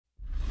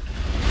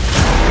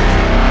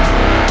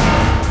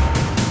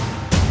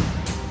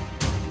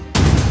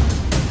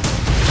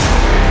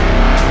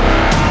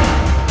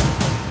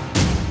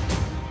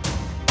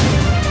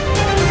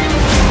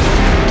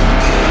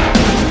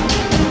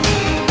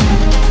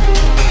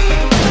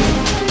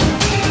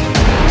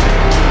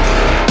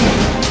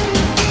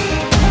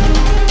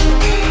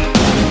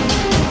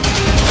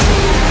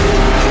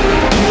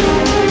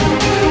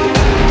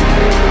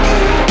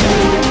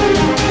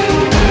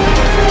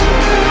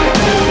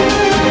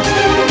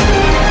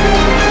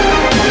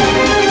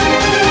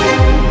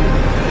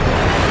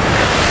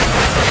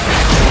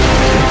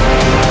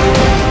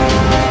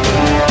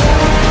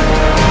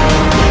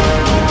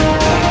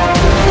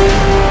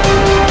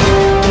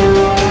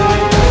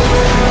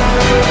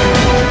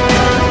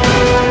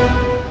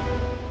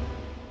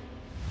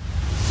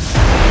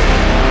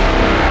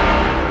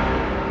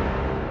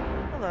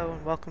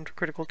welcome to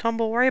Critical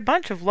Tumble, where a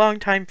bunch of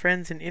longtime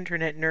friends and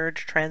internet nerds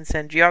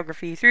transcend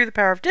geography through the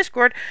power of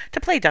Discord to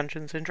play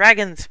Dungeons and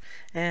Dragons,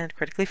 and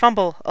critically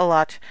fumble a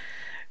lot.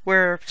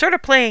 We're sort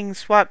of playing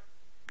swap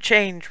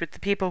change with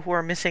the people who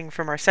are missing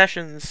from our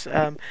sessions.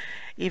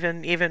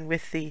 Even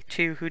with the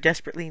two who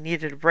desperately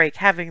needed a break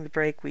having the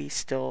break, we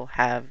still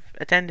have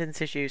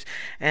attendance issues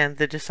and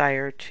the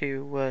desire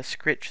to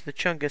scritch the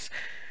chungus.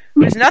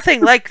 There's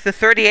nothing like the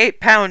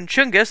 38-pound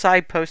chungus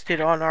I posted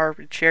on our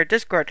shared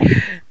Discord.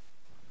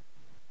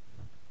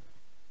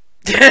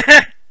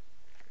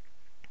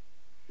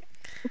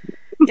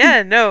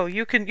 Yeah, no,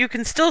 you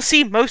can still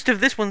see most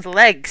of this one's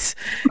legs.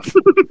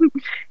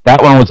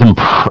 That one was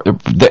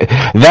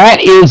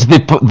that is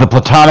the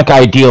platonic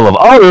ideal of,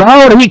 oh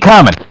Lord, he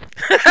coming.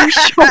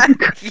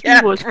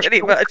 Yeah,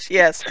 pretty much,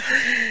 yes.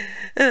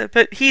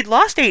 But he'd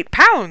lost 8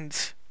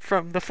 pounds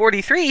from the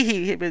 43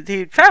 he'd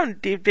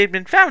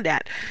been found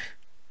at.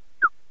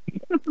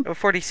 Or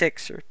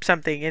 46 or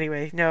something,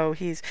 anyway. No,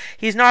 he's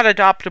not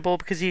adoptable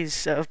because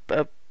he's a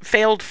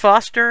failed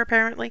foster,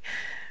 apparently.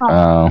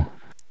 Oh.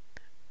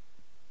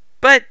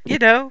 But, you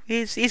know,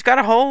 he's got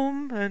a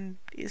home, and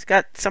he's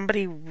got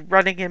somebody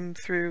running him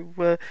through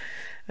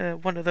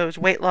one of those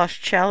weight loss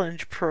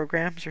challenge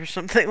programs or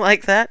something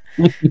like that.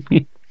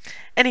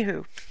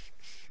 Anywho,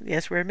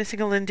 yes, we're missing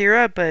a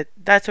Lindira, but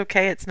that's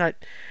okay. It's not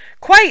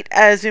quite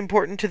as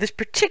important to this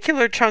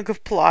particular chunk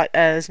of plot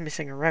as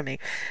missing a Remy.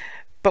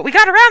 But we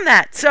got around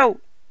that, so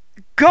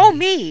go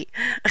me!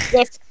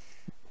 Yes.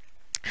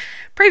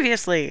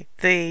 Previously,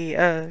 the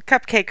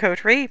Cupcake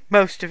Coterie,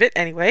 most of it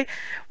anyway,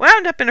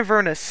 wound up in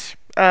Avernus,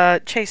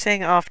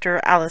 chasing after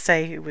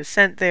Alisaie, who was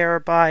sent there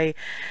by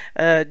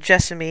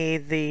Jessamy,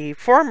 the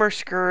former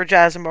Scourge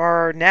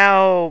Azamar,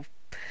 now,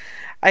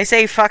 I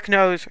say fuck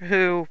knows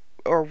who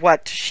or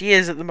what she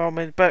is at the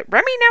moment, but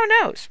Remy now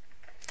knows.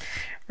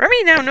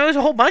 Remy now knows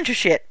a whole bunch of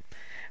shit,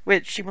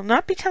 which she will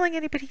not be telling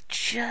anybody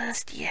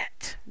just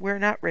yet. We're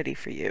not ready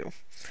for you.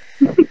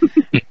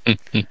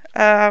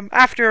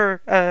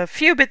 After a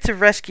few bits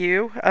of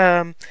rescue,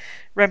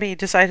 Remy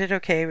decided,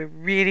 okay, we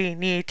really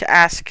need to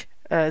ask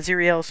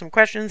Ziriel some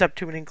questions, up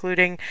to and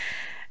including,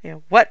 you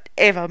know, what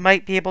Ava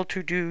might be able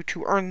to do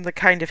to earn the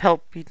kind of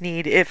help we'd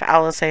need if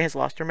Alisaie has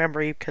lost her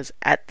memory, because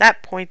at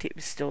that point it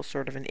was still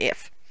sort of an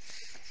if.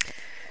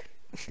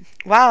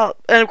 Well,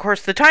 and of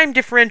course the time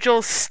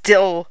differential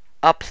still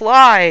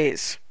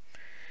applies.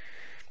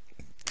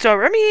 So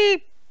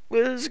Remy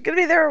was going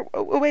to be there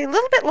away a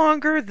little bit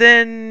longer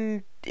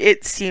than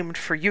it seemed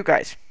for you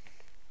guys.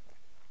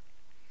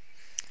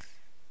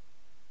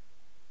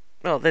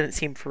 Well, than it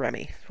seemed for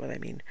Remy, is what I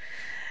mean.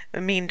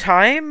 In the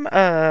meantime,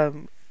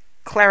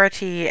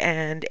 Clarity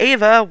and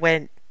Ava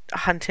went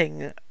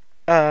hunting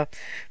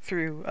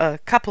through a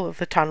couple of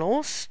the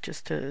tunnels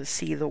just to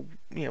see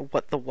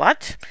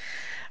what.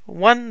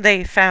 One,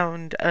 they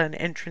found an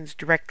entrance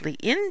directly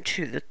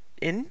into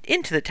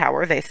the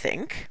tower, they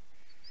think.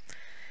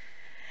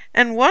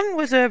 And one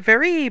was a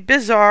very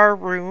bizarre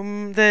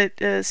room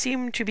that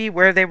seemed to be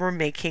where they were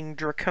making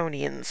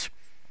draconians,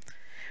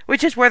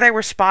 which is where they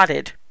were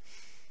spotted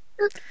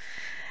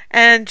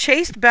and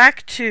chased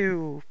back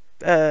to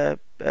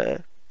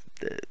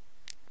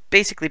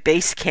basically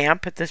base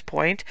camp at this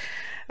point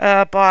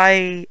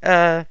by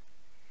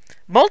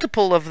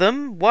multiple of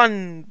them,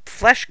 one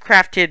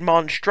flesh-crafted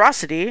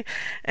monstrosity,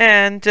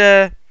 and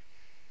at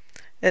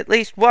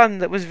least one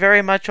that was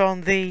very much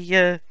on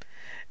the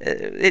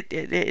it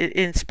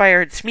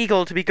inspired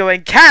Smeagol to be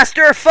going,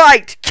 "Caster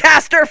fight!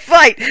 Caster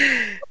fight!"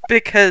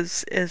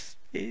 Because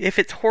if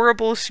it's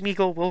horrible,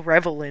 Smeagol will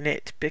revel in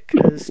it,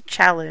 because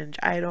challenge,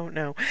 I don't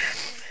know.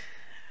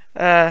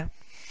 In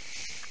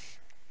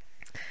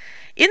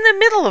the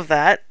middle of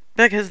that,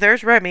 because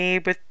there's Remy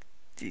with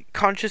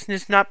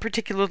consciousness not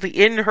particularly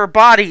in her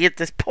body at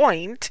this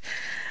point,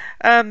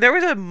 there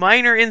was a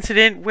minor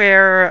incident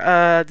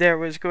where there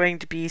was going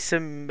to be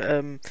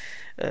some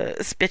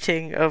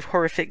spitting of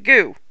horrific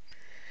goo,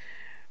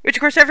 which of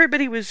course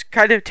everybody was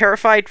kind of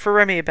terrified for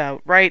Remy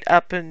about, right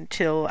up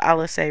until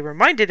Alisaie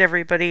reminded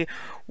everybody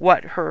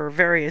what her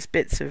various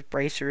bits of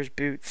bracers,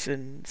 boots,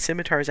 and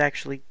scimitars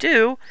actually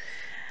do,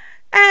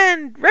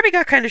 and Remy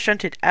got kind of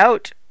shunted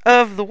out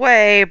of the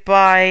way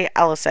by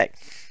Alisaie,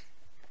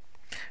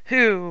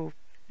 who,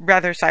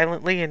 rather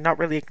silently and not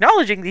really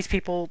acknowledging these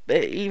people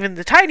even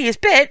the tiniest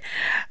bit,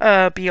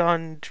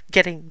 beyond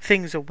getting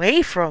things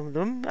away from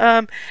them,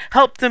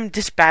 helped them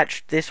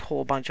dispatch this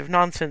whole bunch of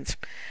nonsense.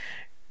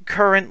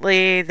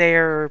 Currently,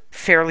 they're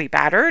fairly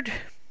battered,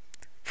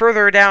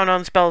 further down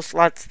on spell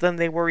slots than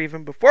they were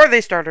even before they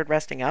started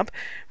resting up,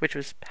 which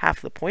was half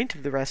the point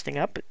of the resting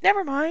up, but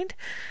never mind.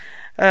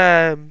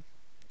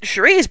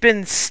 Cherie's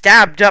been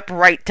stabbed up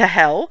right to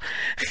hell.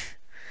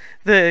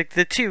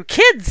 The two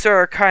kids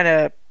are kind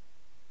of,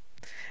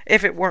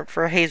 if it weren't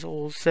for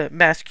Hazel's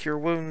mass cure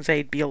wounds,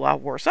 they'd be a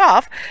lot worse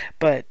off,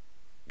 but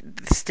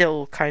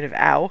still kind of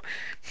ow.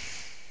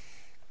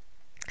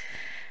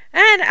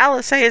 And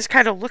Alisaie is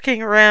kind of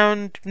looking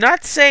around,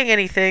 not saying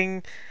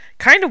anything,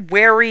 kind of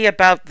wary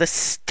about the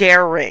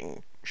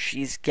staring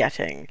she's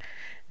getting.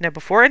 Now,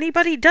 before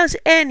anybody does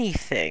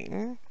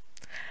anything,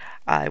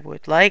 I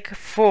would like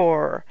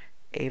for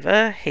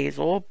Ava,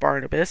 Hazel,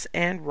 Barnabas,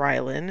 and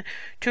Rylan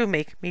to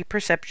make me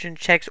perception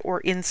checks or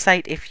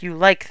insight if you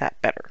like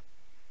that better.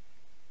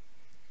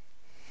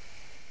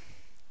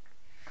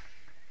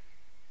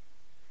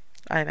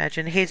 I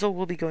imagine Hazel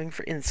will be going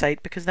for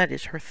insight because that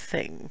is her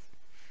thing.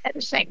 That's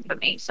the same for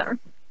me, sir.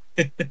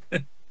 Yeah,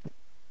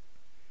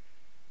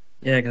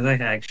 because I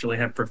actually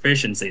have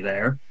proficiency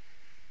there.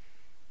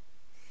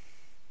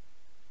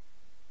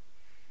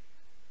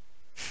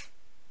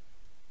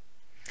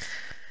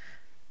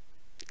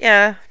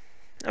 Yeah,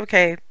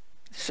 okay.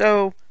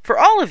 So, for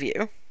all of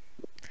you,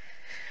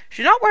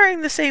 she's not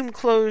wearing the same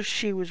clothes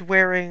she was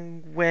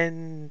wearing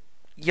when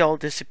y'all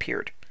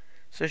disappeared.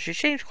 So she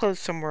changed clothes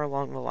somewhere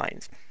along the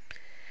lines.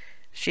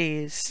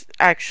 She's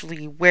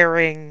actually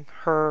wearing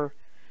her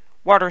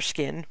water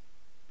skin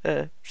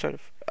sort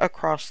of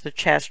across the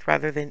chest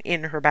rather than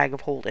in her bag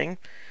of holding.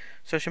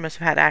 So she must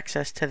have had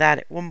access to that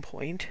at one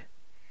point.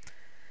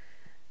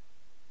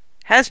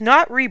 Has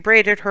not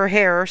rebraided her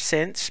hair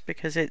since,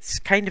 because it's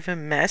kind of a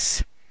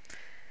mess.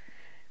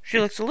 She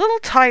looks a little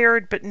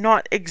tired, but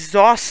not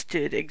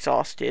exhausted,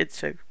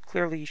 so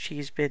clearly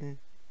she's been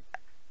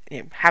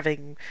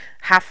having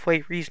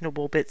halfway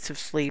reasonable bits of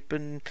sleep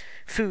and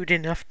food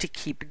enough to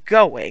keep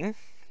going.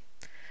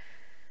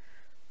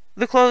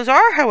 The clothes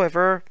are,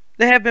 however,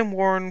 they have been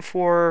worn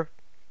for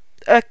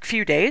a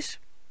few days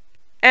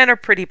and are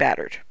pretty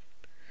battered.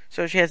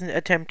 So she hasn't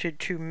attempted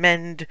to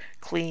mend,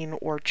 clean,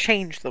 or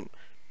change them.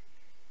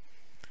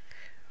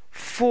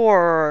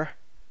 For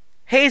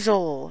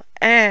Hazel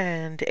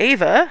and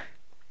Ava,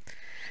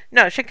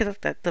 no, she can have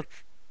the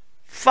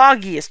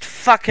foggiest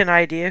fucking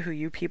idea who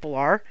you people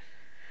are.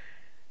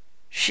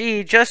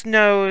 She just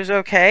knows,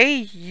 okay,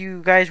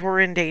 you guys were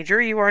in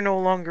danger, you are no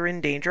longer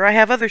in danger, I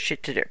have other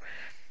shit to do.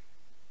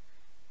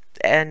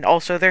 And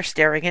also they're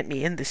staring at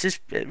me, and this is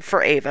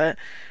for Ava,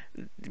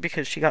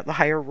 because she got the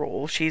higher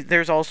role.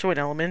 There's also an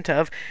element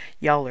of,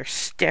 y'all are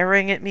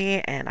staring at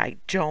me, and I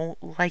don't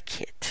like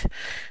it.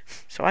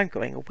 So I'm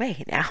going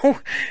away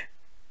now.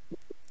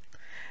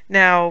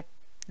 Now,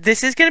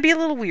 this is going to be a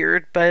little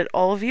weird, but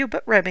all of you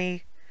but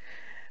Remy,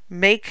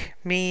 make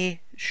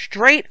me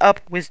straight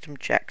up wisdom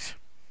checks.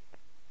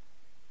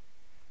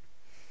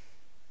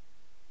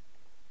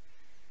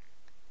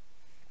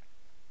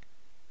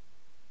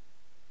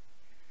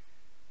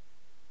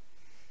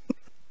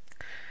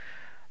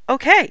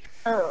 Okay.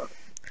 Oh.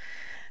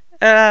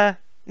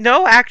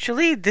 No,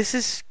 actually, this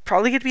is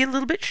probably going to be a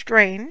little bit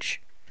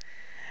strange.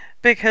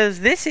 Because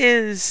this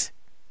is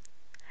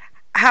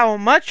how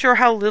much or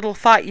how little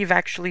thought you've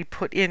actually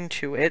put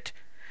into it.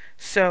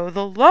 So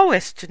the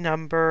lowest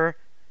number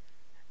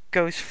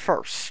goes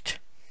first.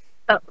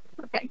 Oh,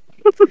 okay.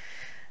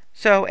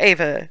 So,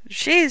 Ava,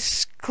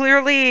 she's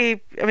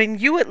clearly, I mean,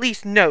 you at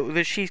least know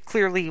that she's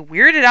clearly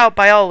weirded out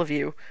by all of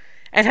you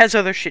and has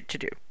other shit to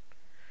do.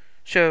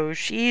 So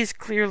she's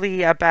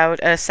clearly about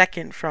a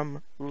second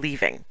from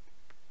leaving.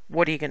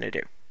 What are you going to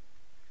do?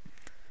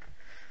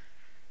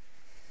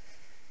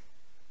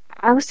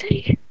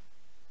 Alisaie?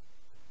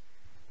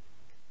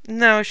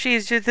 No,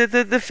 she's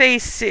the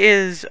face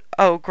is,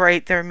 oh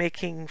great, they're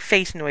making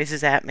face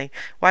noises at me.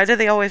 Why do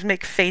they always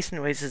make face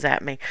noises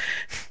at me?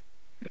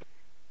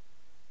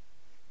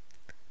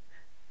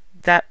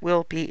 That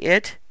will be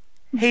it.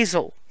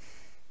 Hazel.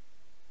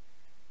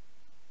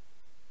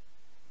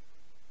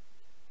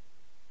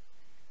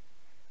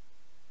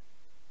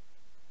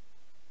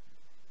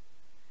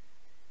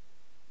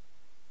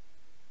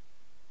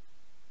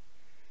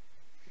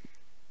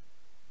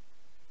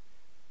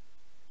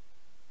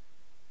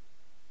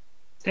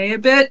 Stay a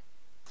bit,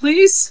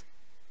 please.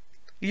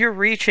 You're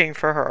reaching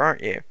for her,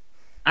 aren't you?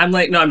 I'm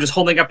like, no, I'm just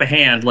holding up a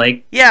hand,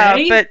 like, yeah,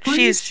 stay, but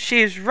please?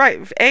 she's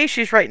right.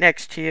 She's right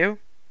next to you,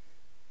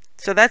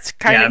 so that's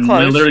kind of I'm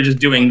close. literally just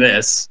doing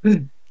this.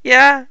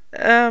 Yeah.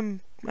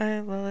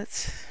 Well,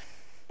 it's.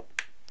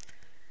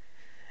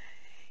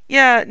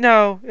 Yeah.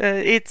 No.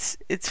 It's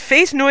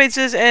face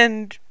noises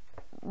and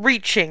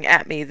reaching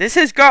at me. This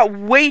has got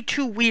way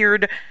too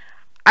weird.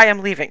 I am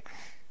leaving,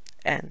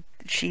 and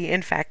she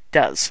in fact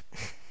does.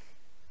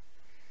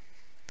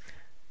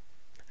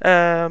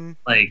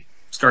 Like,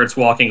 starts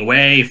walking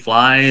away,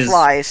 flies.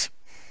 Flies.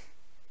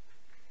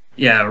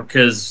 Yeah,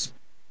 because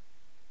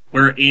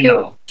we're in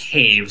a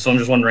cave, so I'm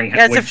just wondering.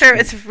 Yeah,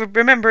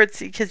 remember, it's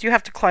because you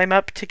have to climb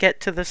up to get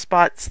to the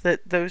spots that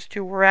those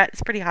two were at.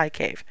 It's a pretty high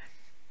cave.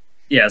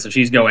 Yeah, so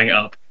she's going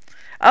up.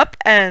 Up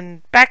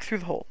and back through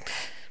the hole.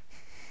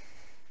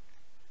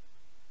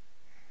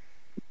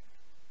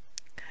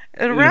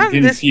 At around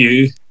this,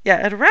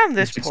 at around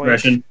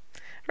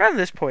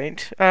this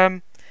point,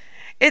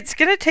 it's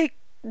gonna take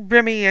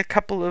Remy a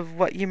couple of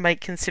what you might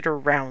consider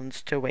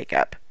rounds to wake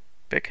up,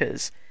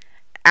 because,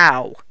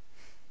 ow.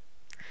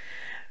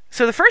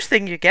 So the first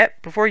thing you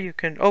get, before you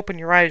can open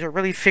your eyes or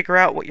really figure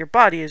out what your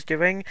body is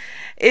doing,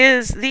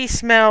 is the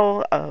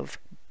smell of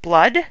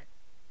blood,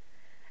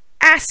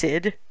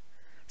 acid,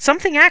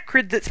 something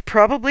acrid that's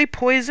probably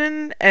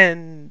poison,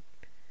 and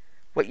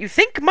what you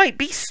think might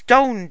be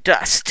stone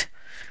dust.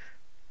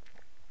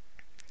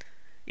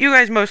 you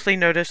guys mostly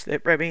notice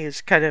that Remy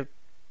is kind of,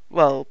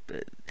 well,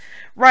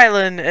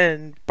 Rylan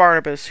and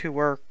Barnabas, who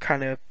were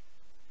kind of,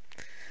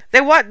 they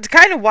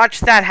kind of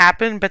watched that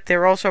happen, but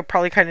they're also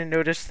probably kind of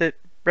noticed that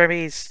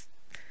Remy's,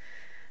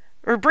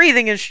 her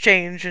breathing has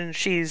changed and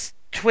she's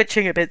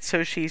twitching a bit,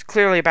 so she's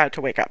clearly about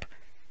to wake up.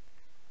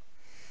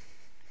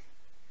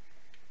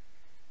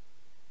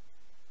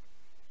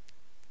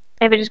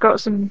 Ava just got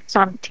some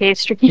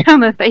tears streaking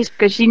down her face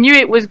because she knew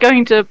it was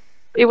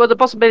a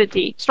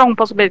possibility, strong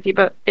possibility,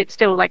 but it's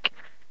still like,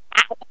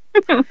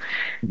 ow.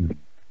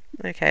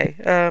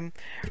 Okay,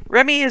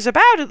 Remy is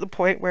about at the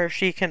point where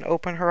she can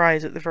open her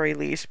eyes at the very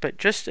least, but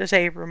just as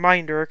a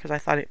reminder, because I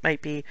thought it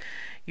might be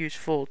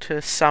useful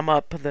to sum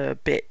up the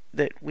bit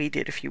that we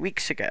did a few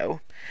weeks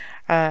ago,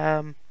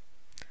 Alisaie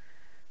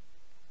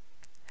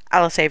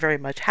very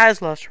much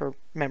has lost her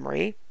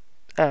memory.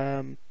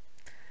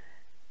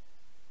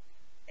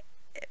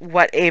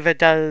 What Ava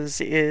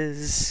does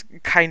is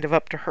kind of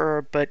up to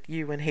her, but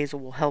you and Hazel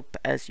will help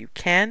as you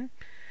can,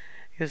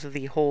 because of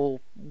the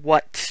whole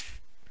what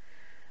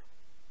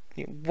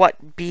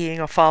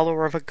being a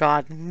follower of a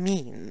god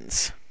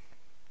means.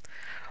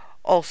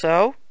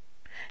 Also,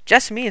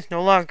 Jessamy is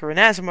no longer an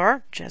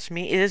Aasimar.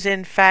 Jessamy is,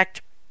 in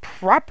fact,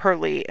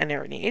 properly an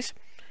Aranese.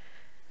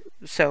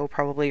 So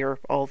probably are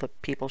all the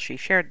people she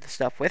shared the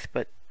stuff with,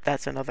 but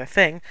that's another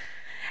thing.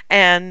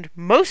 And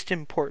most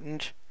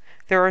important,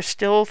 there are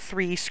still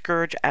 3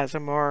 Scourge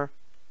Aasimar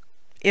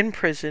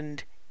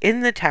imprisoned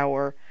in the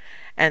tower,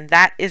 and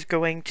that is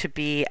going to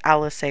be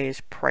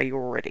Alisaie's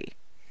priority.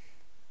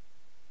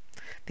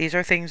 These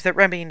are things that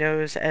Remy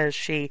knows as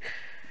she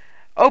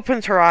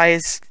opens her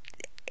eyes,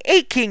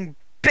 aching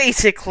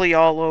basically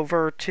all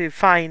over to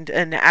find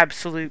an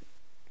absolute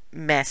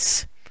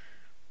mess.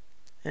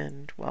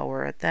 And while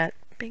we're at that,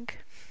 Bink.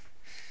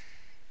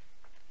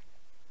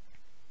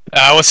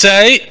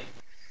 Alisaie!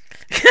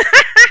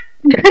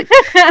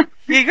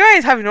 You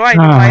guys have no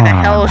idea why the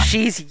hell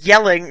she's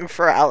yelling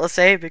for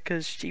Alisaie,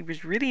 because she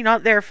was really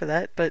not there for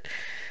that, but...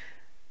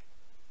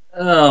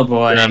 Oh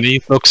boy.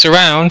 Remy looks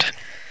around.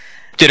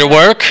 Did it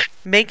work?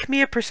 Make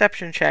me a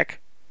perception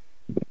check.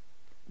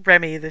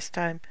 Remy, this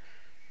time.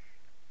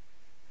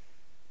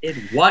 Did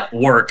what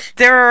work?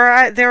 There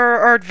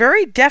are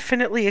very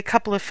definitely a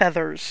couple of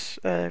feathers,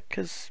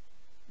 because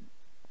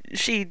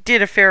she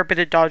did a fair bit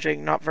of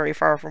dodging not very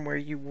far from where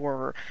you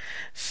were,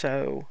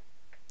 so...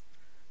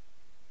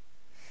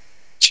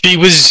 She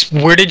was...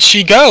 Where did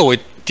she go?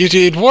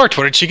 It worked.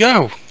 Where did she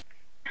go?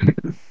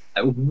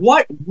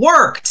 What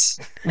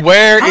worked?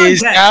 Where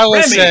is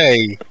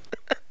Alisaie?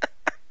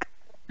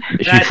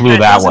 She flew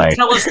that way.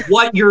 Tell us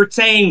what you're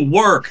saying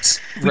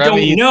worked. If we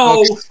Remy don't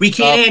know, we looks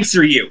can't up.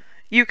 answer you.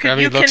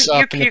 Remy looks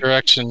up in the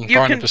direction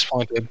Barnabas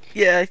pointed.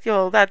 Yeah,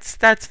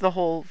 that's the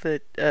whole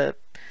that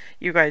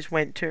you guys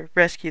went to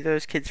rescue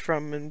those kids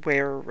from, and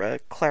where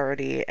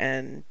Clarity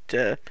and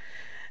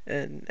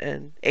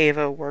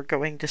Ava were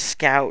going to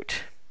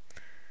scout.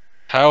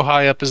 How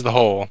high up is the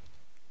hole?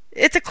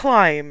 It's a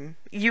climb.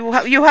 You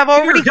have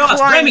already climbed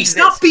Remy, this.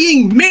 stop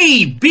being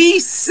me! Be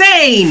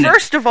sane!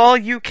 First of all,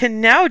 you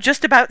can now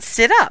just about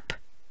sit up.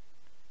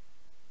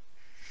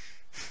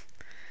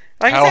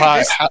 Like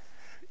I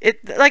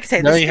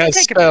said, Remy has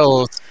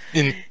spells.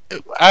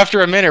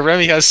 After a minute,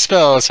 Remy has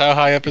spells. How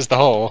high up is the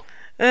hole?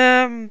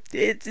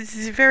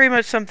 It's very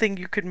much something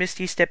you could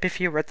misty step if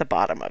you were at the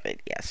bottom of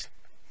it. Yes.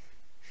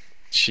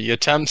 She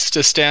attempts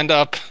to stand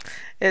up.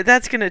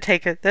 That's gonna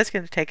take a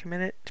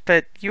minute,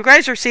 but you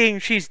guys are seeing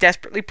she's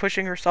desperately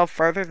pushing herself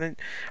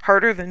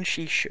harder than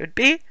she should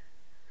be.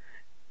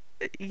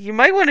 You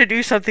might want to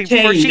do something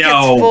before she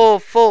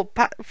gets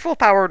full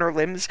power in her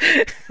limbs.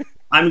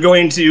 I'm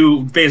going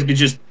to basically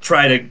just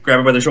try to grab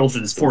her by the shoulders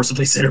and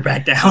forcibly sit her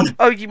back down.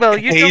 Oh, you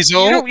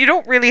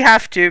don't really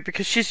have to,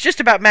 because she's just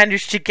about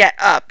managed to get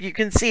up. You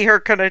can see her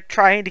kind of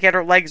trying to get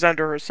her legs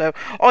under her, so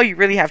all you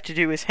really have to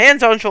do is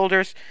hands on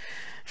shoulders.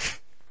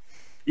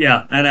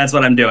 Yeah, and that's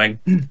what I'm doing.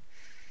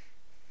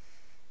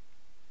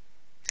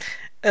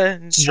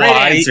 Straight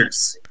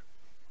answers.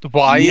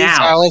 Why is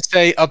Now.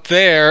 Alisaie up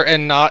there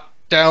and not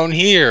down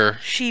here?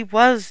 She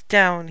was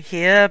down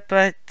here,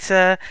 but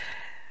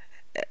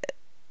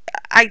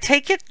I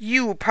take it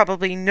you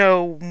probably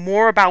know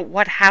more about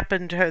what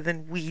happened to her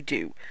than we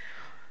do.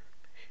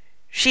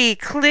 She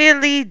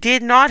clearly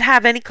did not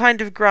have any kind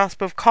of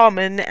grasp of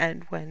common,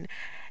 and when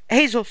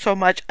Hazel so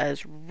much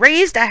as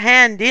raised a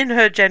hand in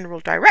her general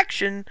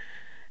direction,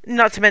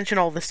 not to mention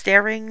all the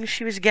staring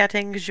she was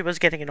getting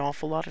an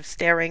awful lot of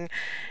staring,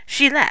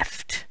 she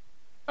left.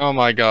 Oh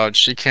my god,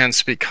 she can't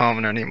speak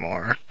common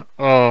anymore.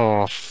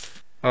 Oh,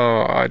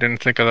 I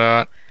didn't think of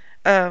that.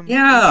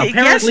 Yeah,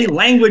 apparently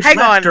language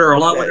left her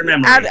along with her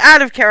memory.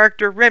 Out of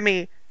character,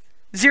 Remy,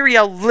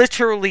 Ziriel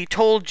literally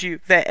told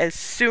you that as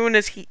soon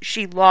as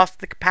she lost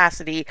the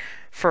capacity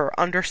for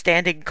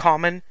understanding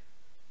common,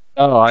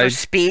 for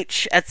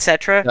speech,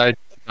 etc.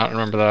 I don't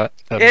remember that.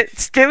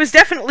 It was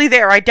definitely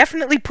there. I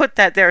definitely put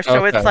that there,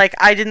 so Okay. it's like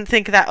I didn't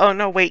think that. Oh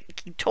no, wait,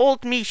 he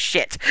told me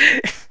shit.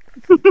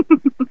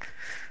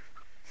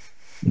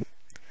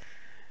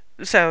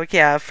 So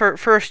yeah,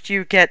 first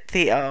you get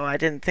the I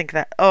didn't think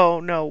that. Oh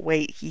no,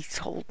 wait, he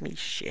told me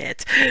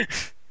shit.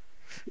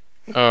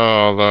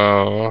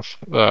 Oh,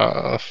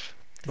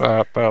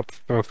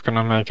 that's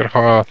gonna make it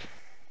hard.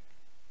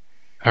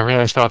 I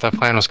really thought that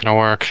plan was gonna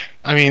work.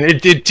 I mean,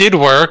 it did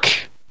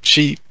work.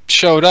 She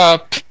showed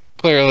up,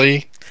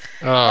 clearly.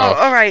 Oh,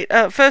 all right.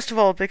 First of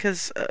all,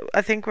 because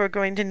I think we're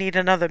going to need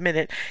another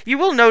minute. You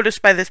will notice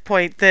by this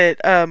point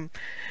that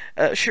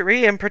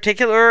Cherie in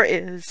particular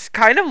is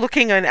kind of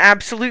looking an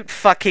absolute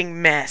fucking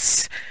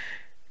mess.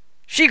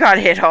 She got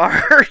hit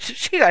hard.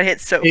 She got hit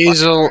so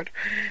Hazel, fucking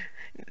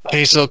hard.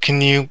 Hazel,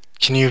 can you?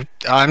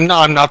 I'm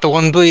not the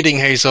one bleeding.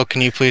 Hazel,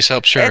 can you please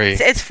help Cherie?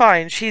 It's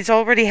fine. She's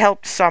already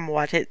helped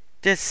somewhat. It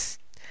just,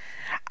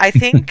 I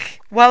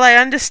think, while I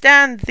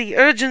understand the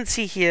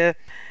urgency here,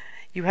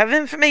 you have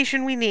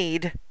information we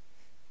need,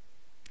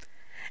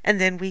 and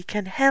then we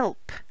can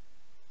help.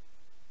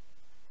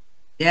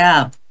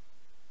 Yeah.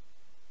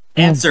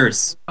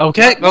 Answers.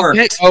 Okay, What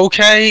worked?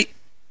 okay.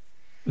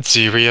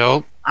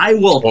 Zero. I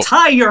will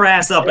tie your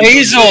ass up.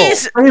 Hazel!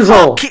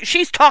 Hazel!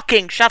 She's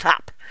talking. Shut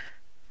up.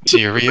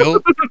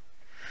 Zero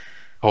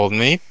told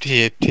me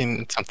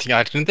something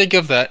I didn't think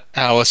of, that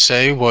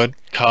Alisaie would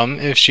come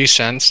if she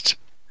sensed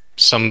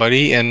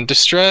somebody in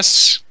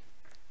distress,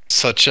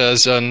 such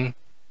as an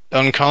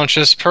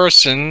unconscious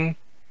person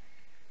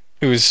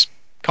whose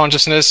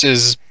consciousness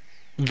is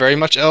very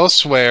much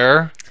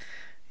elsewhere,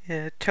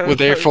 Yeah, would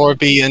therefore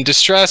be in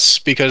distress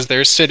because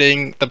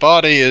the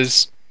body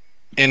is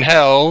in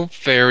hell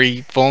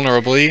very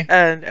vulnerably.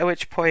 And at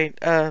which point,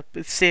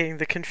 seeing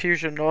the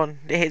confusion on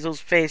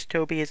Hazel's face,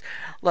 Toby is,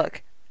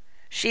 look,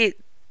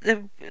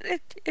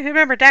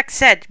 remember Dax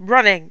said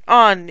running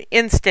on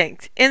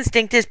instinct.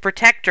 Instinct is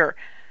protector.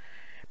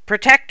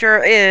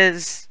 Protector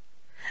is,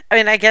 I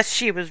mean, I guess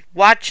she was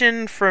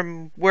watching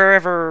from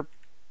wherever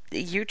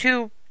you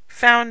two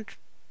found,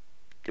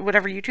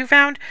 whatever you two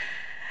found.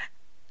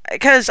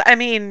 Because, I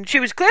mean, she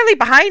was clearly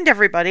behind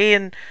everybody,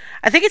 and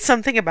I think it's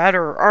something about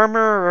her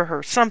armor or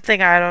her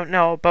something, I don't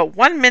know. But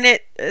 1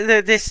 minute,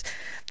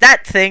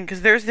 that thing,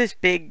 because there's this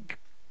big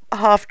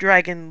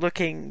half-dragon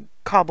looking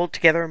cobbled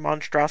together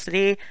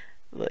monstrosity,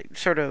 like,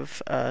 sort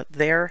of,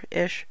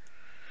 there-ish.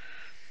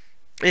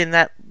 In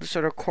that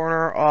sort of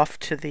corner off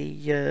to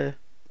the,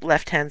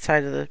 left-hand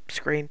side of the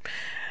screen.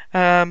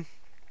 And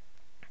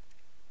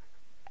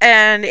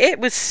it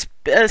was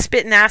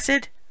spitting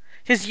acid.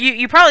 Because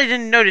you probably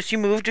didn't notice you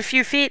moved a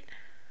few feet.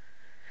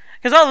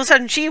 Because all of a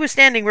sudden she was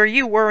standing where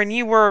you were, and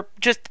you were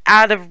just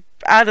out of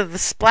the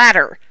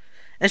splatter.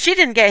 And she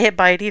didn't get hit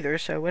by it either,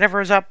 so whatever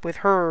is up with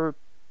her,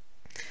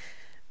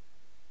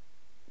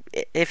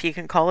 if you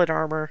can call it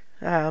armor,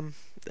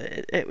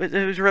 it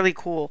was really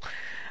cool.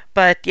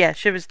 But yeah,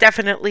 she was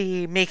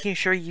definitely making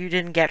sure you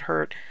didn't get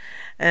hurt.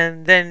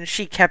 And then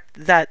she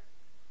kept that.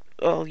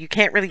 Well, you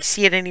can't really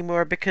see it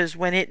anymore because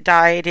when it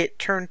died, it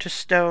turned to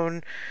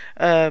stone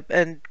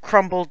and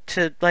crumbled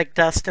to like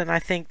dust. And I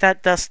think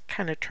that dust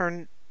kind of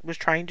was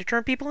trying to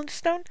turn people into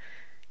stone,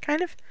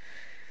 kind of.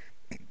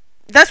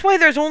 That's why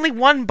there's only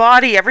one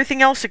body.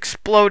 Everything else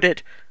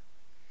exploded.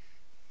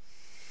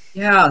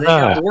 Yeah, they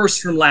got worse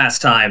from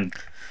last time.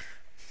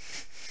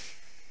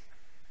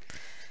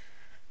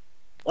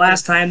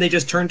 Last time they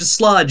just turned to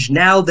sludge.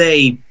 Now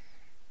they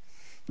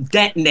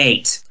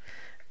detonate.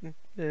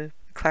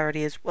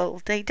 Clarity is,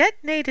 well, they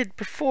detonated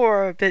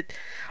before, but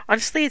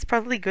honestly, it's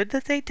probably good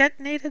that they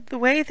detonated the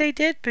way they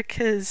did,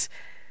 because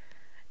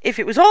if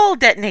it was all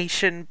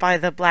detonation by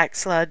the black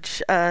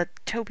sludge,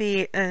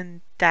 Toby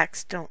and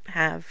Dax don't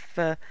have,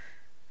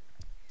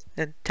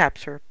 and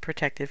taps are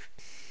protective.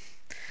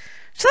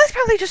 So that's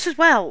probably just as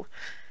well.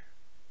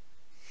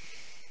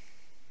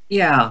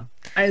 Yeah,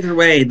 either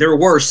way, they're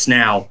worse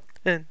now.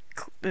 And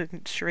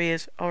Cherie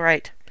is,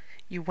 alright,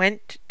 you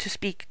went to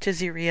speak to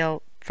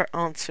Ziriel for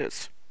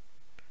answers.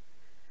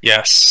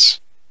 Yes.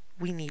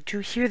 We need to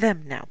hear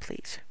them now,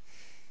 please.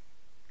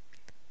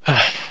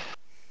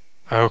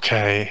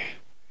 Okay.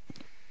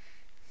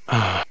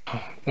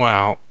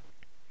 Wow.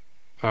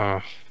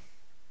 Where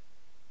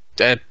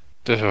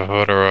do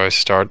I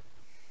start?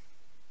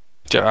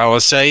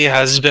 Alisaie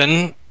has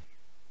been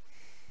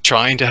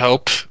trying to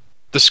help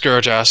the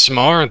Scourge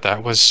Aasimar.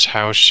 That was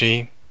how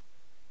she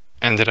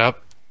ended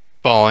up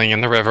falling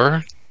in the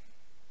river.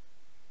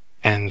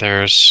 And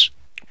there's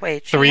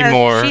Wait, three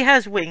more. She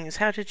has wings.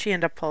 How did she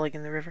end up falling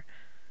in the river?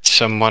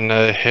 Someone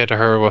hit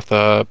her with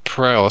a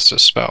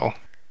paralysis spell.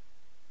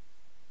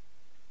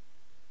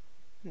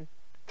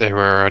 They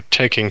were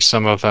taking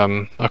some of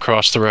them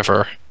across the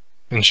river,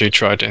 and she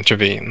tried to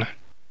intervene.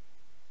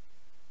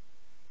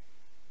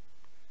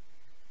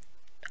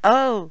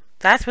 Oh,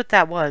 that's what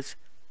that was.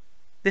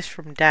 This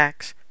from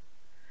Dax.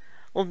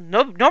 Well,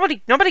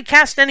 nobody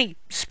cast any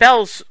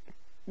spells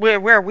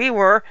where we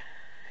were.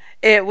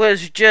 It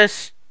was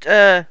just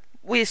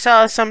we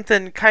saw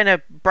something kind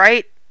of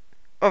bright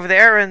over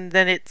there, and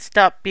then it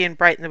stopped being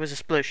bright, and there was a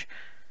sploosh.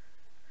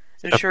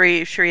 And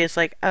Cherie is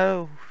like,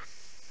 oh,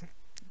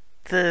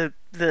 the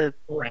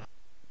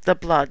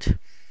blood.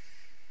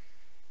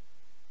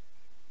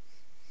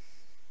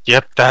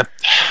 Yep, that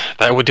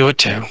That would do it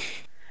too.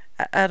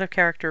 Out of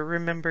character,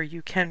 remember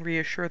you can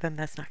reassure them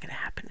that's not going to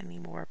happen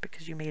anymore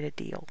because you made a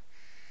deal.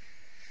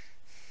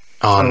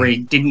 Sorry,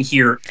 didn't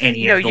hear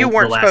any No, of the you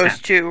weren't the last supposed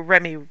half.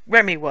 to.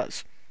 Remy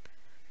was.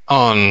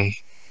 On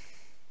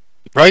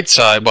right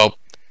side, well,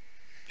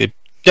 the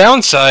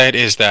downside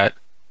is that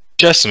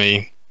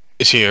Jessamy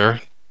is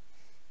here,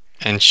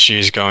 and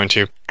she's going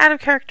to. Out of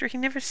character, he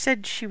never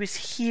said she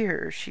was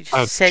here. She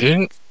just said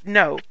Didn't?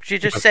 no. She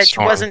just I'm said she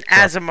sorry. wasn't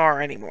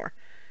Azamar anymore.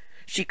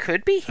 She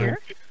could be here,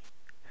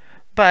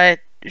 but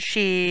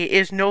she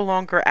is no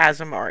longer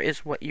Azamar,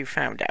 is what you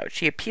found out.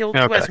 She appealed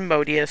to Okay.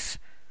 Asmodeus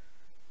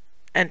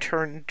and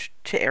turned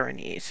to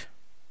Aranese.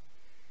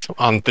 So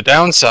on the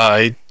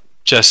downside,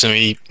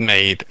 Jessamy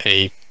made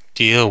a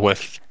deal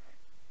with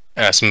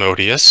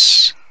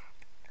Asmodeus,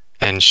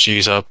 and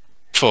she's a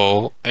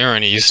full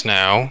Aranese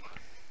now.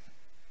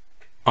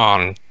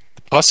 On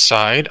the plus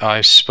side,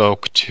 I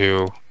spoke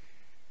to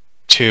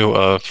 2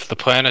 of the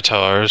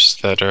planetars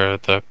that are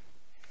the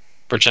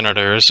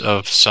progenitors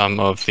of some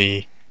of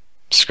the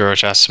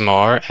Scourge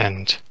Asimar,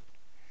 and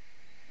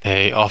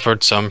they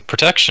offered some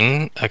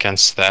protection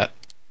against that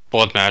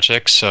blood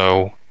magic,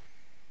 so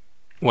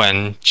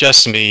when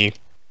Jessamy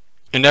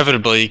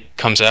inevitably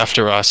comes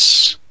after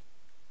us,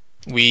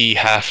 we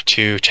have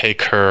to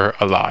take her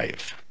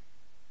alive.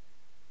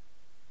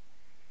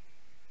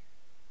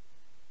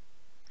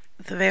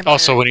 The vampire,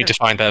 Also, we need to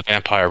find that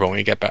vampire when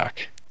we get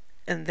back.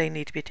 and they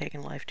need to be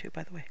taken alive too,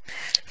 by the way.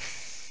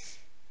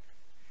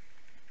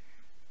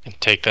 And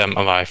take them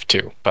alive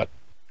too, but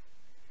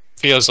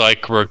feels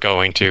like we're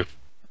going to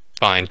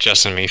find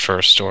Jessamy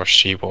first, or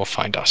she will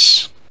find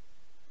us.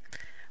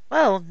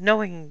 Well,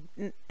 knowing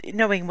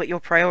what your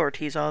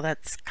priorities are,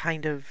 that's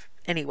kind of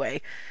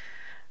anyway.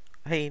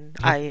 I mean,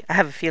 I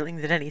have a feeling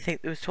that anything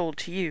that was told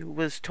to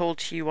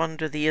you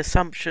under the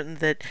assumption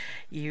that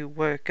you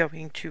were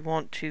going to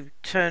want to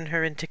turn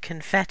her into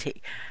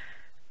confetti.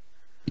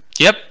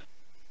 Yep.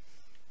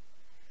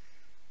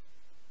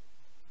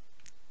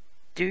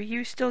 Do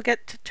you still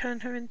get to turn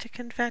her into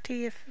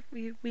confetti if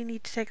we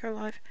need to take her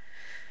alive?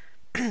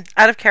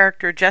 Out of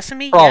character,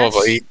 Jessamy,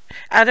 Probably. yes.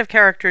 Out of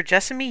character,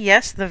 Jessamy,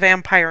 yes. The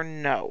vampire,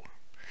 no.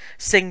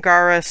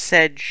 Singara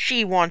said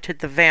she wanted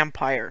the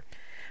vampire,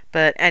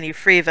 but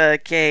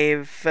Anufriva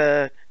gave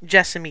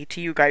Jessamy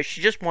to you guys. She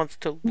just wants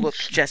to look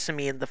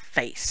Jessamy in the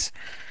face.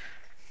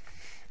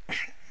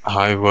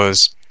 I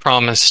was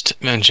promised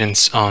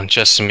vengeance on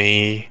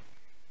Jessamy,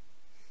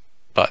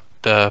 but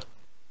the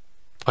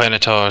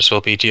Planetars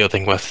will be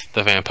dealing with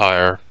the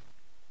vampire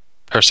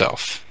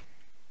herself.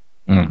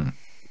 Mm.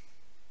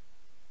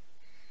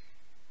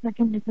 I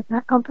can live with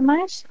that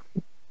compromise.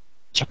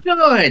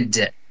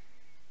 Good.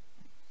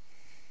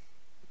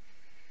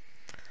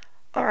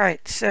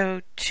 Alright, so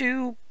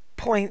 2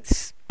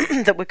 points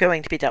that were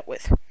going to be dealt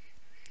with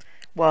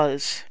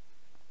was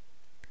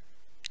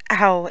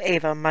how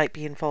Ava might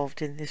be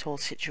involved in this whole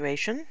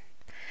situation,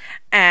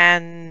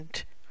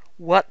 and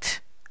what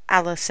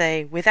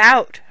Alisaie,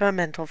 without her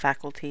mental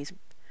faculties,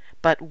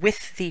 but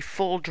with the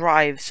full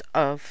drives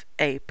of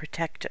a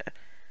protector,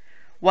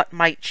 what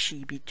might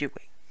she be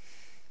doing?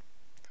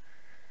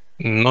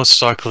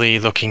 Most likely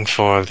looking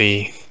for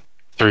the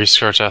 3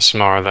 Scourge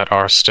Asimar that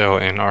are still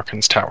in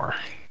Arkan's tower.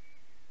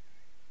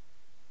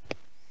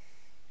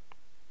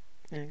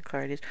 And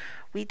clarities.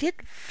 We did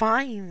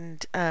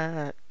find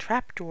a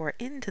trapdoor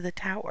into the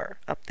tower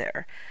up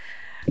there.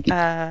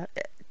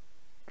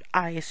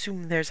 I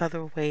assume there's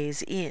other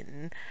ways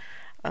in.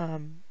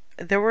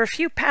 There were a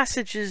few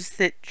passages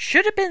that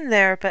should have been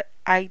there, but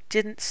I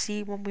didn't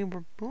see when we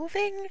were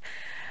moving.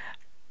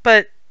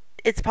 But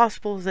it's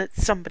possible that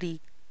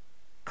somebody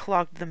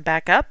clogged them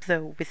back up,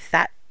 though with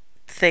that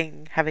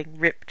thing having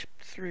ripped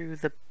through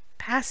the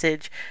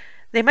passage,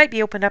 they might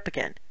be opened up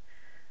again.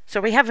 So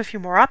we have a few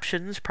more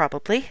options,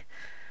 probably.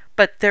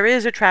 But there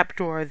is a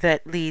trapdoor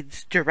that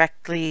leads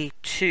directly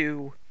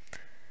to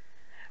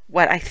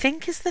what I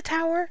think is the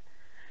tower.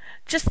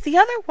 Just the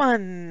other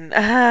one,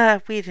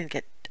 we didn't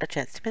get a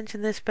chance to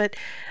mention this, but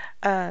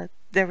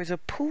there was a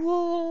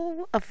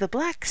pool of the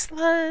black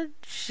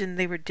sludge, and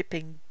they were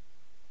dipping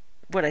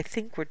what I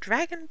think were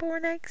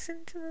dragonborn eggs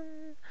into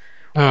them.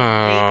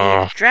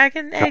 Maybe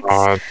dragon eggs.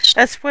 God.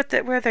 That's where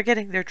they're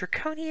getting their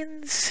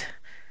draconians.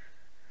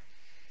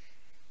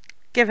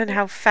 Given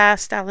how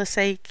fast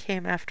Alisaie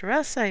came after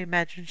us, I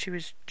imagine she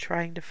was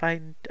trying to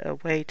find a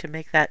way to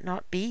make that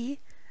not be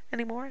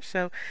anymore.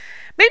 So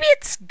maybe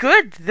it's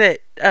good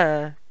that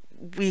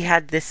we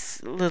had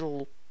this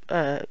little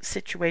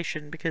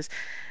situation, because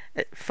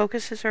it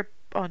focuses her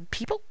on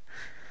people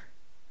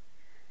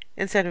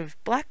instead of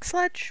black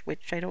sludge,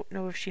 which I don't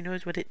know if she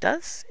knows what it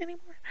does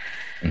anymore.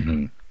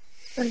 Mm-hmm.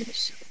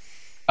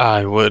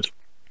 I would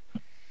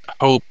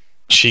hope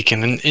she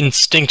can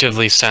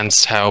instinctively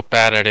sense how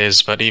bad it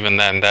is, but even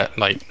then, that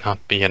might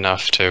not be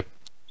enough to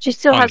She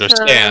still has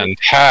understand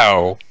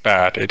how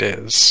bad it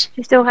is.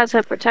 She still has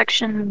her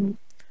protection.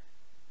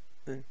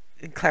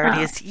 And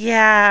clarity is,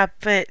 yeah,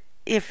 but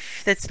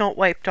if that's not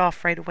wiped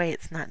off right away,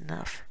 it's not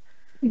enough.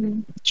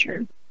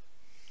 True.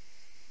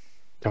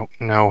 don't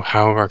know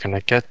how we're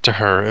gonna get to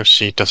her if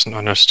she doesn't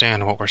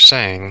understand what we're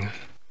saying.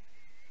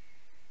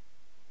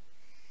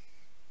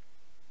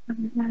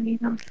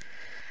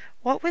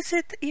 What was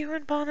it that you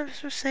and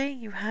Barnabas were saying?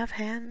 You have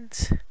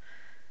hands?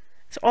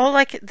 It's all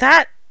like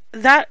that.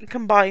 That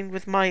combined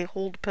with my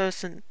hold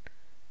person,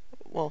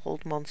 well,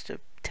 hold monster,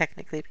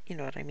 technically, you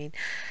know what I mean,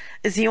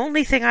 is the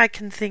only thing I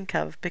can think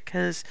of,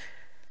 because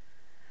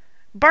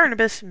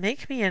Barnabas,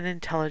 make me an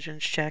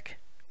intelligence check.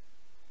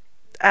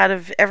 Out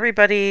of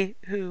everybody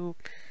who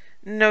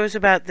knows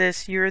about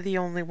this, you're the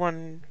only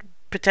one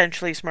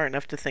potentially smart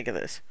enough to think of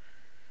this.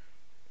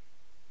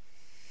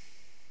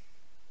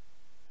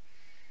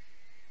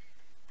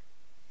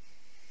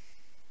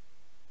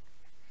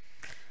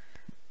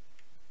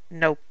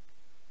 Nope.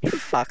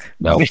 Fuck.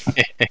 No,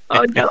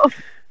 Oh no.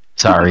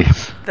 sorry.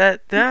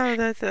 That's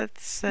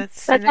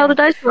That's how the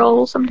dice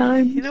roll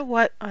sometimes. You know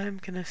what? I'm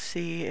gonna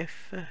see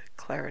if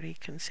Clarity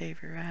can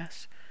save your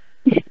ass.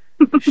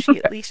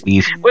 She at least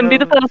Please. Wouldn't be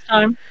the first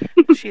time.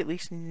 she at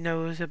least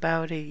knows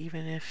about it,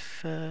 even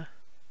if.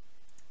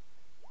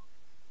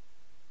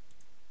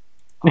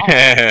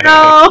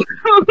 No.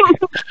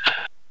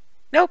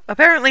 Nope.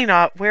 Apparently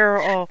not.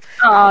 We're all.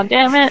 Oh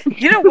damn it.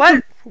 You know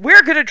what?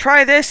 We're gonna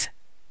try this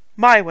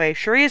my way.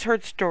 Sharia's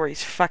heard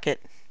stories. Fuck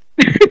it.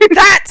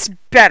 That's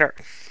better.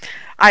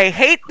 I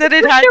hate that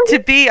it had to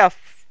be a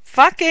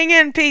fucking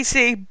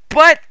NPC,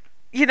 but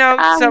you know,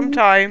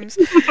 sometimes.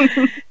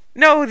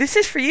 No, this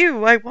is for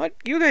you. I want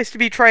you guys to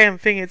be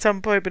triumphing at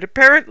some point, but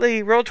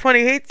apparently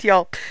Roll20 hates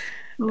y'all.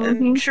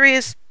 And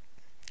Sharia's.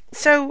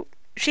 So,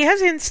 she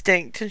has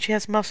instinct and she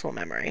has muscle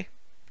memory.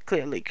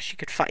 Clearly, because she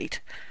could fight.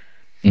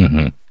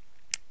 Mm-hmm.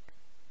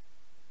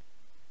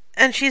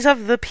 And she's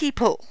of the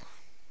people.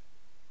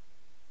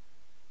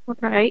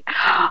 Right.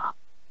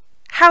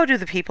 How do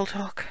the people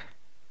talk?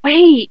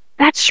 Wait,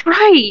 that's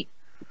right.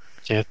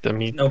 Yeah, I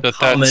mean, No but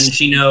common. that's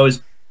She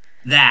knows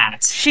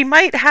that. She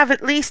might have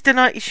at least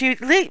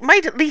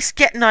might at least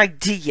get an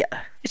idea.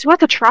 It's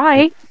worth a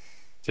try.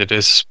 it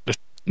is.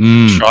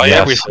 Try Yes.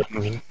 everything. I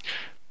mean,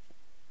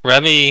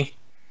 Remy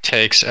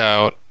takes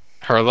out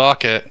her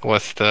locket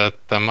with the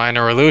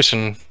minor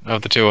illusion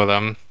of the two of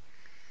them.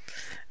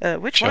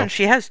 Which Sure. one?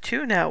 She has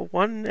two now.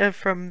 One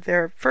from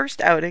their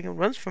first outing and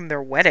one's from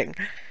their wedding.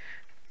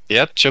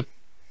 Yep,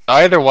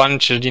 either one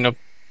should,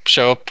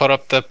 put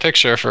up the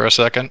picture for a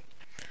second.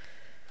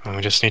 And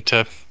we just need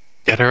to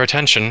get her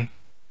attention.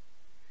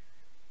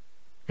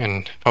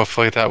 And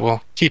hopefully that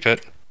will keep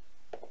it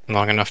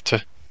long enough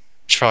to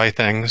try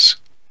things.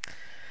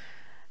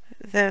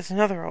 There's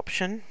another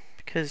option,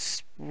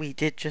 because we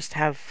did just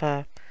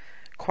have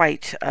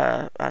quite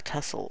a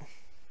tussle.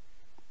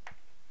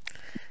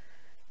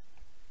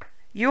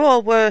 You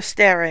all were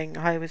staring.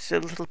 I was a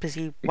little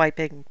busy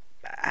wiping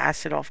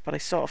acid off, but I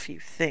saw a few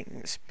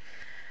things.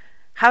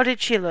 How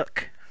did she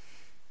look?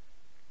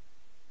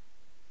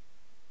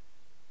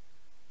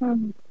 I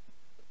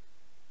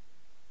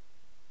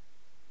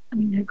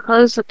mean, her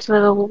clothes looked a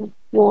little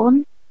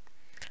worn.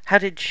 How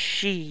did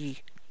she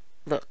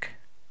look?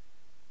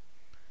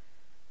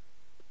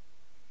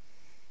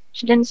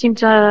 She didn't seem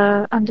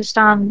to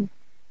understand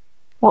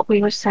what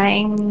we were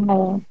saying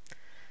or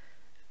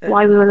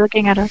why we were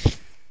looking at her.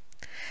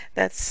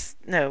 That's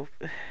no.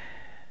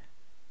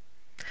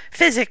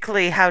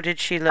 Physically, how did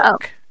she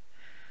look?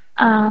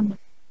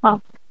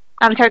 Well,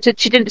 out of character,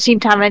 she didn't seem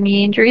to have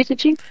any injuries,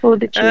 did she? Or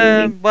did she?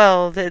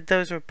 Well,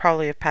 those would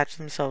probably have patched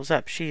themselves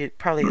up. She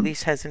probably at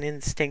least has an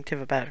instinctive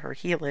about her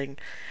healing.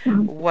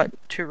 What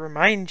to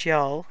remind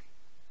y'all?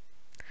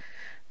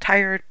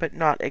 Tired, but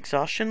not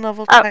exhaustion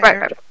level tired,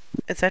 right.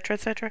 etc.,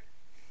 etc.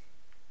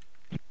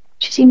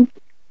 She seemed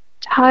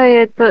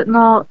tired, but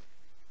not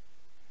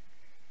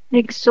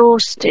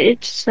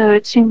exhausted. So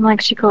it seemed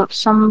like she got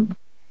some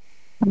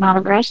amount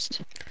of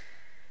rest.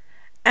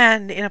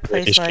 And in a At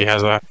place least like she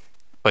has a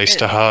place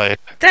to hide.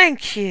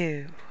 Thank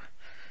you.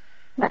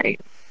 Right.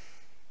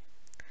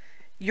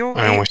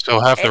 And we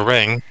still have the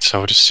ring,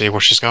 so just see where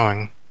she's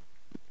going.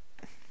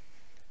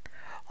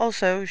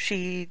 Also,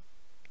 she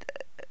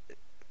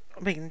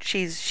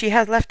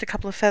has left a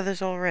couple of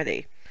feathers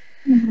already.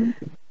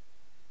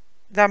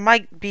 There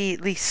might be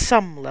at least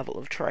some level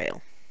of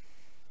trail.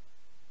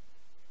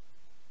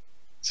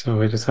 So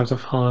we just have to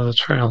follow the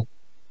trail.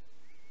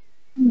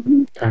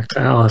 Back to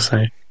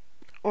Alisaie.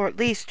 Or at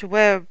least to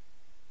where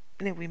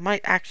we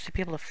might actually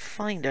be able to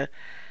find her.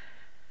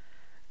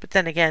 But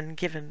then again,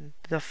 given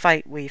the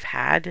fight we've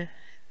had,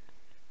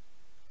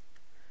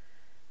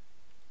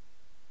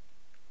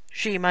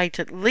 she might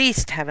at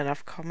least have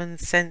enough common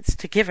sense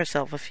to give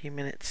herself a few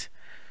minutes.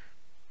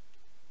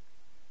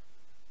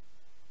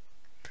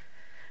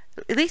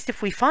 At least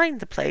if we find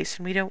the place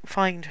and we don't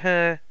find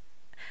her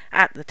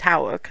at the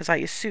tower, because I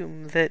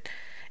assume that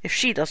if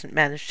she doesn't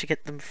manage to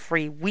get them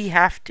free, we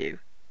have to.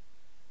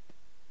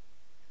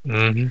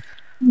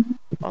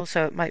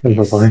 Also, it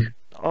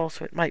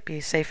might be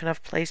a safe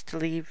enough place to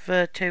leave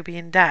Toby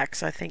and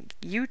Dax. I think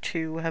you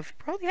two have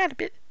probably had a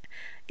bit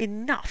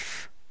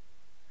enough.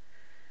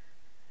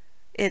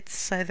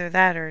 It's either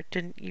that or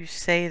didn't you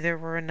say there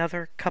were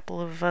another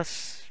couple of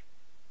us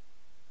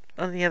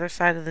on the other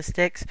side of the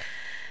sticks.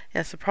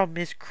 Yes, the problem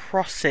is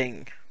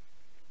crossing.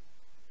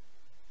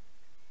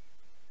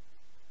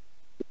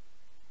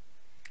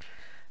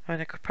 I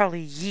mean, I could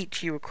probably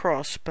yeet you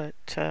across, but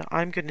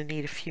I'm going to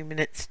need a few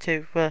minutes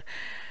to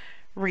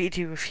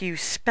redo a few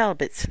spell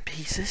bits and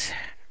pieces.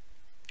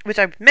 Which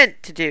I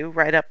meant to do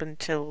right up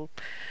until...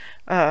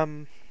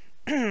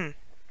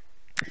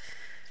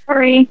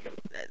 Sorry.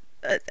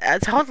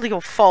 It's hardly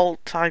your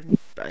fault.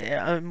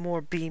 I'm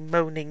more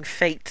bemoaning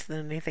fate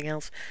than anything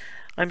else.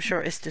 I'm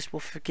sure Istis will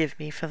forgive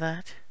me for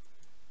that.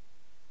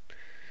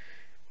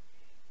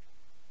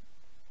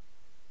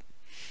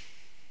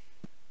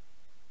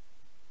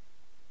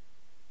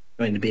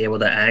 Going to be able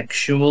to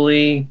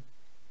actually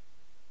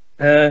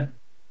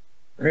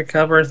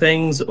recover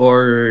things,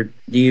 or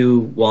do you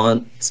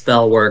want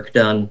spell work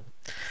done?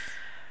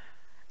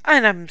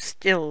 And I'm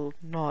still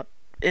not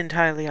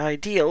entirely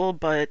ideal,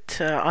 but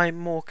I'm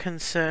more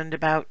concerned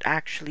about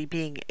actually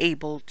being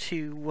able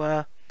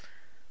to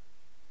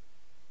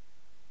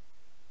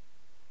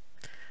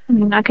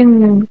I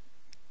can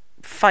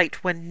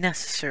fight when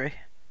necessary.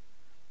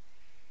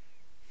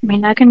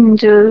 I can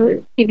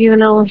give you a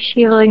little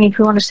healing if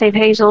you want to save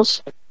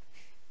Hazel's.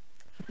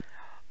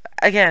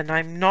 Again,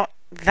 I'm not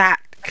that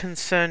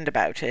concerned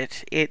about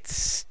it.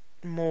 It's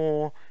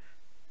more...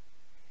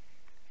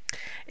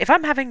 If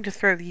I'm having to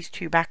throw these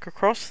two back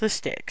across the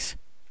sticks,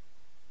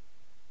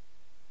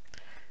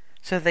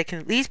 so they can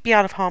at least be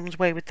out of harm's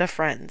way with their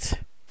friends,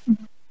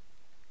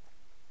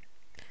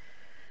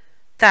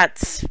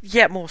 that's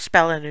yet more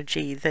spell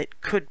energy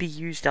that could be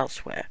used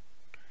elsewhere.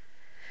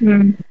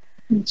 And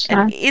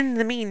in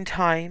the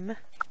meantime,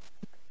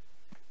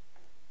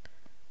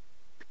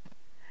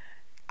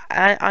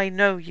 I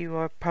know you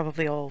are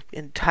probably all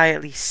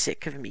entirely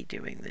sick of me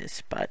doing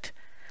this, but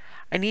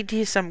I need to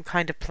hear some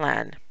kind of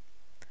plan.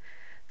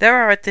 There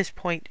are at this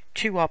point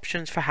two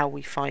options for how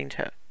we find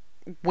her.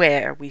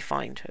 Where we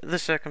find her. The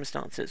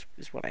circumstances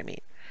is what I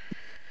mean.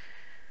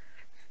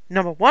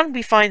 Number one,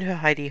 we find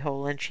her hidey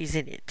hole and she's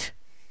in it.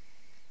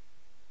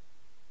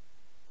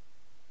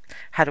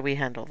 How do we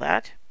handle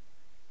that?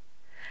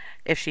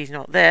 If she's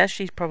not there,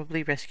 she's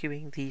probably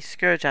rescuing the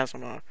Scourge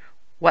Azamar.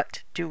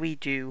 What do we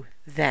do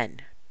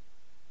then?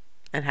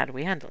 And how do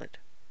we handle it?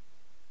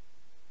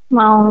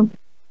 Well,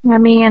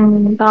 Remy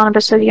and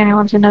Barnabas are the only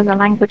ones who know the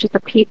language of the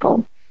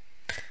people.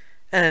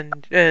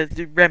 And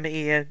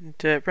Remy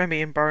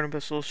and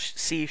Barnabas will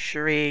see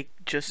Cherie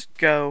just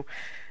go,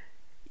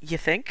 you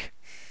think?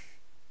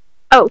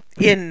 Oh,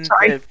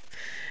 sorry.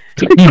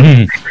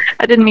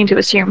 I didn't mean to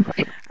assume.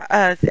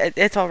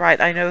 It's alright.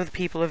 I know the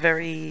people are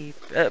very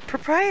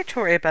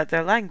proprietary about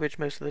their language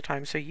most of the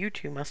time, so you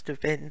two must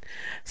have been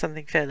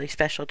something fairly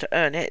special to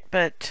earn it,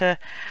 but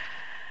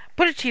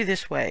put it to you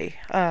this way.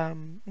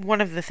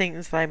 One of the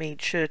things that I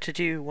made sure to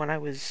do when I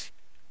was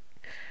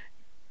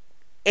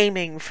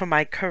aiming for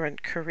my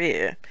current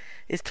career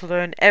is to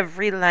learn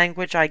every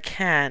language I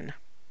can.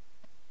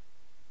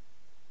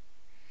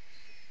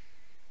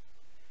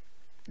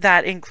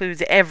 That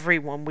includes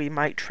everyone we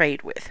might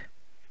trade with.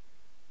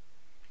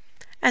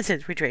 And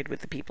since we trade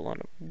with the people on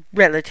a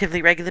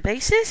relatively regular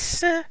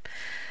basis,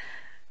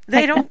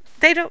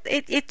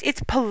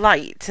 it's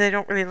polite. They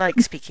don't really like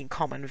speaking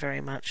common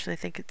very much. They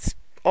think it's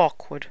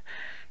awkward.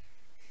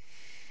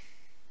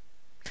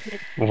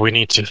 We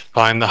need to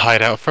find the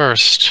hideout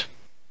first.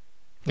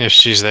 If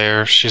she's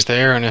there, she's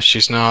there, and if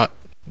she's not,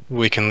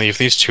 we can leave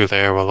these two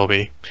there where they'll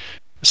be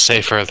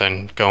safer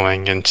than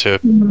going into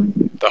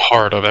the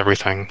heart of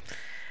everything.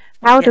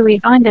 How do we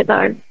find it,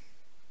 though?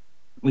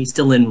 We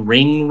still in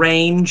ring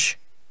range?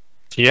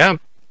 Yeah.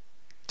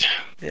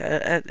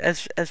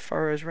 As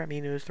far as Remy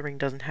knows, the ring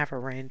doesn't have a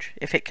range.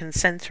 If it can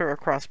sense her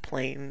across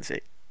planes,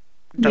 it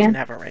doesn't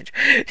have a range.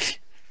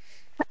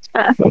 That's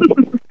fair.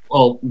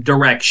 Well,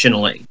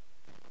 directionally.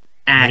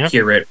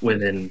 Accurate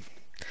within...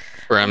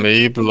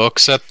 Remy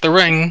looks at the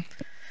ring.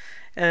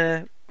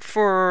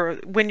 For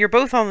when you're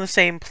both on the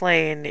same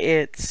plane,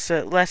 it's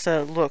less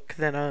a look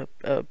than a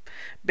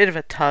bit of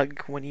a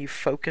tug when you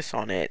focus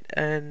on it,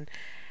 and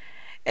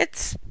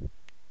it's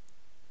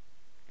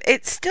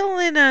still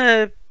in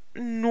a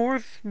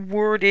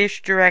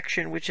northward-ish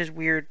direction, which is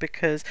weird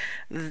because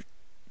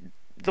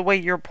the way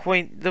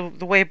the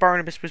way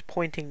Barnabas was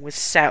pointing was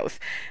south,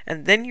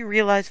 and then you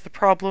realize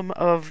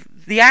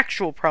the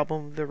actual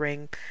problem of the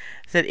ring,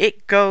 that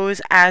it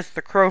goes as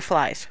the crow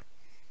flies.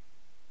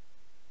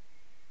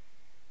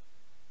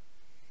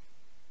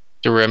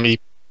 Remy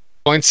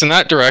points in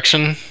that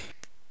direction.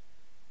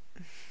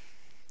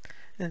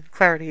 And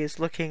Clarity is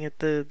looking at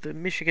the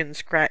Michigan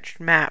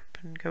scratched map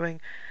and going,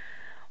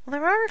 well,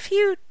 there are a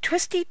few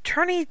twisty,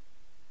 turny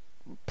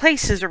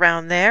places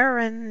around there,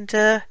 and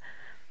I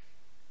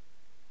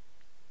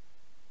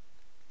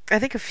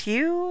think a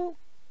few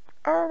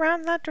are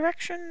around that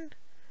direction.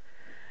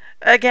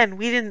 Again,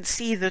 we didn't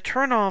see the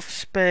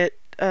turnoffs, but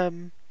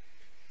I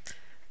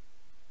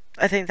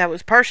think that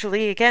was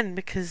partially, again,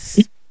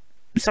 because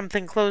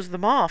something closed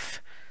them off.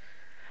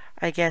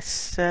 I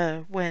guess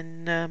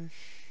when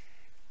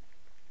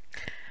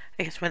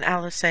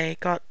Alisaie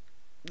got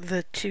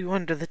the two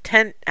under the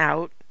tent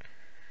out,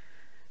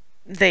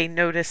 they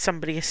noticed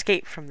somebody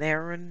escaped from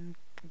there and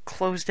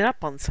closed it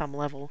up on some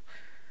level.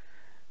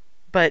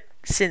 But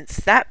since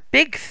that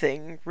big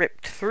thing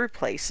ripped through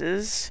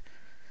places,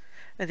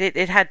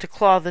 it had to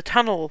claw the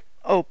tunnel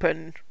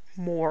open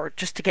more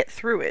just to get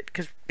through it,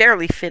 because it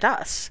barely fit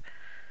us.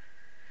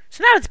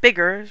 So now it's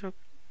bigger, so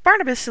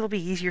Barnabas, it'll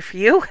be easier for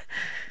you.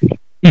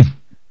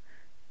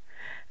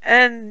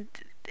 And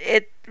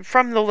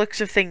from the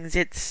looks of things,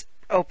 it's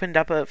opened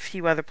up a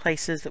few other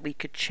places that we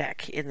could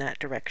check in that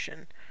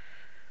direction.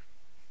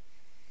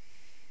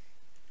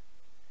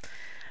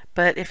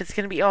 But if it's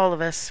going to be all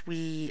of us,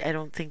 I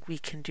don't think we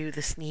can do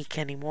the sneak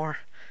anymore.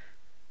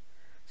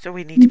 So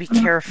we need to be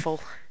careful.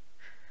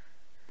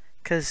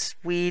 Because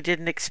we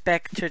didn't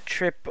expect to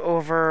trip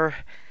over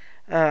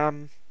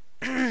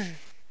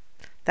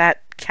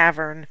that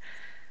cavern.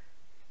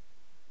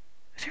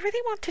 I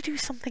really want to do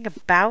something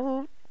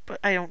about, but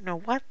I don't know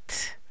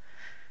what.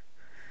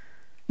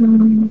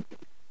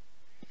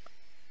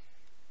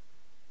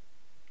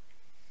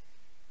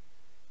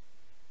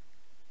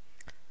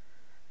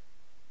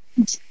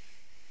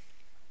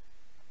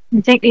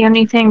 I think the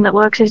only thing that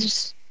works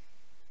is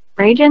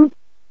radiant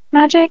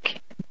magic.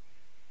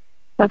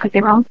 That could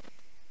be wrong.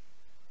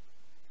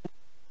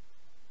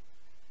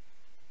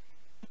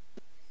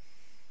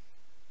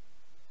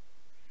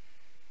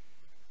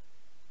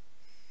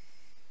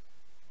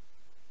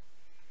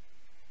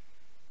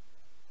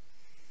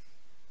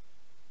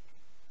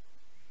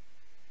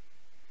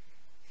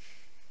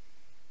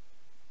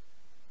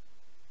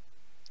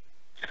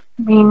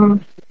 I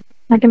mean,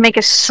 I can make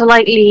it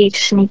slightly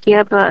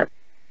sneakier, but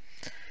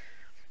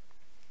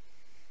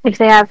if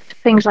they have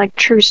things like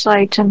true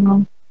sight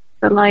and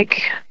the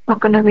like,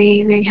 not going to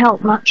really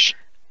help much.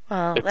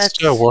 Well, It's that's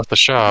still worth a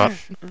shot.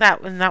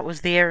 that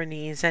was the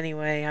Avernus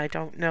anyway. I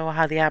don't know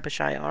how the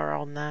Alisaie are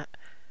on that.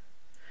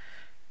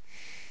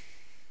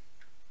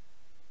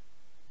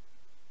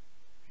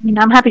 I mean,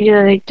 I'm happy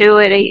to do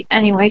it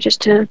anyway, just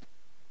to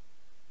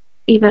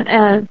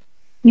even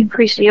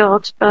increase the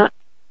odds, but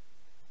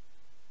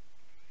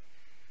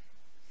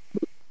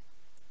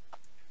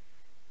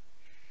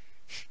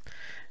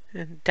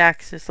And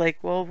Dax is like,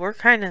 well, we're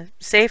kind of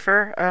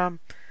safer.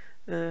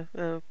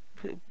 The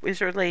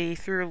wizard lady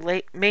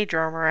threw mage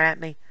armor at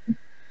me.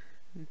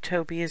 And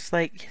Toby is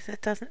like,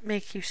 that doesn't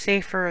make you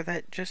safer.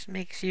 That just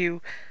makes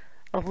you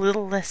a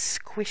little less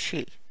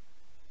squishy.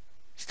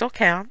 Still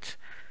counts.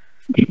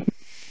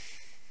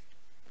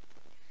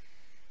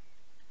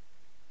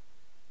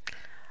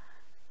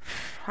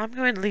 I'm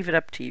going to leave it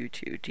up to you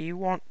two. Do you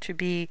want to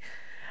be...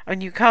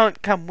 And you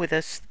can't come with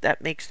us.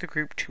 That makes the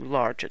group too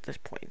large at this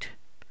point.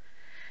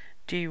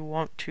 Do you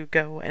want to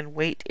go and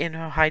wait in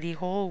her hidey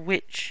hole,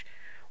 which,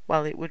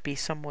 while it would be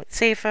somewhat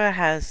safer,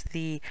 has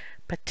the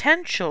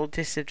potential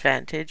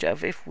disadvantage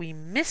of if we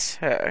miss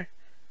her,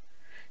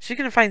 she's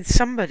going to find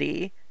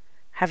somebody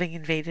having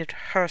invaded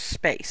her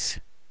space?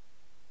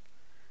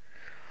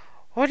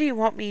 Or do you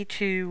want me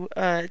to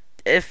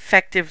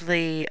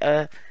effectively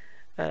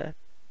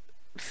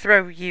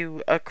throw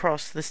you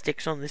across the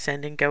sticks on this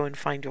end and go and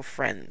find your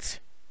friends?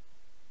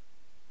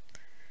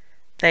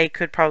 They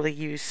could probably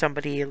use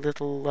somebody a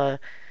little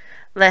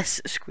less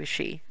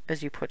squishy,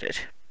 as you put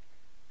it.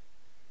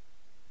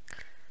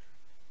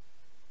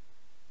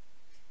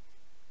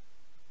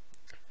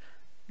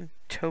 And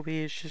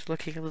Toby is just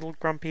looking a little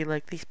grumpy,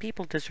 like, these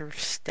people deserve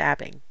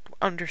stabbing.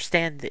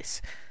 Understand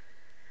this.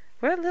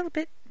 We're a little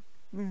bit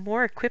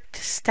more equipped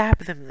to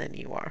stab them than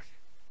you are.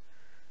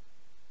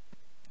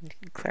 And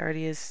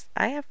Clarity is,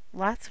 I have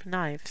lots of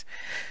knives.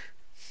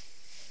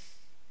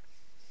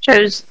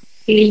 shows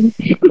healing.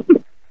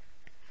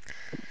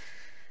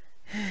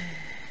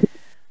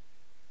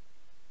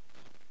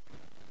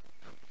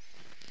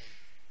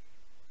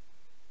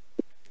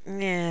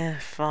 Yeah,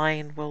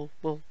 fine. We'll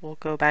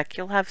go back.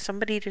 You'll have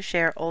somebody to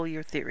share all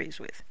your theories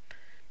with.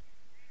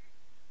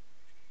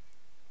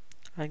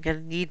 I'm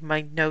gonna need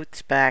my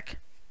notes back.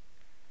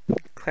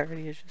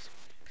 Clarity is just...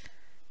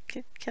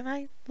 Can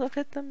I look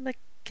at them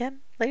again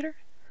later?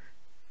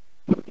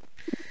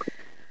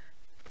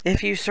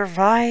 If you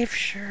survive,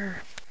 sure.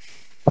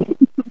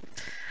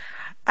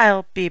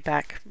 I'll be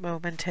back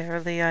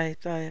momentarily. I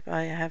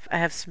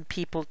have some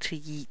people to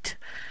yeet.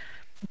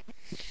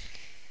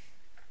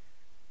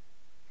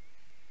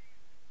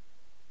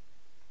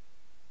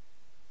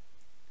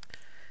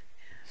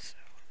 So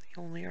the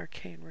only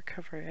arcane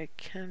recovery I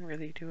can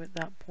really do at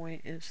that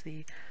point is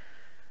the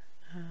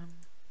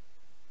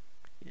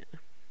yeah.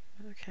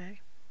 Okay.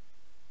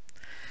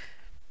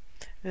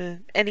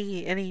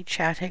 Any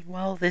chatting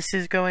while this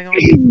is going on?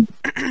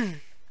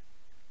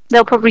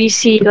 They'll probably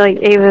see like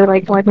Ava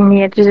like wiping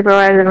the edges of her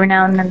eyes every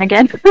now and then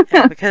again.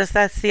 Yeah, because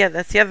that's the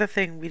other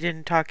thing we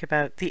didn't talk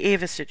about, the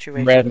Ava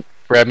situation.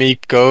 Remy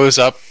goes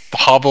up,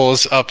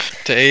 hobbles up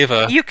to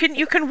Ava. You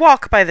can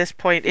walk by this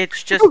point.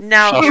 It's just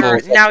now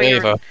you're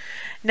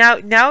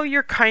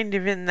kind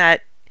of in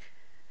that.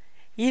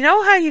 You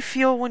know how you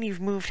feel when you've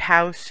moved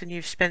house and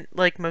you've spent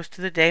like most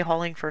of the day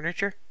hauling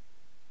furniture?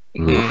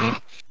 Mm-hmm.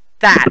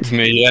 That.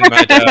 Me and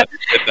my dad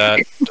did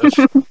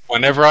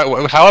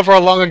that. However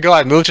long ago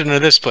I moved into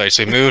this place,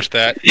 we moved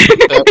that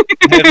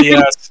heavy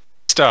ass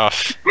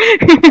stuff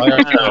by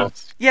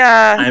ourselves.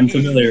 Yeah, I'm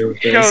familiar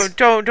with this.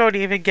 Don't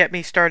even get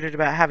me started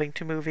about having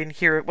to move in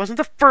here. It wasn't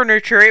the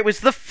furniture; it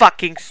was the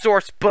fucking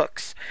source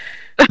books.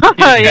 Oh,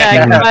 yeah, I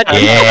can imagine.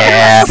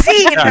 Yeah.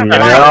 See, A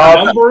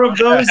Yeah. number of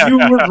those you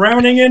were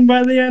drowning in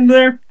by the end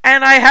there.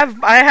 and I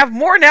have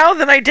more now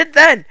than I did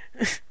then.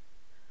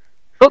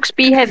 Books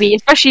be heavy,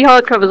 especially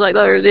hardcovers like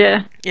those,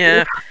 yeah.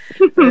 Yeah,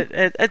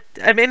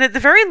 I mean, at the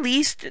very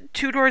least,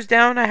 2 doors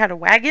down, I had a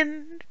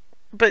wagon.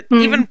 But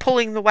even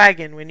pulling the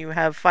wagon when you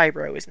have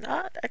fibro is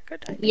not a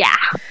good idea. Yeah.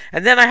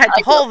 And then I had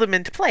to haul them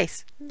into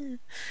place.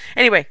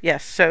 Anyway,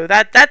 yes. So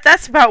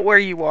that's about where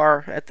you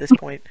are at this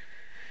point.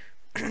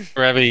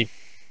 Revi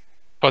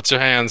puts her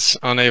hands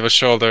on Ava's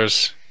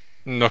shoulders,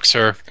 looks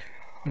her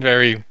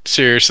very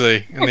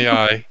seriously in the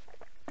eye.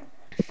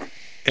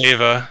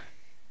 Ava,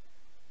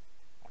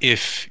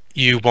 if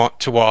you want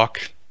to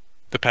walk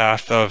the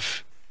path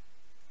of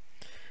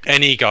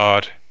any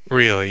god,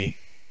 really,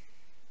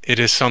 it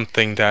is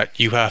something that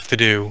you have to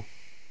do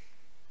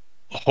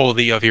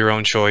wholly of your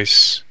own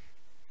choice.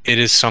 It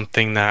is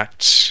something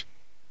that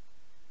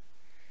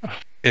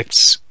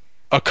it's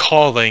a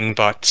calling,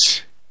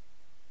 but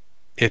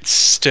it's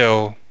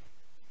still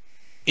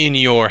in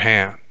your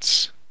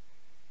hands.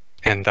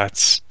 And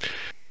that's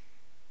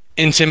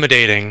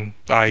intimidating.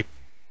 I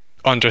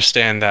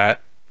understand that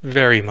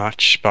very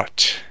much,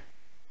 but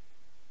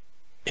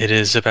it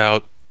is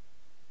about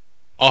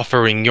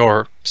offering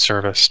your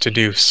service to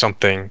do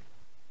something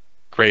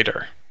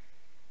greater.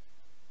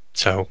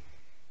 So,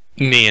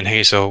 me and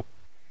Hazel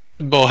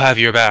will have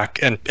your back,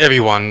 and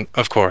everyone,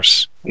 of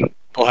course,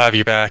 will have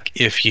your back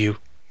if you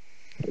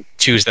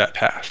choose that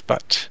path,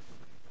 but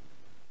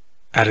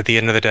at the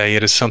end of the day,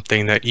 it is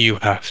something that you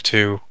have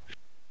to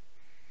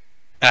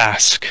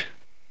ask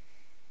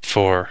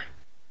for,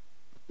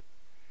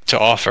 to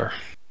offer.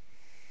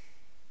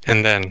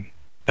 And then,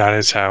 that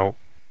is how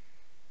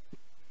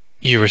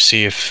you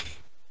receive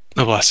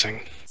a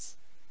blessing.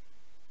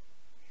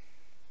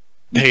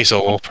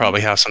 Hazel will probably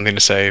have something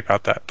to say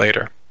about that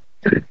later.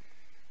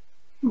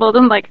 More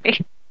than likely.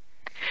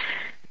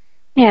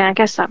 Yeah, I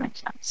guess that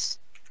makes sense.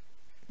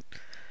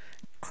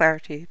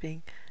 Clarity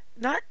being,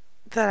 not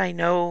that I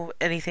know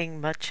anything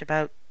much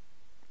about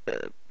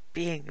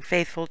being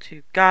faithful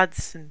to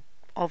gods and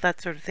all that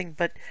sort of thing,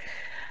 but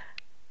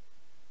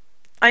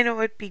I know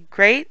it'd be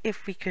great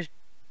if we could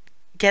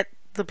get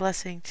the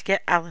blessing to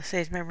get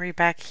Alisaie's memory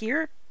back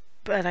here,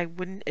 but I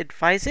wouldn't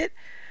advise it.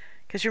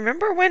 Because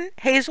remember when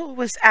Hazel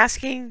was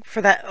asking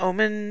for that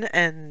omen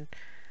and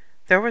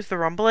there was the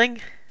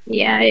rumbling?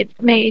 Yeah,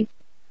 it made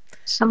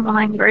someone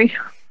angry.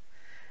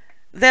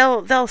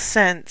 They'll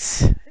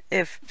sense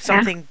if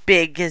something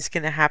big is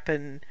going to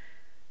happen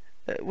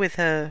with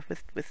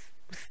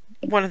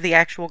one of the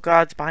actual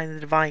gods behind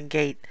the divine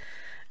gate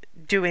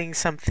doing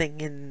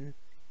something in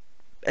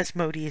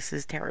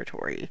Asmodeus's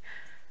territory.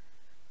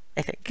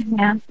 I think.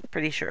 Yeah.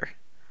 Pretty sure.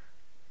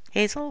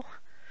 Hazel?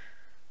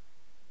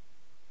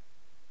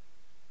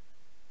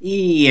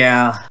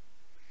 Yeah.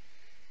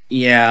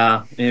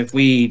 Yeah, if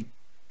we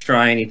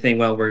try anything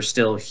while we're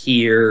still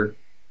here...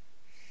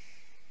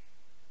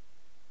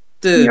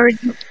 We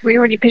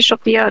already pissed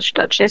off the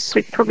Archduchess,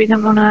 we probably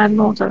don't want to add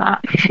more to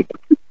that.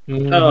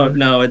 Oh,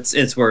 no,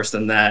 it's worse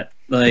than that.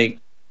 Like,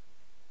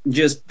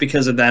 just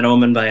because of that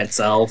omen by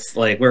itself,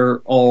 like, we're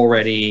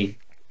already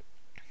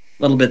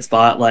a little bit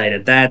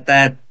spotlighted.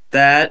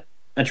 That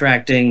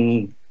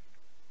attracting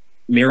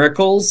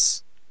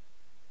miracles...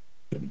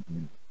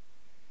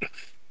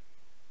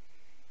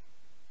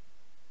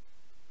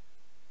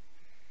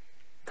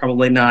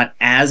 Probably not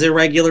as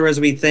irregular as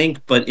we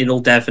think, but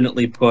it'll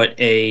definitely put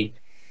a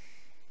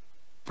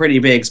pretty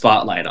big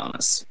spotlight on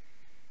us.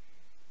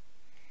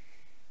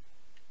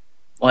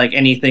 Like,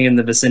 anything in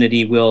the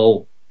vicinity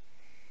will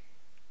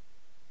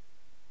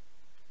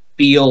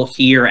feel,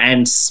 hear,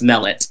 and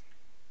smell it.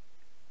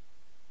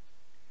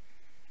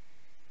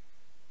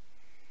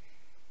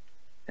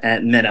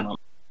 At minimum.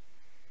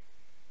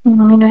 I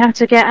mean, we have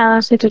to get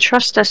Alisaie to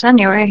trust us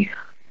anyway,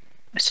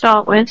 to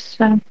start with,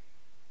 so...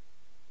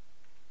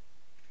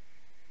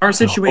 Our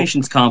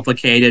situation's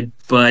complicated,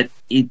 but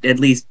at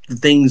least the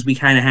things we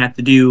kind of have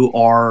to do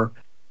are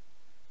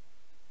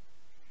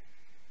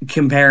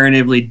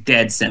comparatively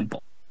dead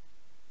simple.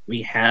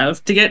 We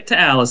have to get to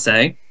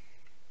Alisaie,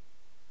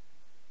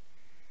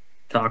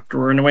 talk to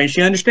her in a way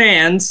she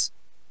understands,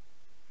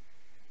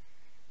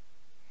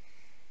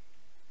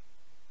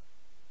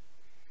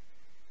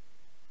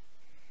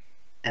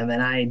 and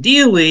then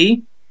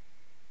ideally...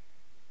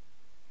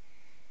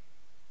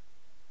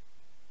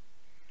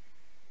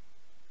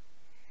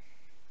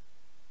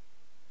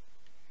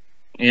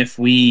 if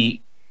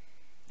we,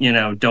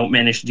 don't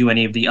manage to do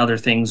any of the other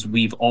things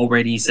we've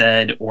already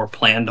said or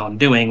planned on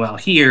doing while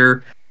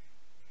here,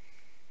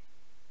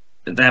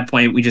 at that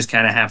point we just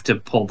kind of have to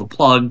pull the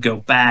plug, go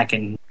back,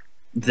 and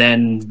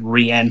then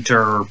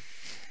re-enter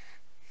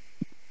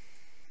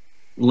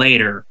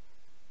later.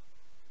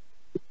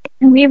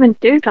 Can we even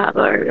do that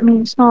though? I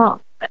mean, it's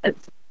not.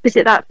 Is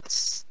it that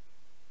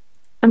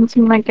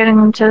something like getting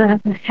them to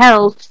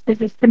hell?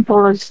 It's as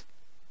simple as.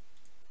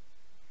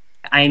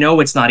 I know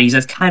it's not easy.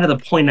 That's kind of the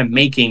point I'm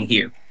making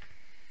here.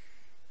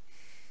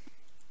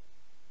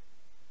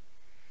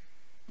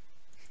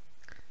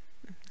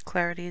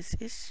 Clarity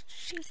is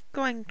she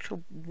going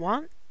to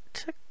want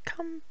to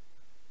come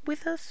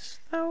with us,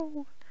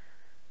 though?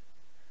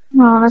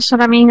 Well, that's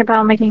what I mean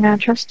about making her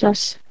trust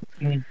us.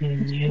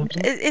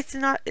 It's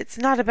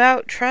not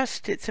about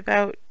trust. It's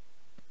about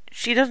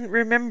she doesn't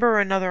remember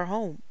another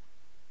home.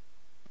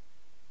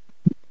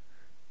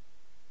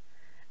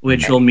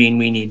 Which will mean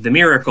we need the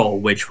miracle,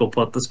 which will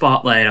put the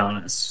spotlight on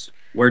us.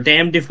 We're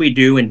damned if we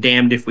do and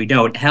damned if we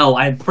don't. Hell,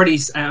 I'm pretty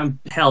certain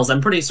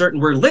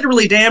we're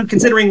literally damned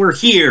considering we're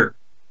here.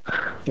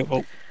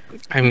 Well,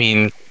 I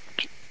mean,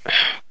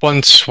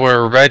 once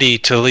we're ready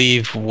to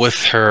leave with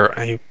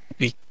her,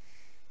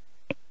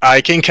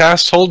 I can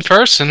cast Hold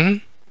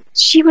Person.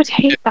 She would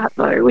hate that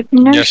though. Would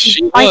know Yes,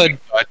 she would,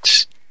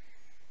 but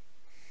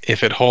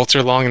if it holds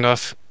her long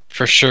enough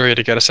for sure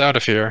to get us out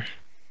of here.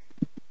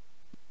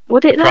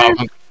 Would it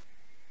though?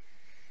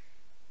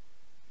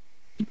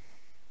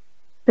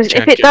 Because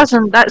if it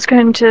doesn't, that's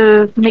going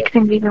to make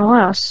things even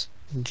worse.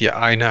 Yeah,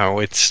 I know.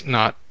 It's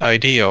not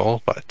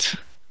ideal, but...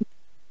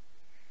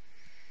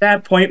 At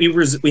that point,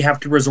 we have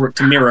to resort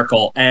to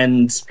miracle,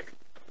 and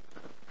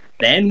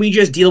then we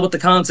just deal with the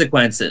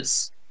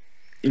consequences.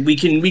 We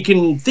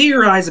can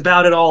theorize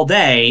about it all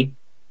day,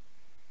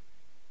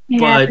 Yeah,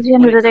 but at the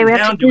end of the day, we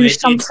have to do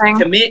something.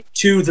 Commit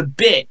to the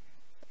bit.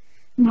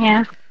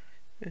 Yeah.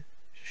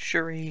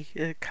 Shuri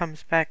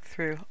comes back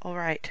through. All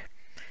right.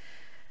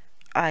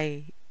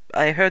 I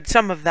heard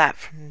some of that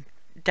from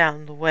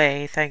down the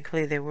way.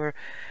 Thankfully, they were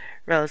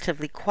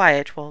relatively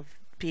quiet while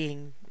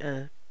being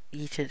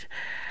eaten.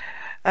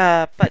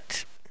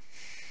 But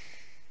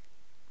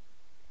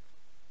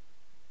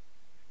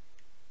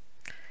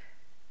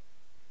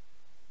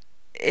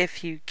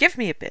if you give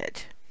me a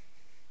bit,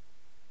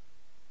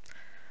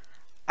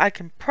 I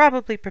can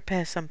probably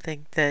prepare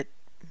something that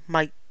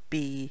might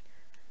be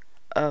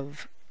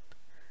of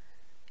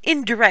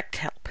indirect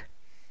help.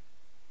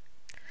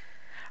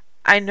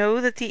 I know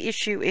that the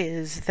issue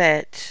is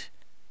that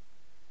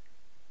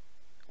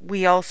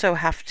we also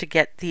have to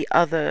get the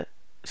other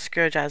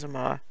Scourge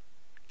Azamar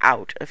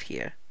out of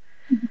here.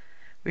 Mm-hmm.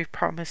 We've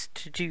promised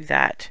to do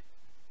that.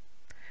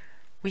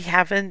 We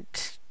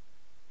haven't...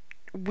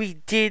 We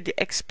did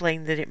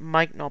explain that it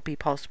might not be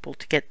possible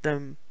to get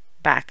them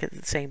back at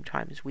the same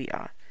time as we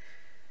are.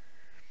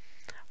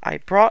 I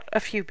brought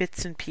a few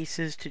bits and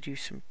pieces to do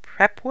some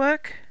prep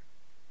work.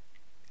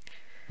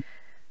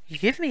 You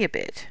give me a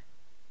bit,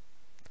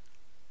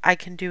 I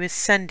can do is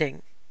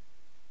sending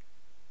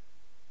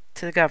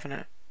to the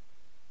governor.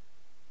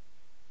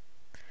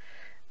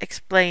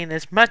 Explain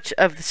as much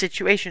of the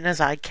situation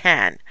as I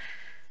can.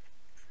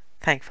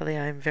 Thankfully,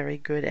 I'm very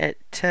good at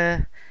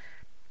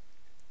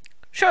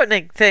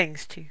shortening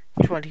things to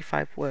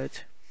 25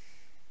 words.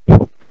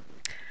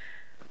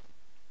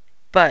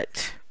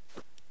 But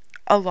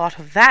a lot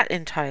of that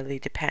entirely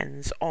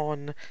depends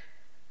on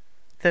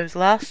those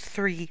last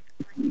 3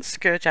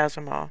 Scourge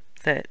Azamar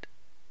that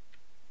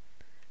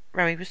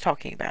Remy was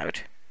talking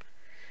about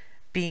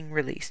being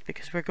released,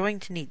 because we're going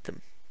to need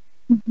them.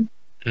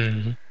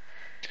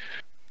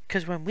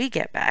 Because when we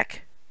get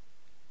back,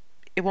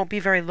 it won't be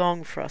very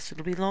long for us.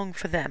 It'll be long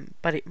for them,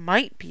 but it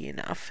might be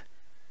enough,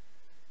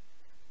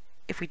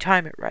 if we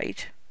time it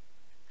right,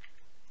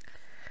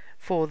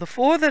 for the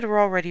 4 that are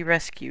already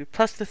rescued,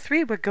 plus the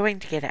 3 we're going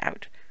to get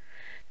out,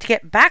 to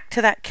get back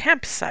to that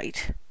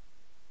campsite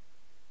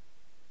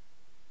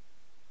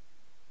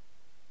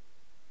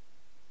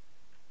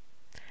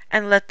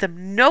and let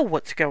them know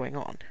what's going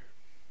on.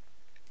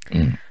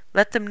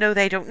 Let them know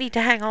they don't need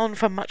to hang on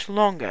for much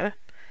longer,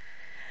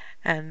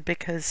 and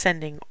because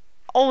sending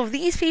all of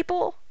these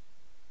people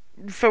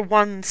for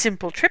one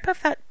simple trip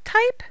of that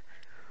type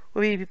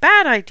would be a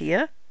bad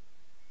idea,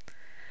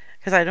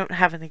 because I don't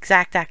have an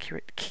exact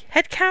accurate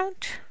head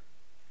count.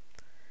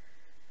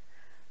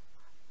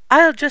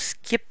 I'll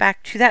just get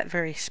back to that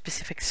very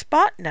specific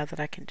spot now that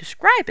I can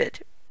describe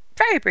it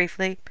very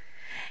briefly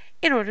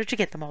in order to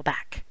get them all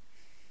back.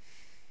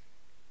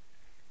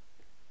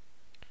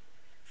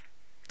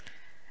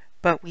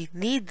 But we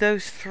need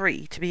those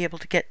 3 to be able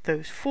to get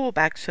those 4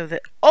 back, so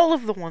that all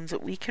of the ones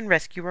that we can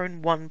rescue are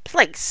in one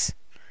place.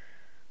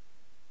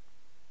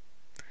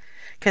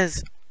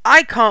 Because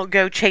I can't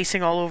go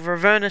chasing all over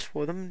Avernus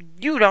for them.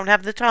 You don't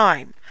have the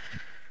time.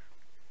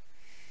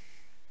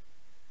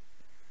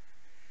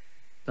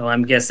 So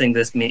I'm guessing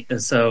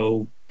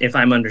so if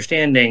I'm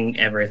understanding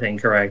everything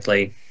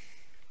correctly,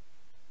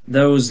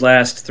 those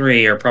last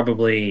 3 are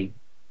probably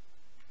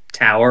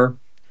Tower.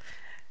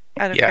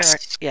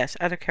 Yes.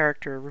 Out of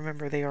character.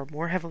 Remember, they are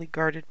more heavily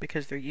guarded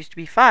because there used to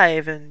be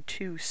 5, and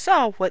 2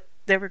 saw what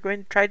they were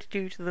going to try to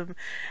do to them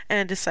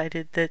and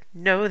decided that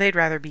no, they'd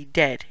rather be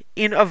dead.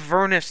 In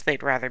Avernus,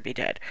 they'd rather be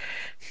dead.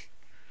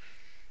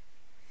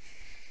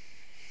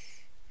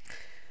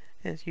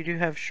 As you do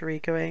have Shuri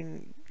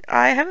going,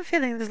 I have a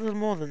feeling there's a little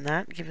more than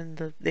that, given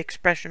the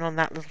expression on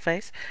that little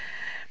face.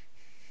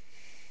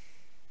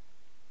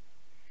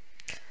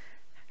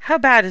 How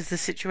bad is the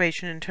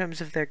situation in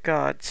terms of their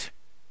guards?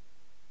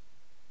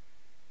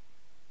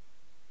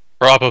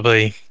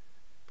 Probably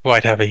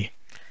quite heavy.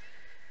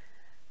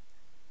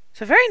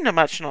 So very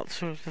much not the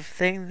sort of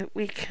thing that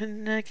we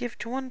can give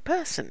to one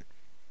person.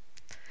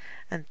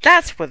 And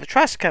that's where the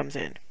trust comes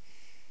in.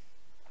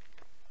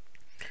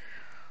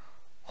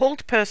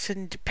 Hold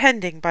person,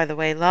 depending, by the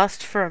way,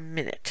 lasts for a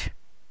minute.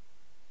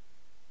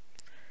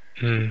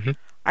 Mm-hmm.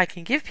 I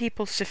can give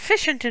people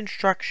sufficient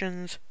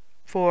instructions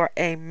for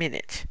a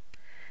minute.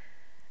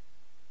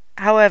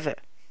 However,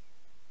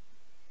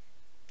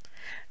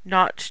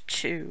 not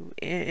to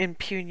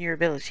impugn your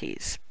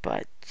abilities,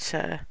 but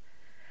I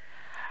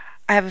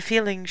have a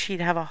feeling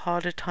she'd have a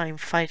harder time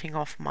fighting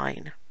off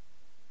mine.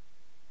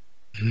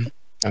 Mm-hmm.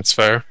 That's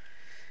fair.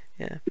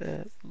 Yeah,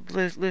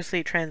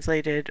 loosely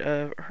translated,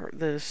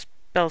 the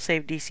spell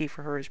save DC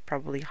for her is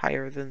probably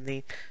higher than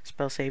the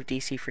spell save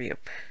DC for you.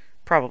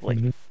 Probably.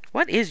 Mm-hmm.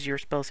 What is your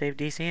spell save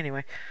DC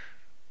anyway?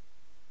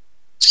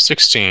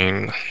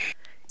 16.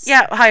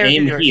 Yeah, higher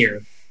Same than yours.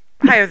 here.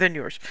 Higher than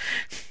yours.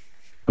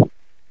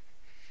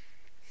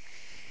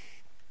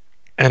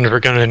 And we're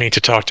gonna need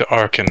to talk to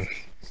Arkin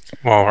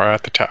while we're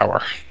at the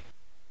tower.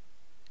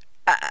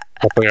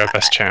 Hopefully our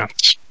best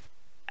chance.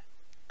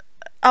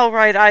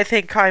 Alright, I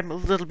think I'm a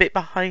little bit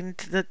behind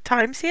the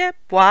times here.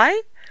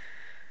 Why?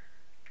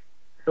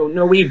 Oh,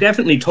 no, we've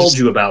definitely told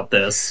you about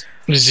this.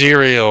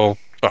 Zerial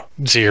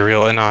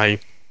and I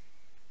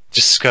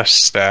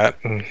discussed that.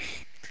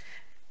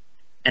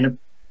 And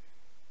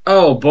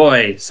oh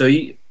boy, so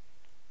you.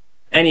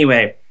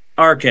 Anyway,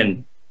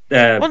 Arkin.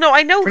 Well, no,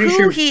 I know pretty who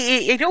sure-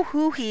 he. I know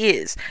who he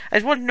is. I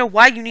just want to know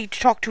why you need to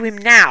talk to him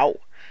now.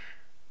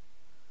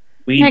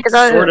 We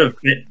 'cause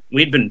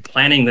we'd been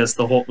planning this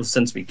the whole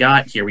since we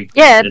got here.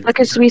 Yeah,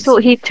 because we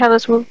thought he'd tell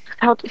us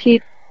how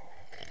he.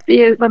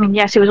 I mean,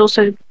 yes, it was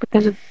also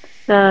because of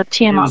the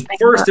Tiamat thing.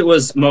 First, it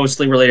was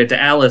mostly related to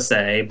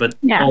Alisaie, but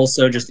Yeah.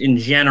 also just in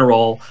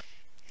general.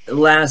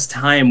 Last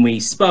time we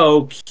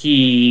spoke,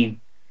 he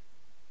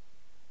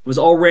was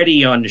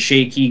already on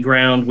shaky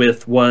ground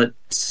with what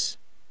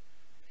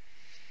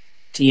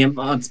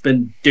Tiamat's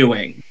been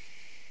doing,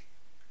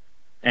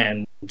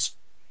 and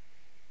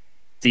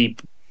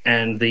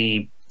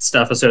the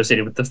stuff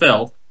associated with the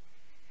filth.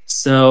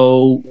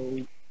 So,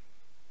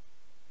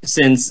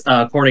 since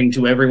according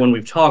to everyone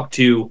we've talked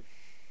to,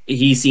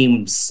 he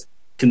seems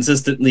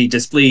consistently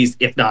displeased,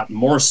 if not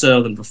more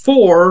so than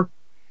before.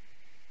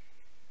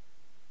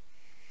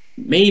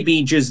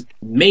 Maybe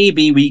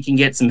we can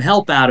get some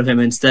help out of him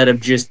instead of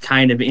just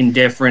kind of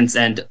indifference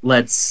and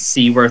let's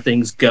see where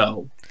things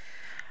go.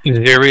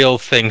 Zerial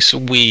thinks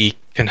we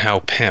can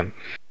help him.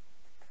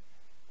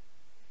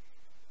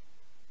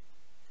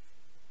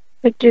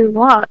 To do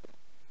what?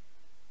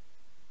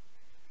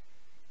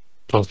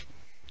 Well,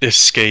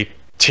 escape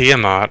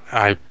Tiamat,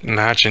 I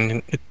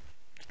imagine.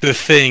 The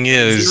thing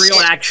is...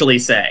 Zerial actually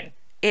say.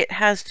 It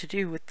has to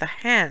do with the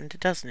hand,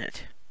 doesn't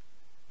it?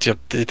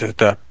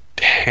 The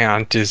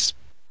hand is...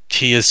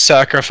 He has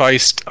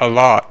sacrificed a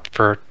lot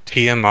for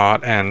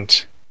Tiamat,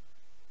 and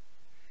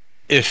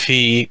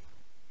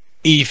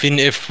even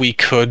if we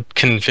could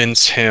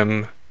convince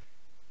him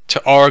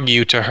to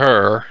argue to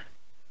her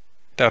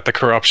that the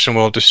corruption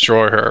will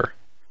destroy her,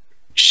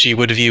 she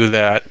would view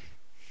that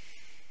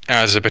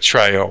as a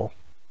betrayal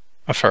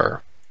of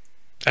her,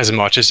 as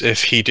much as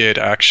if he did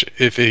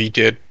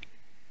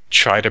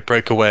try to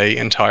break away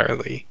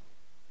entirely.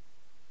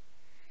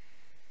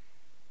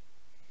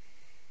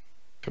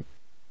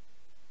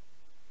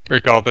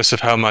 Regardless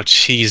of how much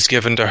he's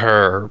given to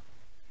her,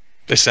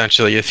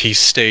 essentially, if he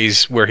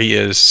stays where he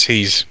is,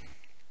 he's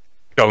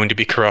going to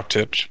be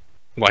corrupted,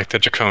 like the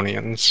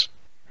Draconians.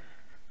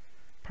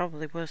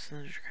 Probably worse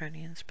than the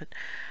Draconians, but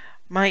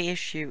my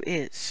issue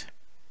is,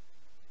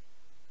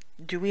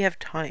 do we have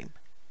time?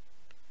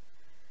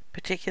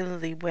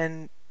 Particularly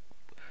when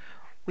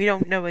we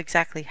don't know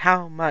exactly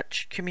how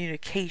much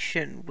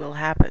communication will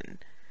happen.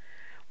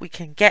 We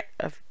can get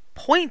a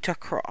point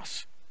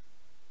across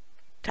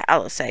to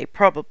Alisaie,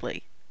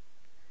 probably.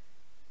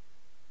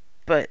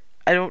 But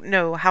I don't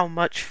know how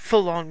much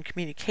full-on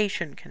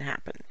communication can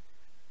happen.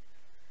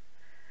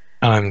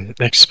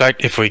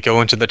 If we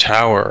go into the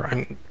tower,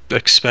 I'm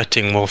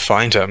expecting we'll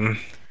find him.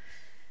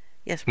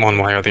 Yes, one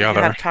way or the will other.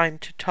 You have time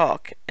to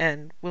talk,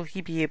 and will he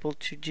be able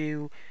to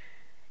do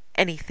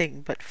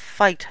anything but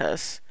fight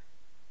us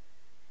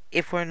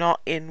if we're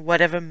not in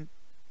whatever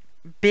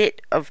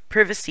bit of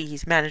privacy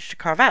he's managed to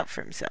carve out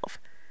for himself?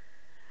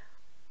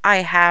 I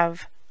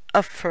have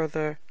a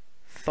further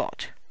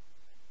thought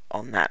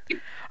on that.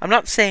 I'm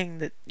not saying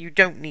that you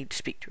don't need to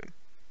speak to him,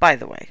 by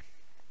the way.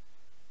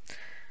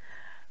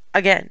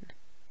 Again,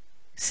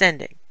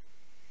 sending.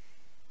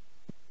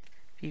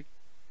 You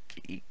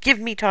give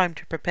me time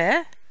to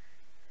prepare.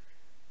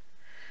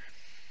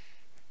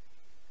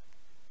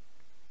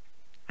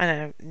 I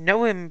don't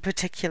know him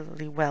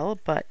particularly well,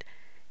 but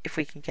if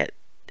we can get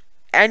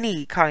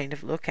any kind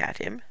of look at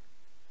him,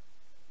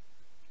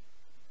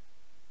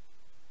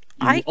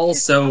 You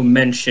also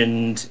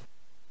mentioned,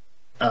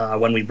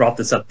 when we brought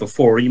this up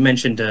before, you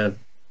mentioned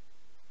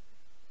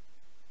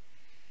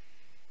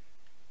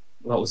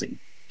what was it?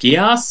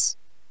 Gias?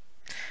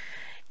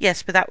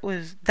 Yes, but that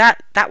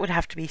would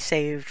have to be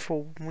saved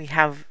for when we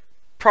have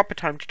proper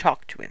time to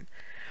talk to him.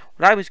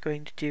 What I was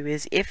going to do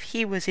is, if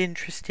he was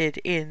interested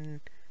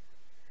in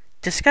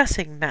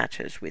discussing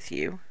matters with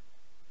you,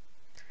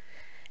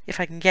 if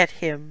I can get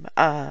him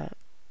a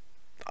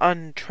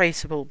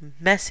untraceable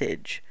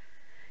message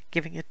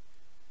giving it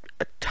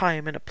a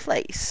time and a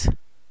place,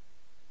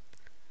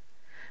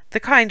 the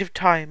kind of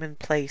time and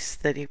place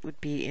that it would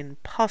be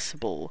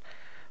impossible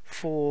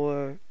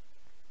for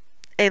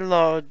a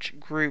large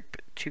group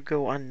to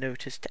go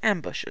unnoticed to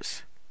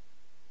ambushes.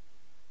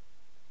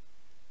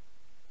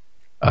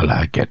 I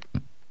like it.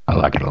 I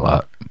like it a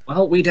lot.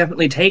 Well, we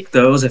definitely take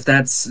those if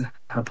that's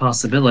a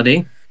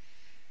possibility.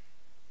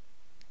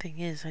 Thing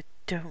is, I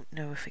don't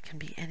know if it can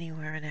be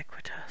anywhere in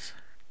Equitas.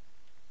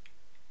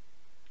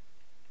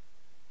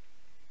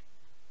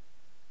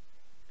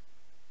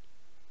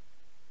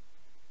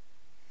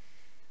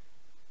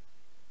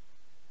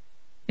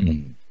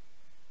 Mm.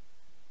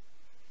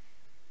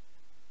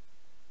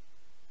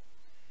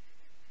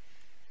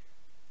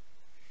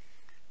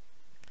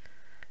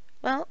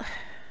 Well,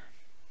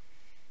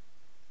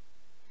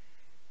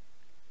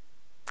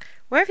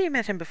 where have you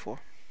met him before?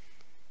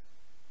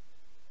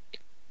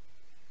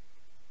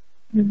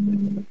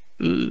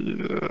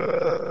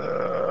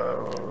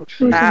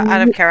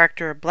 Out of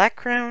character, Black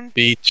Crown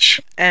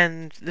Beach.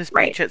 and this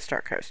Right. beach at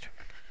Star Coast.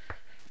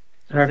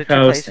 Our The two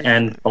Coast places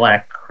and you-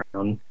 Black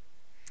Crown.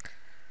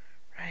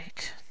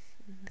 Right.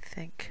 I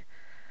think.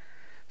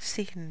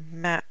 Seeing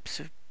maps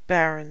of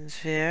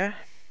Baronsphere.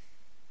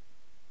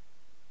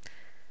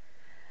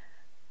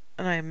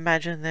 And I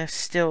imagine they're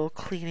still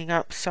cleaning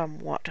up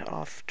somewhat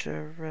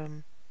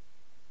after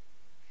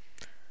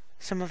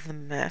some of the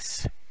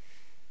mess.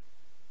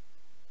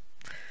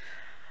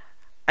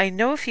 I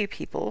know a few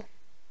people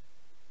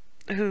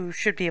who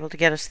should be able to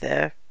get us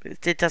there.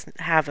 It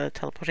doesn't have a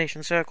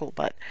teleportation circle,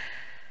 but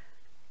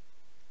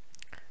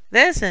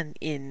there's an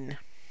inn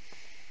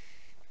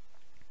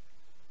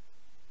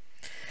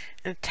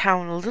in a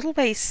town a little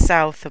ways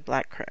south of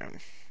Black Crown.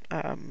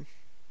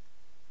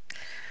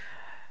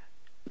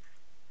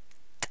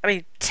 I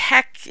mean,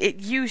 it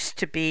used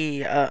to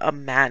be a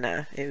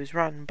manor. It was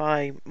run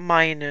by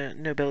minor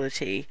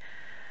nobility.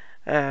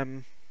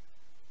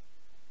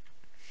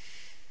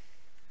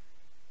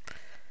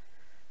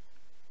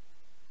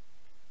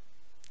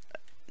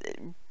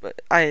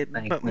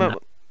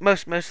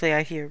 Mostly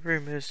I hear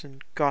rumors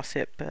and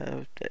gossip.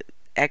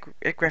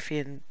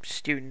 Egreffian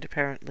student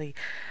apparently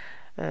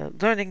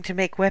learning to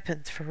make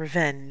weapons for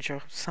revenge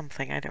or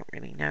something. I don't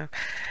really know.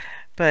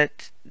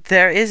 But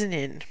there is an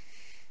inn.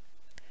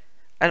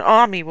 An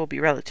army will be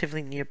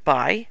relatively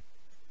nearby,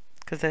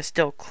 because they're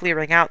still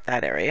clearing out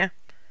that area.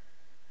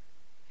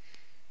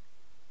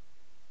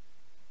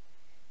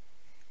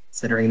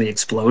 Considering the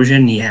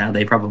explosion, yeah,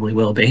 they probably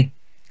will be.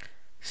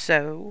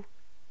 So,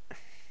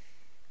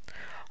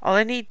 all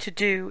I need to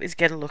do is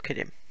get a look at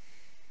him.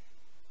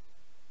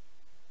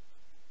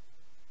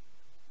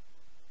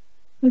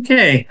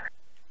 Okay.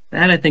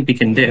 That I think we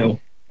can do.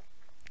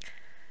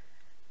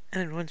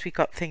 And then once we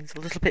got things a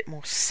little bit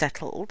more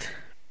settled,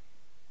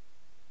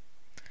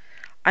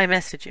 I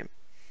message him.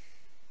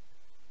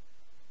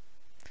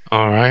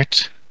 All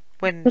right.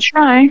 When Let's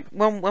try.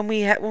 when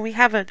we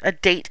have a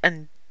date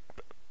and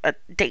a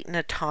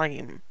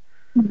time.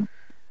 Mhm.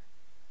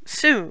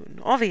 Soon,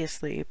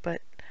 obviously,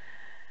 but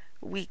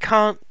we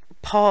can't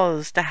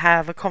pause to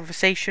have a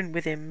conversation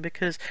with him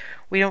because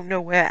we don't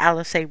know where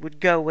Alisaie would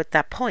go at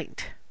that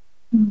point.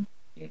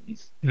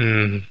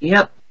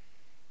 Yep.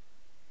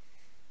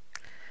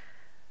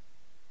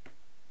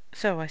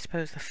 So I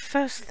suppose the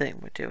first thing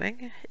we're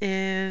doing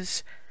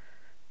is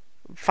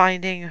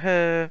finding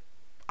her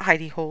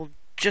hidey hole,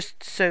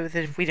 just so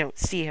that if we don't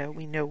see her,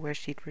 we know where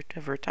she'd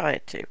have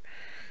retired to.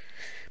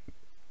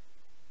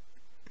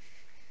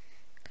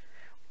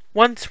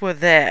 Once we're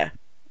there,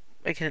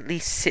 I can at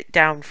least sit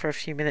down for a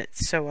few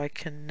minutes so I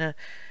can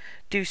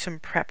do some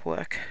prep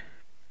work.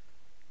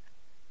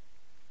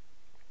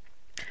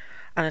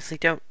 Honestly,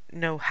 don't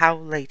know how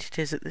late it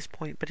is at this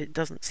point, but it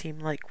doesn't seem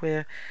like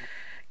we're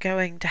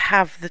going to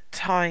have the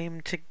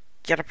time to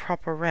get a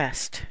proper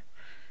rest.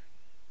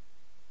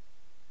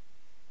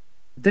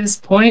 At this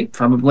point,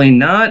 probably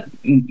not.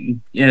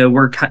 Yeah,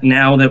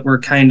 now that we're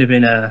kind of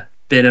in a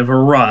bit of a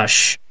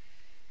rush.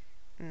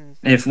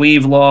 If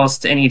we've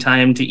lost any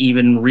time to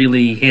even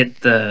really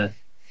hit the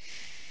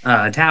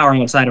tower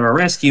outside of our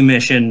rescue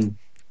mission...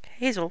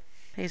 Hazel,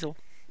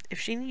 if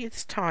she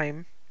needs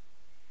time,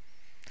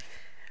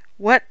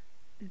 what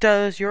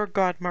does your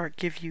godmark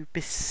give you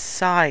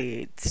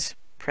besides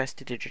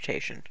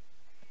prestidigitation?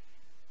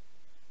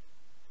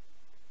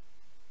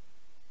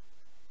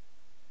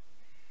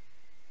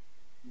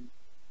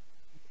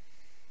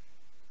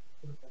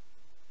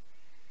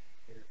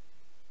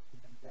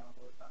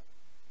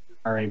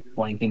 Alright,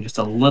 blanking just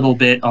a little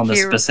bit on the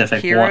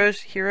specific one.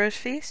 Heroes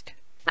Feast?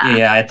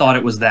 Yeah, I thought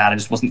it was that. I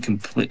just wasn't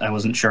complete. I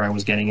wasn't sure I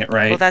was getting it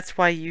right. Well, that's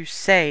why you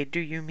say. Do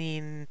you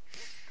mean?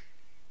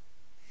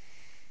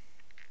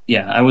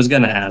 Yeah, I was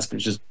gonna ask. I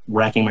was just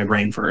racking my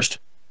brain first.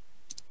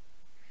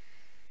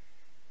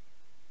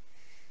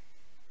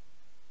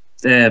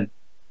 Uh,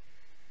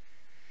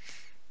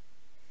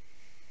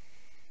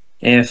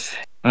 if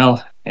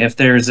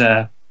there's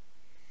a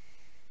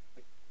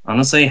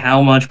honestly,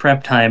 how much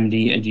prep time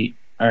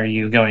are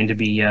you going to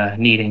be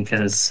needing?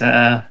 Because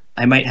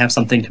I might have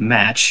something to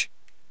match.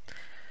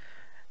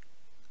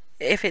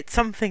 If it's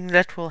something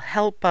that will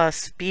help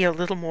us be a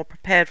little more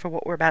prepared for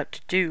what we're about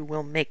to do,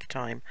 we'll make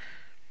time.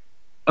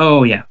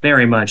 Oh yeah,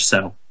 very much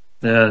so.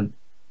 About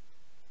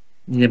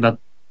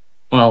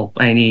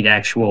I need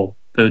actual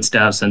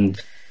foodstuffs and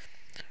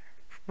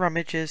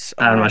Rummages.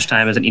 how much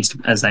time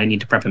as I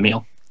need to prep a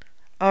meal.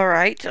 All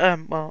right.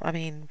 Well, I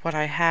mean, what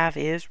I have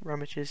is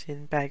rummages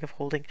in bag of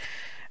holding.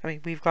 I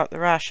mean, we've got the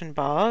ration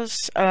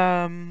bars.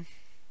 I've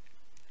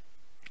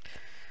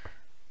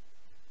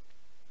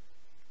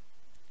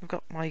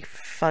got my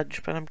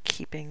fudge, but I'm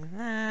keeping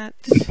that.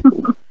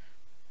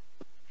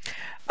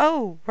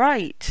 Oh,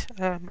 right.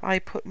 I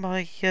put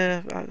my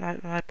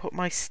I put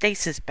my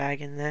stasis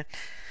bag in there.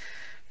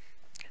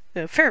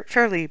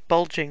 Fairly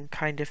bulging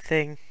kind of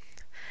thing.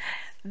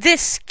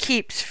 This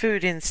keeps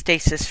food in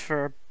stasis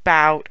for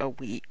about a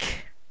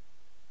week.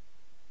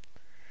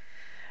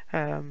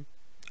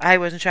 I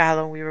wasn't sure how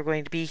long we were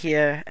going to be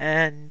here,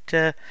 and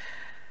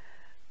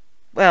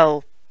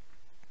well,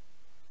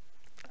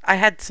 I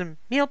had some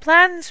meal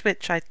plans,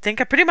 which I think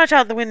are pretty much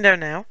out the window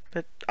now,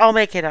 but I'll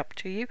make it up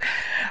to you.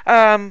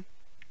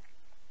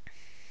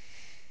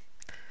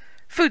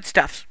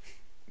 Foodstuffs.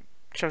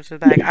 Shows the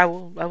bag. I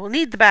will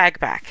need the bag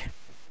back.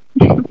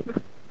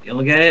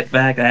 You'll get it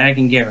back, I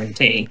can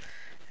guarantee.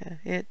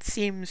 It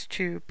seems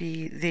to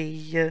be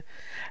the,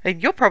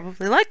 and you'll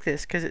probably like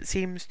this because it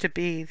seems to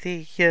be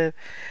the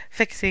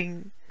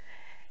fixing.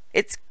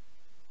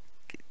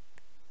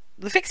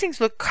 The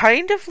fixings look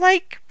kind of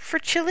like for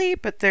chili,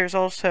 but there's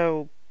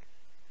also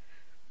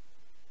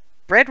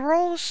bread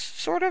rolls,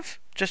 sort of,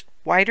 just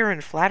wider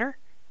and flatter.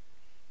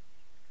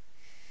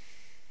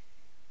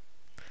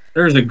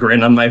 There's a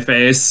grin on my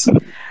face.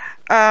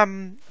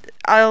 I'll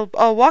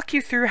walk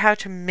you through how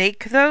to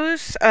make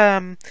those.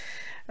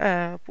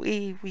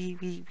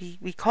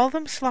 We call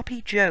them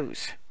sloppy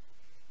joes.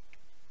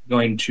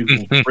 Going to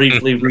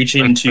briefly reach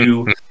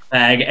into the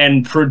bag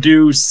and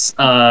produce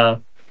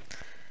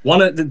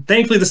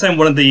thankfully this time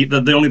one of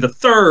the only the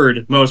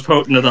third most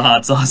potent of the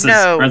hot sauces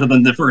rather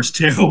than the first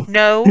two.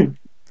 No.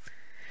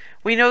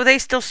 We know they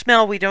still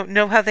smell, we don't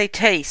know how they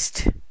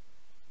taste.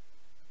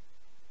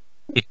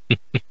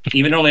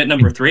 Even only at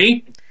number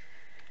 3?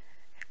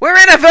 We're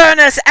in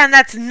Avernus, and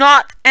that's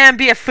not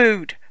ambient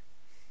food.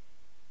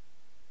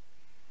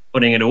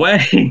 Putting it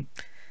away.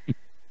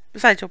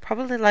 Besides, you'll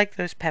probably like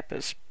those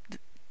peppers.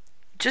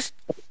 Just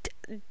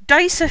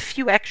dice a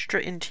few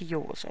extra into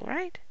yours,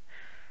 alright?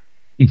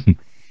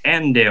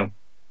 And do.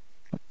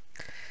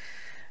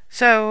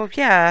 So,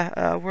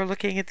 yeah, we're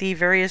looking at the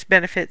various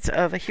benefits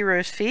of a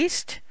hero's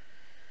feast.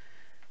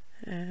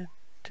 And,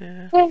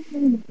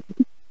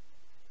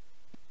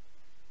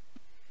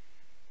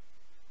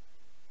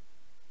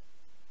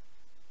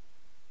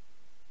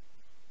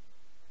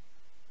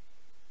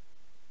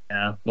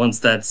 yeah, once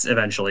that's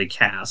eventually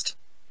cast.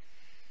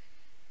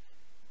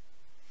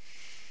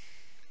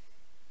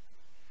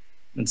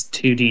 It's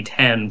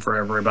 2d10 for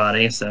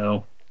everybody,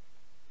 so...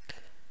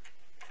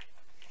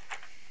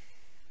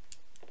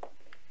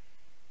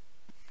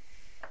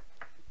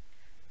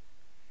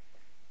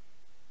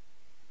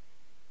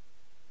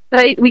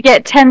 We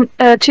get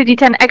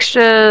 2d10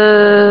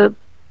 extra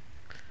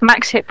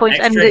max hit points,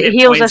 extra and it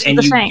heals us and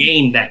the you same.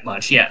 gain that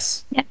much,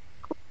 yes. Yeah.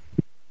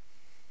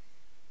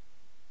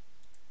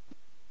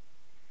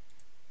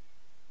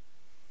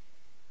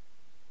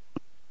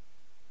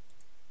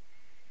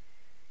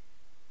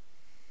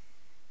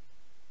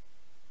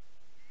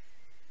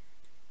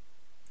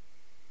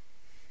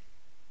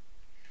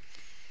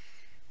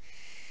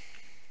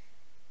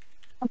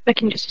 I'm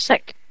back in just a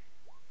sec.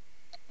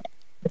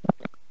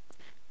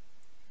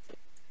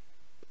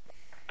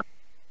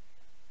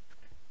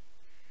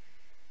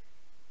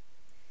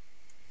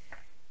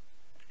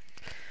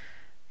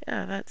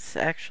 yeah, that's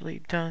actually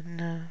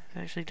done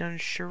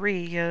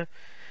Cherie a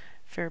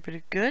fair bit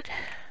of good,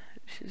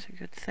 which is a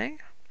good thing.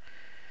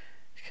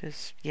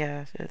 Because,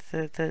 yeah,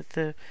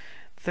 the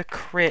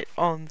crit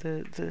on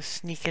the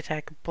sneak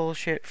attack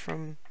bullshit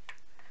from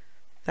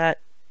that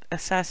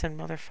assassin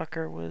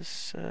motherfucker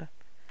was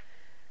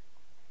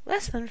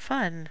less than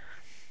fun.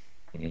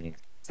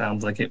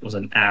 Sounds like it was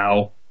an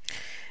ow.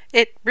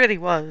 It really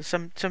was.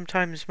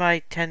 Sometimes my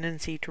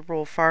tendency to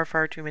roll far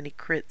too many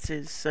crits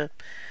is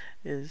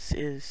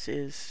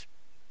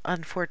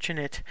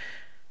unfortunate.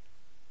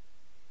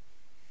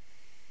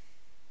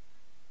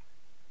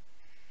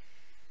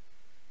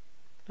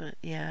 But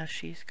yeah,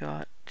 she's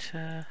got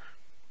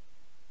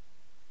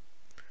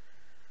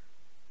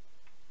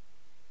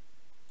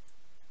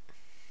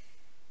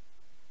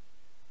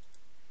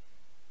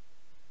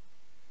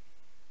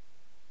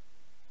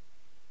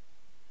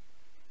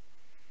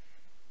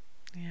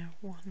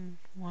one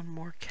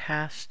more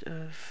cast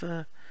of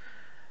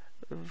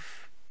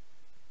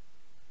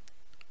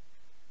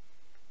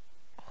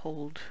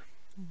hold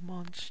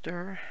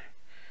monster.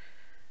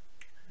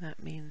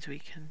 That means we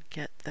can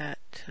get that.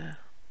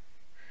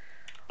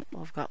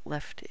 All I've got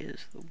left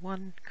is the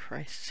one.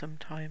 Christ,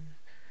 sometimes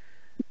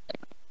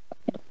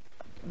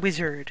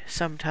wizard.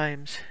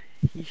 Sometimes.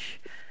 Yeesh.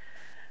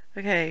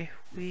 Okay,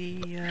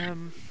 we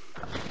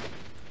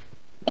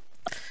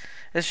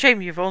It's a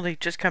shame you've only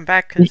just come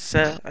back, because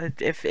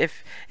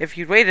if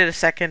you'd waited a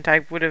second,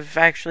 I would have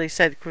actually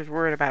said, because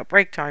we're at about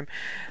break time.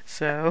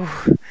 So,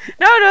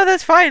 no,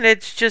 that's fine.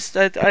 It's just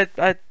I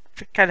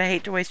kind of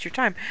hate to waste your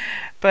time.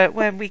 But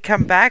when we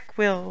come back,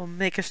 we'll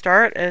make a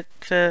start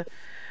at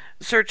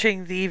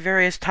searching the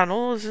various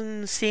tunnels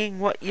and seeing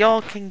what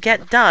y'all can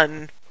get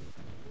done.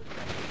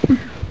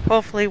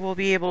 Hopefully, we'll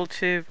be able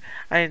to.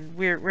 And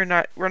we're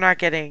not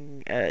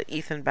getting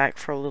Ethan back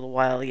for a little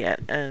while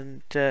yet,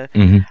 and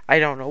I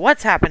don't know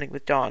what's happening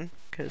with Dawn,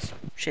 because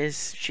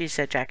she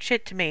said jack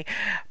shit to me,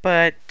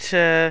 but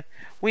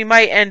we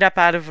might end up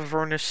out of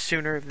Avernus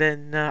sooner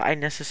than I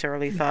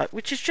necessarily thought,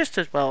 which is just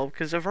as well,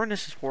 because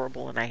Avernus is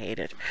horrible and I hate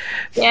it.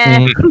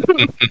 Yeah.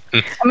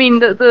 I mean,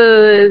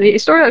 the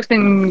story arc's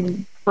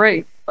been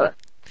great, but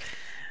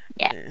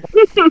yeah.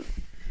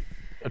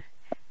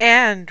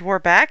 And we're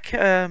back,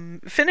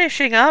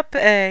 finishing up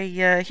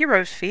a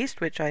Heroes Feast,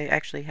 which I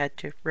actually had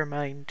to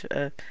remind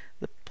the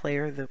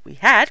player that we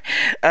had,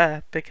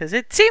 because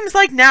it seems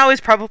like now is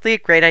probably a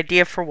great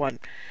idea for one.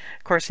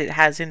 Of course, it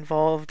has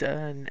involved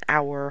an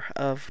hour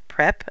of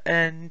prep,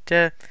 and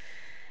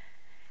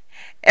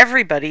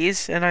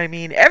everybody's, and I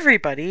mean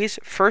everybody's,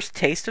 first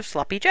taste of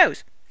Sloppy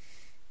Joes.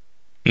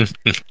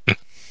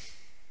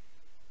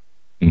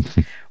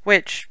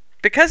 Which,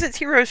 because it's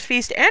Heroes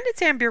Feast and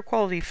it's Ambier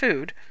quality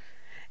food,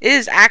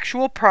 is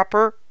actual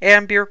proper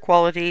Ambier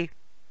quality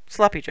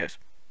Sloppy Joes.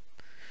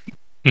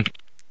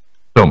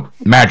 So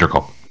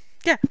magical.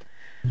 Yeah.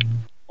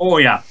 Oh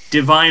yeah,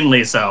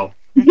 divinely so.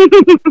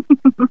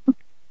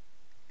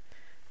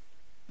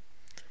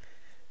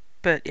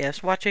 But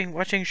yes,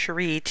 watching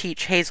Cherie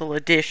teach Hazel a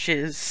dish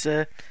is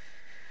A,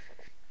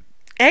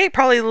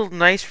 probably a little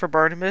nice for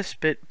Barnabas,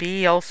 but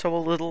B, also a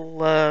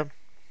little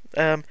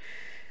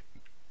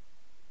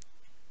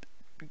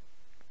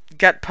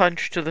gut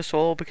punch to the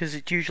soul, because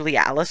it's usually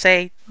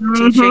Alisaie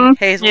teaching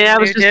Hazel a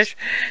new dish.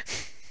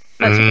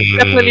 That's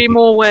definitely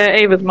more where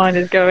Ava's mind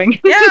is going.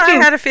 Yeah, I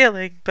had a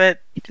feeling,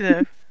 but you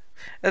know,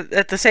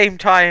 at the same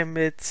time,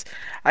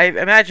 I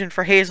imagine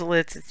for Hazel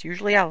it's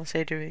usually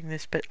Alisaie doing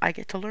this, but I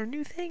get to learn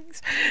new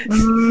things.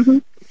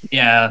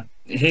 Yeah,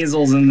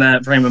 Hazel's in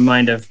that frame of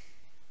mind of,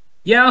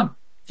 yeah,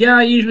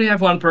 I usually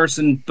have one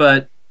person,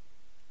 but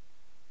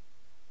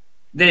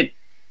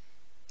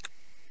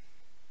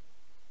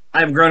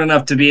I've grown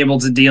enough to be able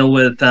to deal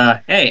with,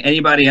 hey,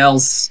 anybody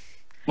else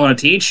want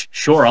to teach?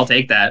 Sure, I'll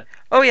take that.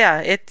 Oh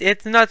yeah,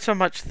 it's not so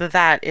much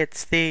that,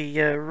 it's the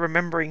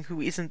remembering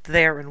who isn't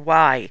there and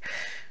why.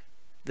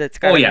 That's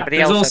got everybody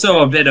there's else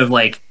also a bit of,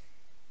 like,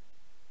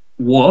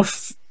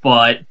 woof,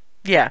 but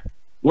yeah,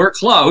 we're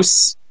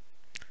close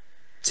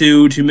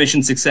to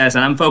mission success,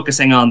 and I'm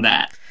focusing on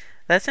that.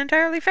 That's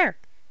entirely fair.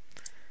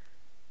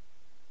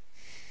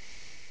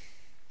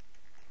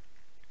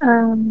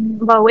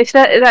 Well, we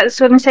said that's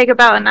going to take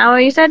about an hour.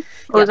 You said,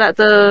 or was that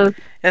the?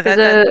 Yeah,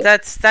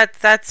 that's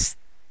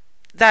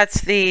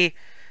the.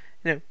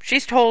 You know,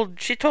 she told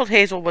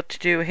Hazel what to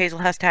do. Hazel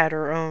has to add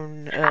her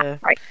own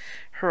right.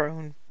 her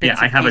own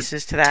bits I and have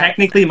pieces to that.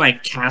 Technically, my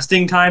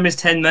casting time is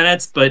 10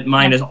 minutes, but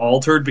mine is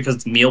altered because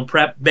it's meal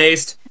prep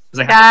based.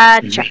 Because I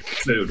have to make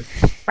food.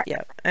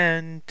 Yeah,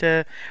 and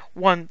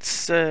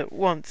once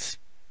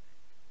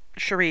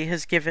Cherie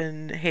has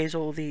given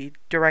Hazel the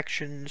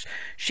directions,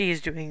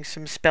 she's doing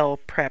some spell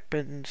prep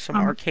and some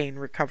arcane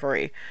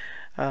recovery,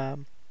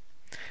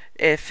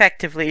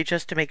 effectively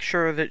just to make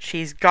sure that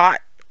she's got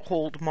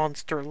hold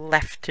monster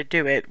left to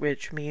do it,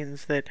 which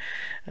means that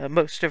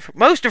most of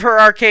her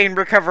arcane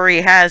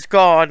recovery has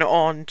gone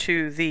on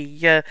to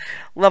the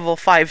level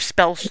 5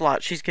 spell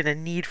slot she's going to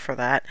need for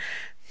that.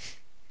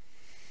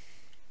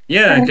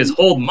 Yeah, because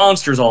hold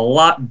monster's a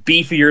lot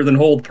beefier than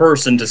hold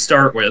person to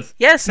start with.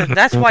 Yes, and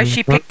that's why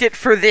she picked it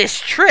for this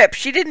trip.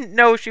 She didn't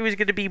know she was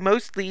going to be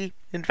mostly,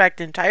 in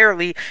fact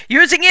entirely,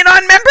 using it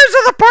on members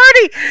of the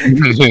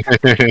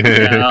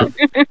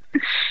party! Yeah.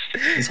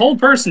 This hold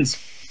person's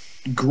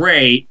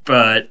great,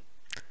 but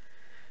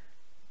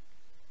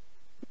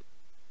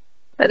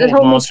this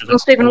whole monster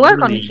doesn't even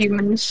work on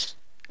humans.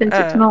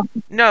 It's not.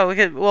 No,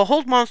 well,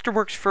 hold monster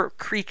works for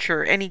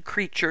creature, any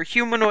creature.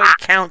 Humanoid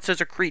counts as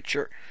a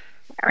creature.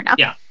 Fair enough.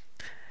 Yeah.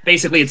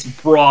 Basically, it's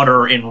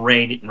broader in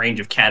range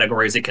of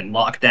categories it can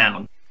lock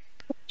down.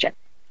 Gotcha.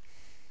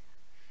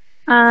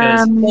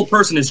 Because whole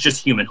person is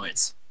just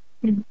humanoids.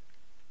 No,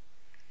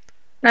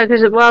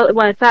 because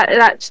if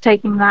that's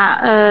taking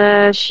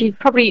that, she'd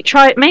probably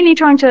mainly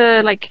trying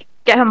to like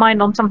get her mind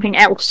on something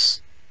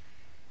else.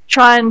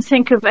 Try and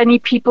think of any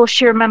people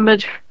she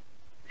remembered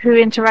who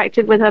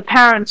interacted with her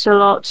parents a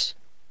lot,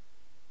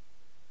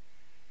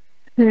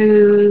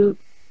 who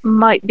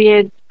might be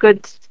a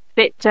good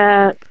fit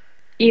to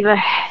either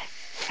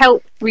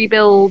help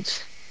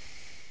rebuild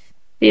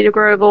Cedar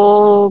Grove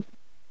or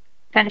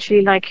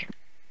potentially like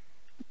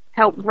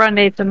help run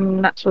it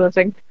and that sort of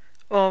thing.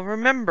 Well,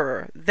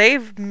 remember,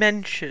 they've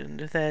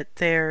mentioned that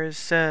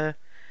there's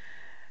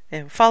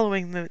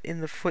following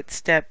in the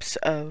footsteps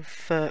of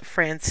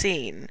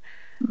Francine,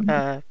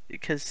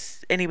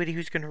 because anybody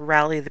who's going to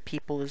rally the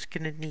people is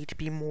going to need to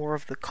be more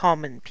of the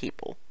common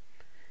people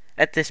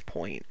at this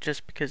point,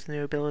 just because the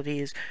nobility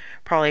is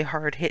probably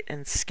hard hit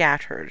and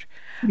scattered.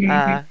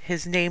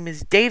 His name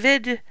is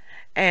David,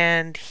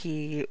 and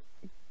he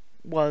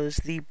was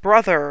the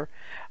brother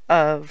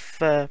of,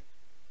 I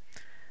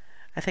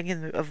think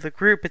of the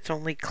group, it's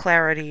only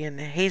Clarity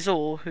and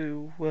Hazel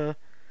who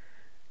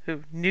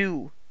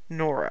knew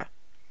Nora.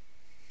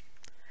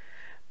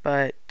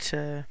 But,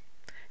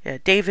 yeah,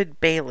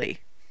 David Bailey.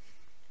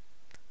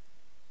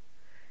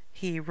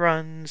 He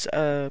runs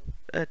a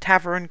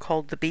tavern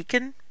called The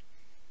Beacon.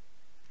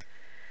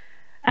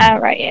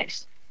 Right,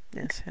 yes.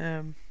 Yes.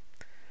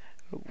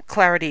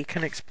 Clarity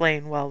can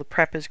explain while the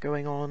prep is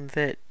going on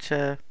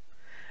that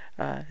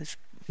his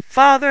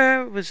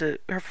father was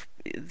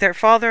their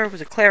father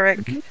was a cleric,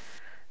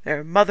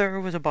 their mother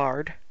was a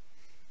bard.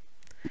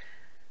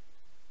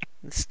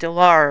 And still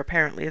are,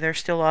 apparently. They're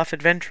still off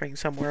adventuring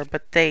somewhere,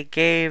 but they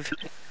gave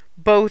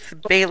both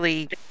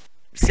Bailey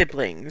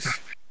siblings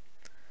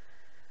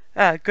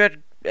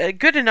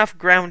good enough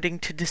grounding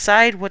to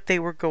decide what they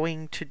were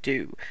going to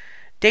do.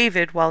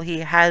 David, while he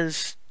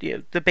has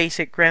the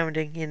basic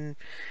grounding in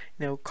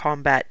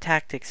combat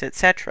tactics,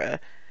 etc.,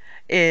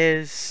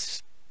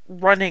 is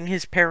running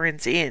his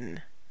parents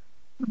in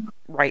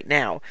right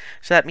now.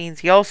 So that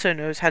means he also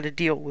knows how to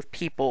deal with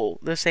people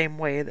the same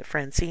way that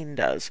Francine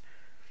does.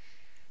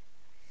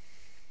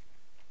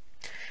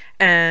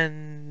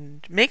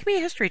 And make me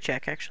a history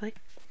check, actually.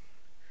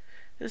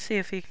 Let's see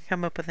if he can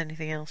come up with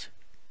anything else.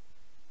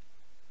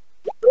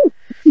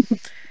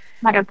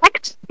 Matter of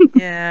fact.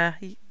 Yeah,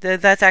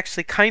 that's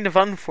actually kind of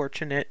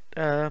unfortunate.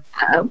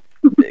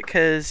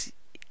 Because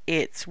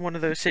it's one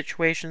of those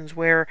situations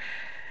where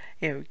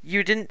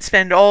you didn't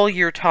spend all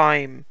your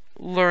time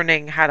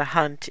learning how to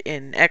hunt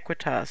in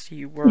Equitas.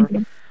 You were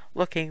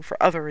looking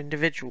for other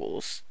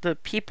individuals. The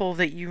people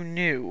that you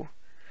knew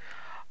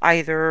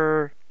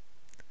either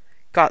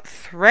got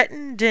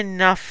threatened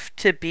enough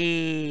to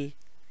be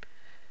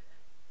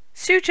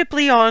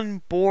suitably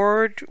on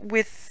board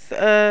with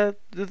the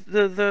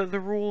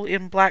rule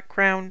in Black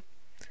Crown,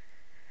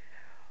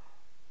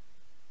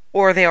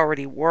 or they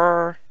already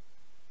were,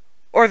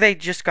 or they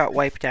just got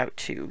wiped out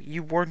too.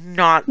 You were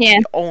not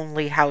the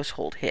only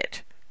household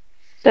hit.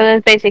 So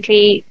there's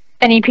basically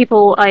any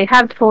people I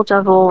have thought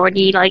of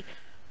already, like,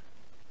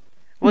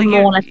 more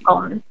or less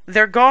gone.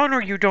 They're gone,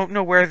 or you don't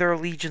know where their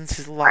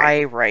allegiances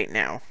lie right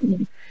now.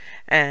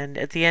 And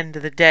at the end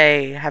of the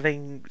day,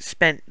 having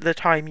spent the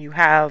time you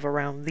have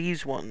around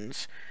these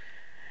ones,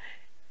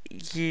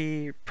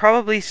 you're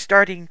probably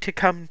starting to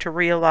come to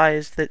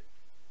realize that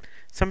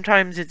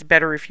sometimes it's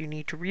better, if you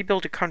need to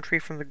rebuild a country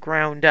from the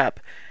ground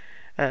up,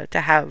 to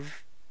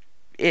have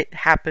it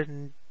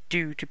happen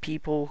due to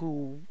people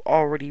who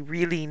already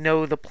really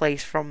know the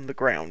place from the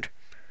ground.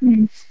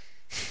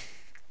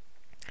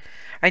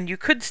 And you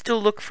could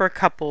still look for a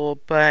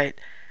couple, but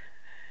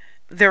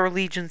their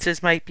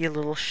allegiances might be a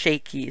little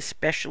shaky,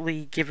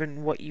 especially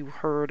given what you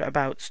heard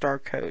about Star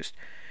Coast.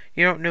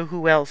 You don't know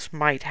who else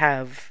might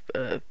have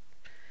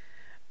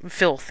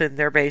filth in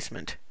their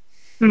basement.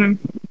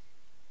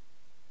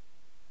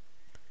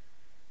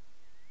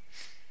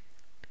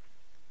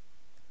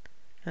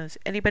 Does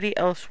anybody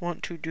else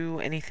want to do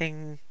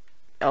anything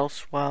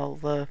else while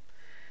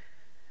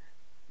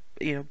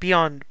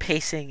beyond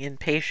pacing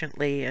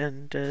impatiently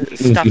and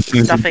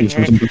stuffing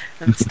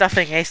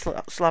a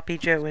sloppy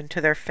Joe into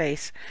their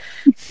face?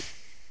 I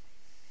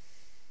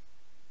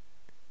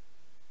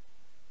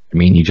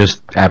mean, you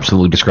just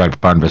absolutely described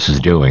what Barnabas is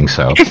doing,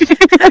 so.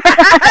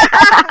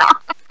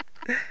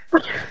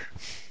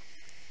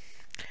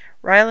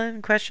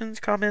 Rylan, questions,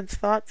 comments,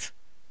 thoughts?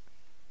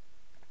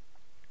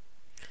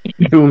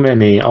 Too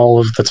many all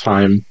of the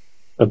time,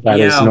 but that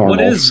is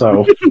normal,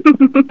 so.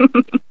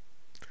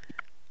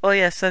 Well,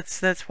 yes,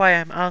 that's why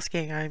I'm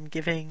asking. I'm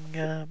giving.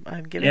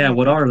 Yeah,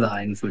 what are the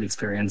hidden food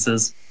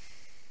experiences?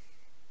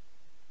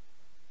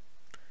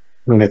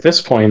 I mean, at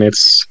this point,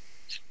 it's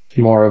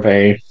more of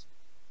a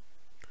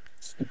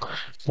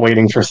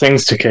waiting for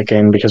things to kick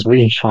in because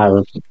we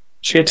have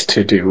shit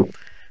to do.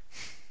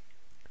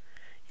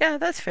 Yeah,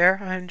 that's fair.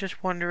 I'm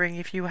just wondering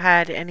if you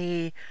had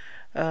any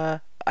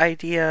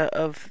idea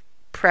of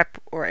prep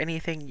or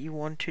anything you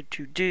wanted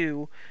to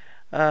do.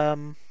 I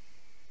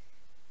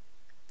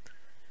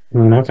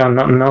mean, I've got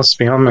nothing else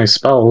beyond my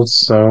spells,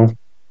 so.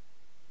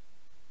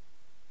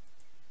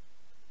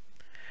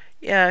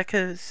 Yeah,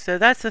 because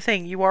that's the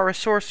thing. You are a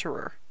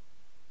sorcerer.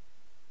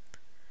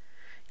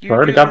 I've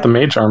already got the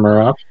mage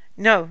armor up.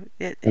 No,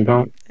 I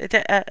don't.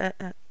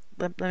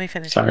 Let me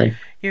finish. Sorry.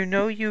 You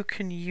know you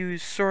can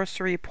use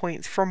sorcery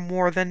points for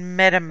more than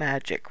meta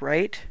magic,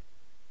 right?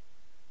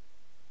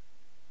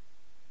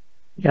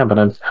 Yeah,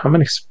 but how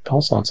many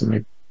spell slots am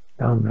I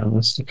down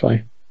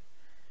realistically?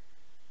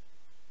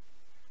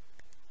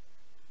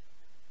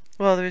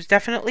 Well, there's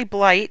definitely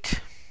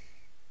Blight.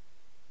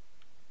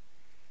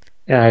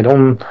 Yeah, I'd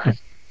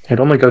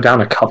only go down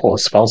a couple of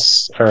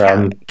spells,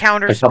 or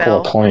Counter a couple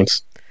of spell.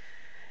 points.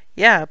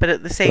 Yeah, but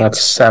at the So same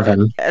that's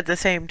 7. at the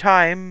same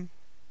time,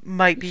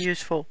 might be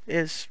useful.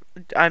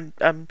 I'm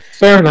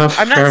Fair enough.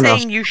 I'm not fair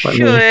saying enough. you Let me-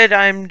 should.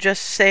 I'm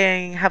just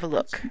saying have a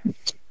look.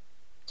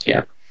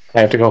 Yeah,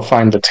 I have to go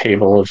find the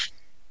table of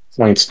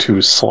points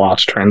to slot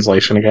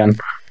translation again.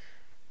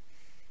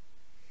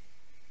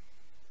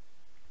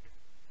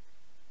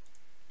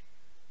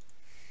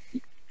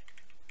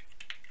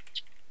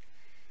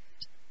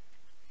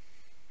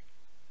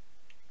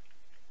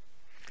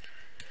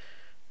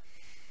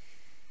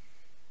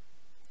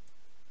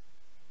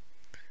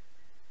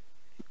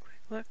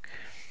 Look.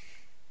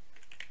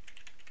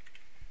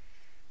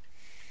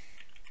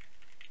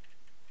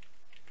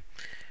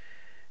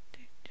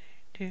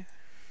 Do.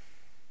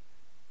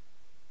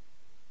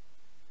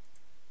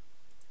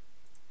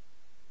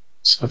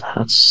 So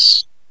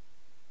that's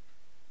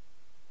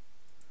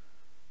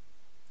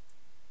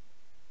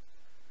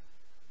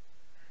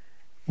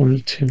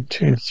 1, 2,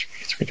 2, 3,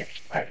 3,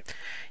 5.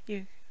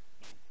 You.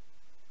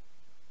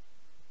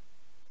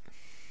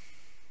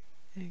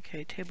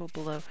 Okay, table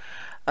below.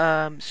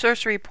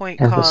 Sorcery point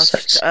And the cost.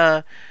 6.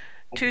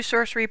 2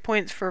 sorcery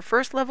points for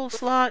first level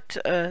slot.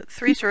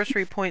 3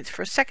 sorcery points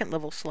for second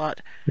level slot.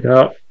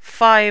 Yep.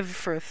 5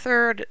 for a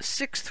third.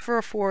 6th for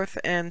a fourth,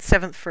 and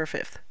 7th for a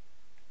fifth.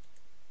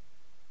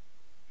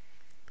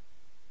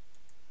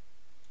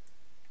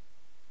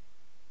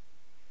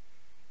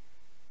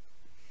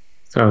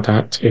 So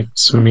that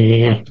takes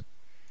me.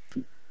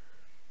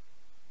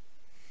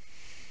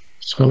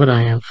 So what would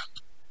I have?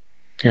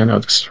 Yeah, no,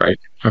 this is right.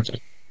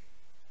 Okay.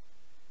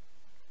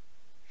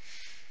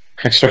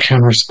 Extra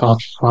counter spell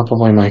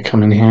probably might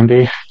come in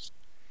handy.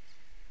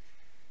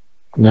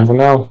 Never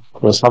know.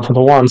 It was something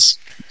to once.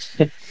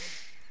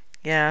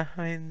 Yeah,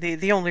 I mean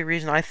the only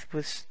reason I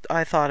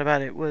thought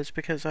about it was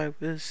because I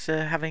was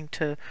having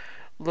to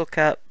look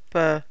up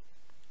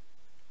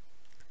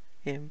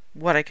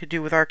what I could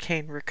do with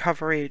arcane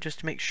recovery just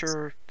to make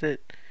sure that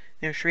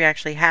she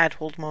actually had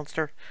hold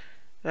monster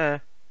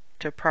to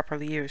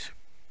properly use.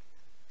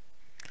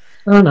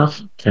 Fair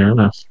enough. Fair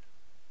enough.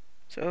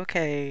 So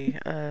okay,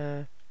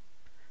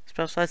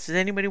 spell slots. Does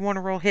anybody want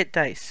to roll hit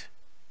dice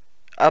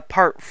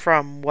apart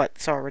from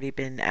what's already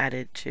been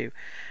added to?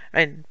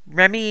 And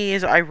Remy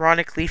is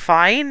ironically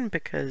fine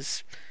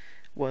because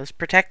was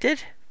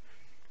protected.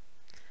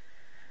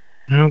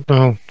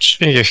 Well,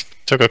 she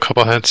took a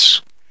couple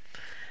hits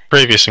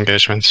previous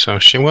engagements, so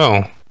she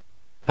will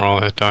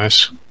roll hit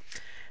dice.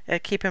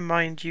 Keep in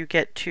mind you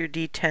get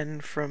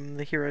 2d10 from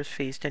the Hero's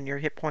Feast and your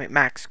hit point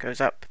max goes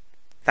up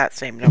that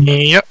same number.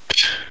 Yep.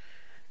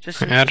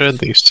 Just I added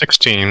the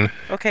 16.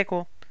 Okay,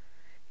 cool.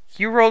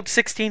 You rolled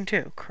 16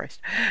 too. Christ.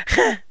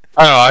 Oh,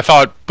 I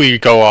thought we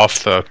go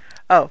off the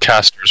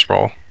caster's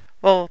roll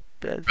Well,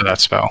 for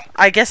that spell.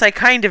 I guess I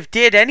kind of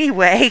did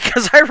anyway,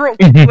 because I rolled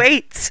 2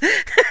 8s.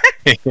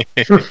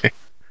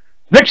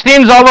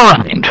 16's all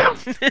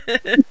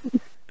around.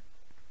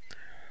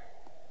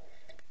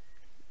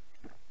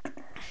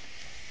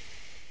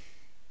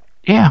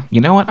 Yeah,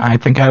 you know what? I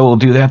think I will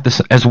do that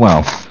as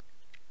well.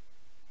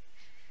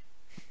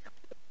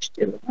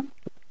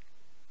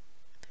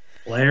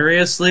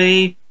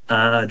 Hilariously,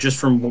 just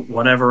from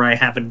whatever I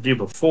happened to do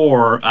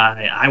before,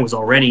 I was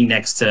already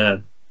next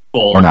to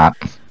full. Or not.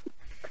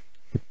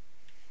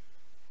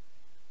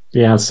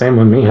 Yeah, same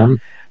with me.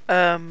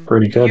 I'm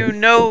pretty good. You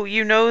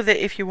know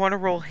that if you want to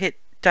roll hit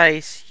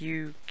dice,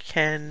 you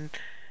can,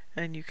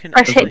 and you can.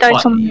 Press hit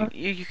dice on the...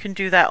 You can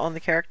do that on the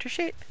character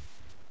sheet.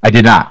 I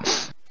did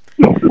not.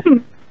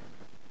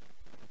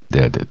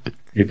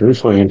 We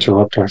briefly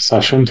interrupt our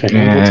session to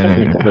handle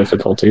technical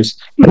difficulties.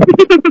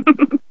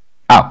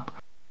 Oh.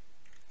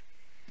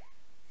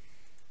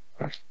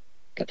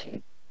 Got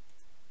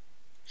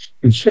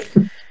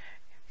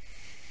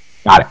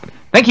it.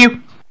 Thank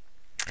you.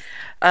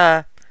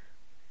 Out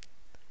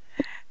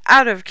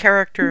of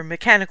character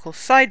mechanical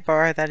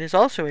sidebar, that is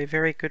also a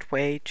very good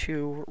way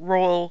to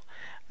roll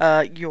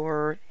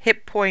your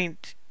hit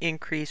point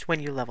increase when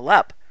you level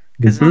up,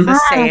 because it's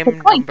the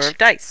same number of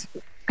dice.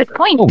 Good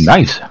point. Oh,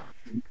 nice.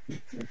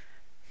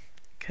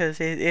 Because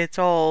it's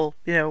all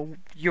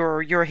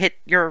your hit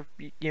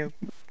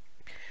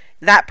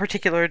that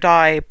particular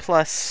die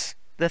plus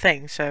the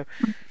thing. So.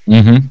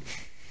 Mm-hmm.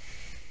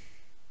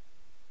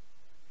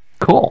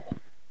 Cool.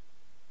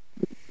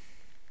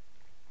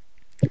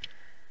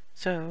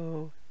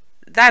 So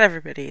that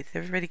everybody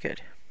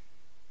good.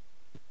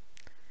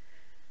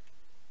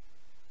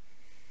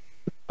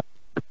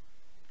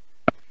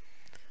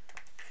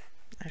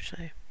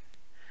 Actually,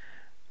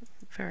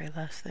 very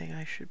last thing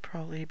I should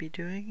probably be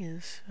doing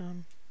is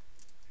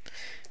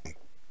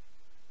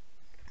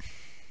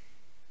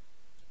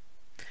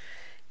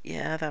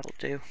yeah, that'll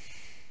do.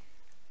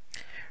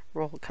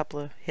 Roll a couple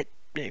of hit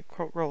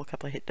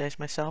dice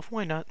myself.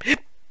 Why not?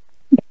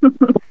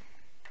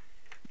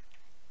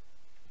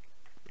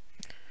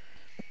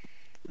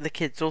 The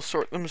kids will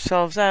sort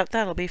themselves out.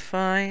 That'll be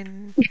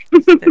fine.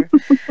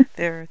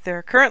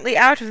 They're currently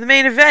out of the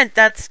main event.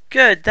 That's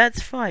good.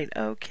 That's fine.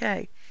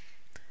 Okay.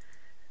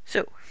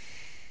 So,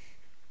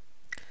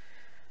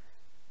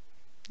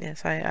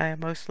 yes, I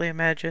mostly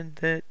imagine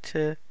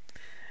that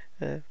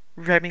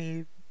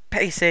Remy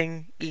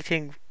pacing,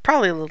 eating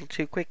probably a little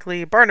too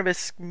quickly.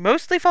 Barnabas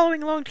mostly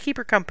following along to keep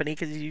her company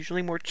because he's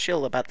usually more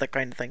chill about that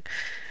kind of thing.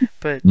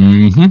 But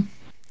you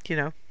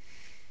know,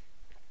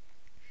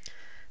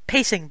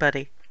 pacing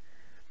buddy.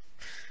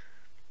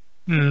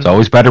 It's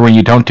always better when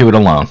you don't do it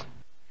alone.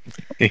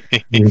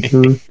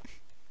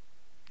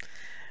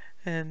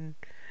 And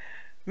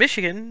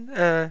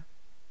Michigan,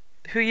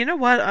 who, you know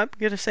what, I'm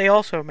gonna say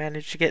also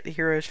managed to get the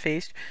hero's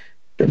feast.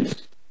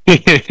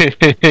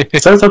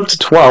 It says up to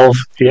 12.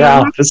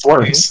 Yeah, this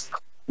works.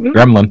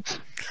 Gremlin.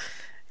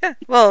 Yeah,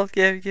 well,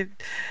 yeah, you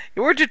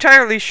weren't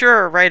entirely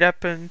sure right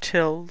up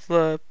until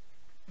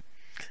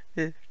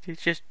you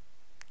just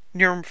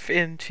nymph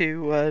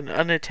into an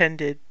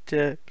unattended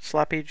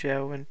sloppy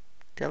Joe and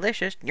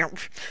delicious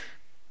nymph.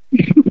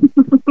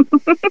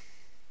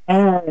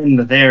 And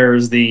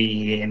there's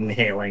the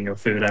inhaling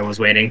of food I was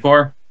waiting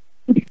for.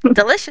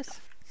 Delicious.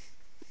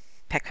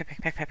 Peck, peck,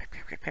 peck, peck, peck, peck,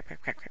 peck, peck,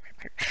 peck, peck, peck,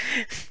 peck.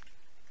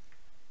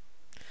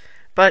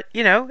 But,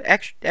 you know,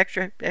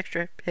 extra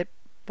hit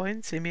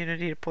points,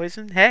 immunity to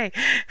poison. Hey.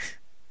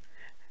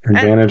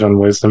 Advantage on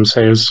wisdom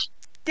saves.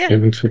 Yeah.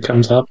 If it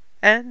comes up.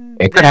 And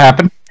It could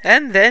happen.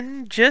 And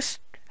then just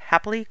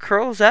happily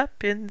curls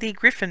up in the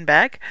griffin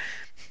bag.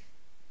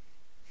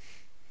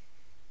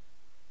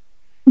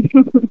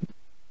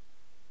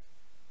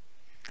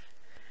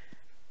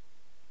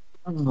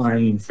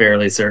 I'm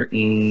fairly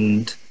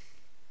certain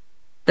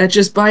that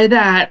just by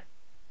that,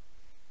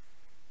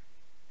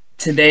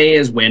 today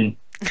is win.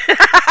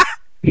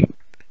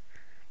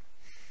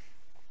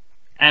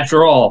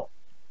 After all,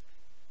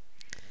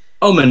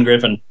 Omen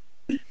Griffin.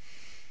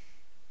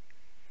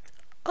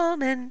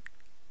 Omen,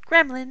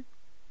 gremlin.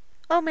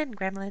 Omen,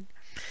 gremlin.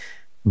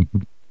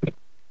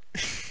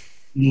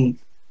 Mm.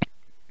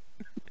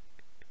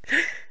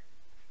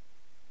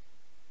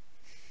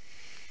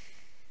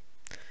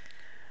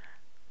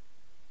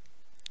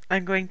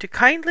 I'm going to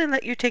kindly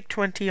let you take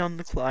 20 on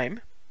the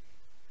climb.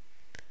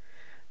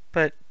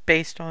 But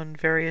based on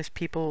various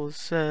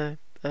people's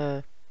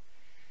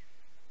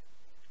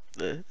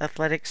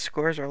athletic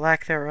scores or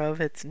lack thereof,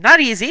 it's not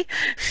easy.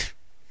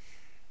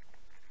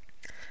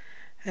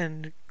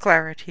 And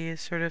Clarity is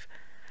sort of,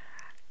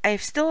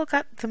 I've still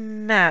got the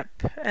map,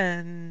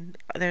 and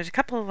there's a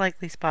couple of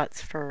likely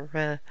spots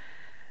for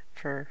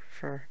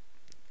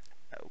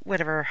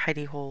whatever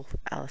hidey hole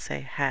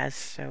Alisaie has,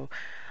 so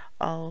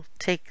I'll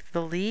take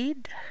the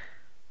lead.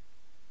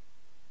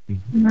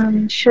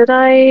 Should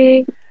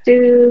I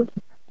do?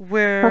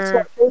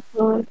 Where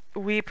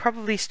we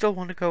probably still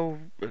want to go,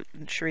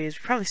 Cherise, we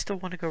probably still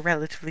want to go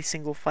relatively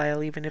single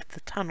file, even if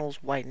the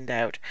tunnel's widened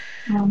out.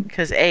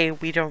 Because A,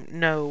 we don't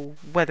know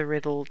whether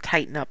it'll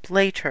tighten up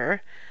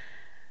later,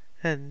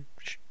 and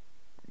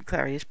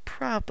Clary is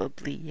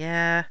probably,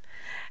 yeah.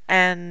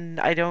 And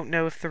I don't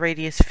know if the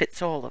radius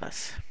fits all of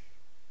us.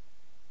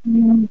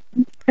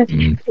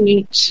 50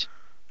 feet.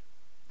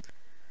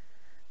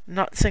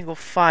 Not single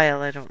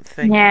file, I don't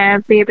think. Yeah,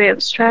 it'd be a bit of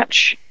a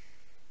stretch.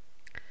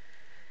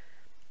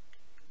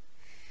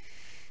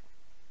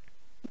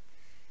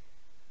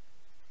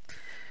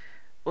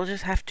 We'll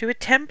just have to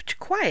attempt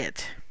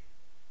quiet.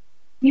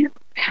 Yep.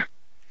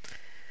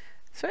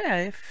 So yeah,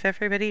 if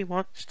everybody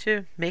wants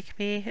to make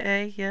me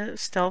a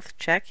stealth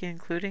check,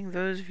 including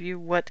those of you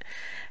what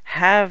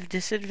have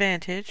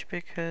disadvantage,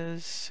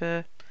 because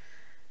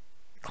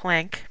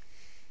clank.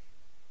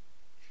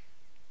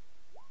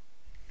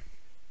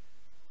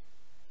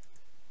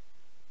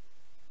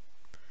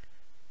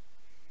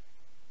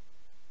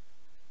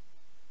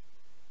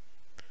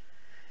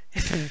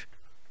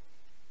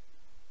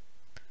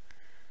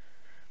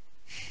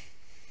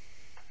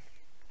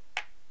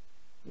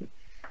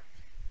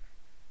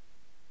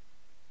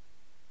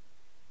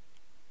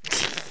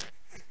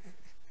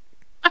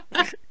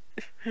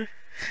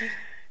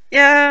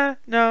 Yeah,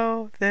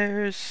 no,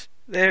 there's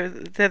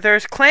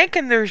clank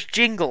and there's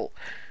jingle,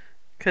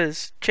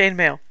 cause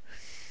chainmail.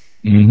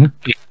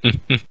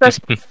 That's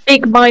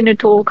big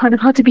minotaur, kind of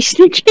hard to be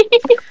sneaky.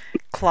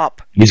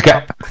 Clop. He's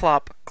got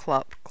clop,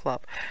 clop,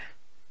 clop.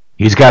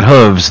 He's got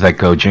hooves that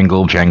go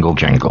jingle, jangle,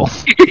 jangle.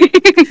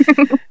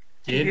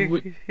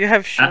 You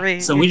have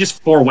Cherie. So we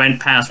just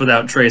forewent past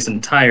without trace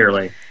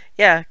entirely.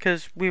 Yeah,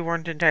 because we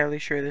weren't entirely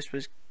sure this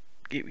was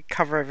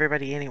cover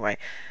everybody anyway.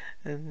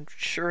 And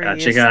Cherie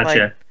is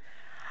like,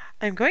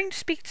 I'm going to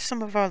speak to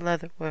some of our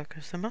leather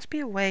workers. There must be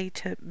a way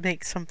to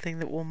make something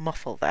that will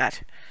muffle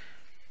that.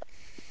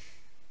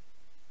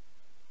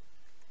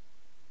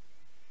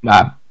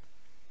 Let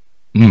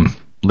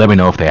me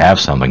know if they have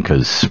something,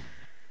 because...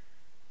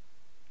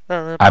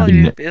 Well,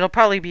 it'll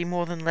probably be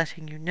more than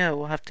letting you know.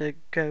 We'll have to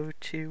go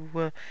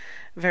to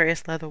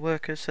various leather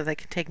workers so they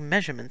can take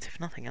measurements, if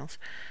nothing else.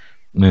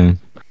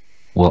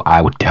 Well,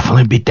 I would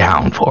definitely be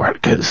down for it,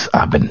 because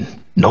I've been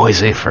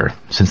noisy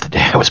since the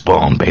day I was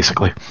born,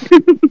 basically.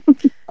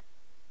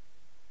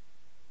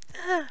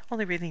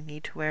 Only really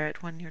need to wear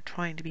it when you're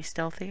trying to be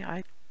stealthy.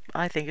 I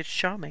think it's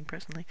charming,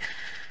 personally.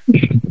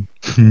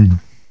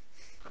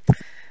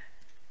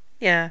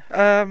 Yeah,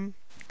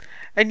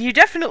 and you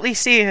definitely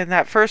see in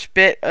that first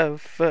bit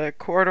of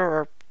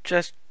corridor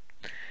just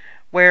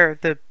where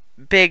the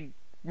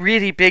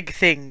really big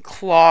thing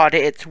clawed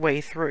its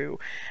way through.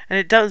 And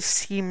it does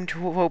seem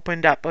to have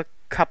opened up a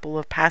couple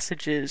of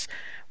passages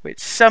which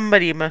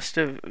somebody must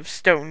have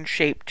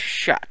stone-shaped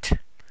shut.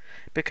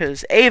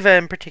 Because Ava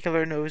in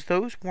particular knows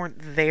those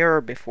weren't there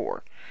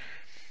before.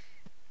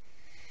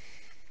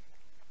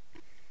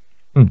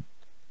 And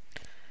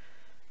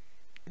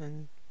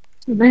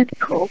That's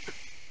cool.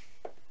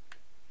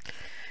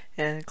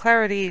 And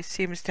Clarity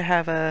seems to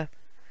have a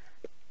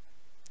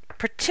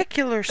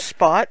particular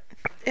spot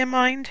in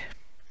mind.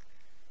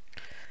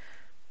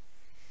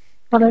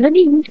 What do I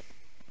need?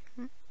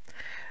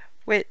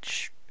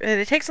 Which, and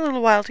it takes a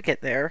little while to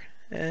get there,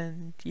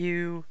 and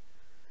you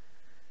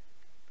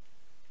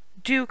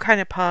do kind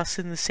of pass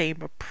in the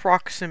same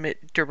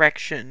approximate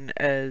direction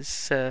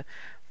as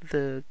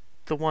the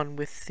one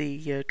with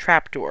the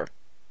trapdoor.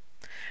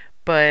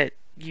 But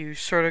you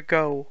sort of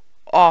go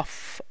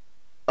off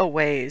a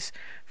ways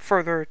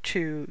further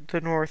to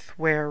the north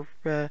where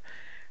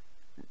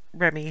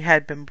Remy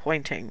had been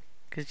pointing,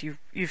 because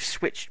you've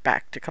switched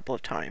back a couple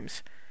of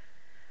times.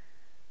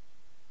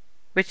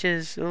 Which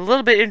is a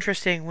little bit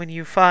interesting when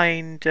you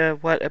find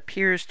what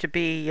appears to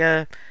be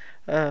a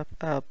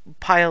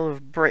pile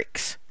of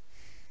bricks.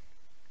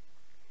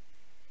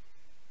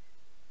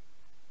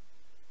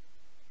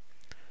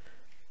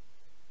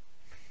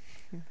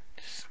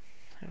 Just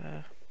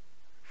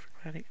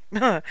like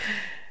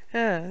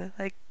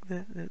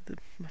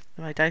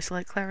my dice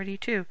like Clarity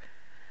too.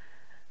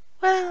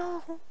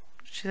 Well,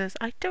 she says,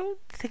 I don't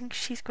think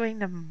she's going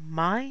to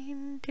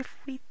mind if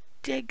we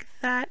dig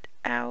that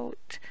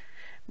out.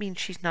 Means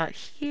she's not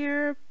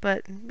here,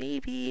 but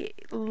maybe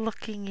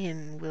looking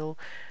in will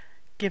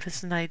give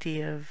us an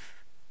idea of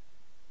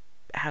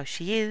how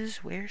she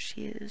is, where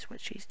she is, what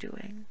she's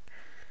doing.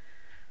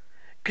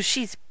 Because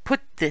she's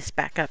put this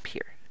back up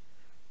here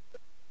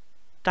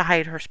to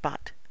hide her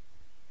spot.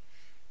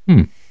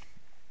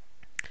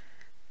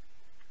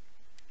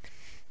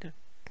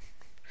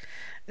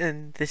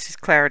 And this is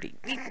Clarity.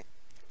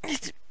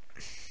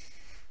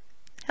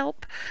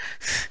 Help.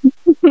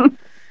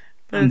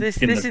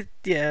 This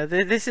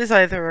is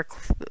either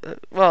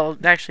well,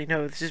 actually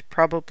no, this is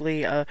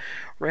probably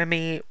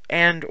Remy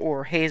and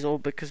or Hazel,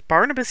 because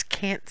Barnabas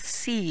can't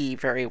see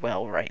very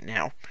well right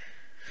now.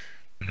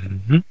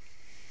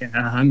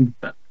 Yeah,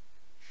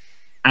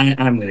 I'm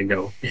gonna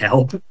go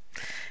help.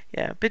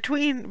 Yeah,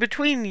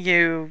 between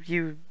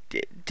you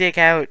dig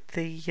out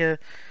the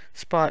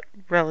spot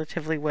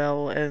relatively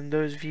well, and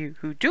those of you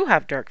who do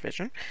have dark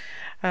vision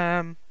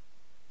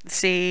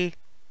see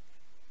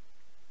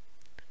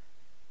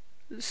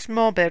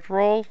small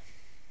bedroll,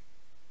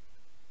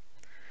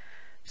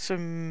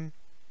 some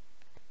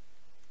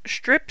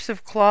strips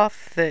of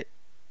cloth that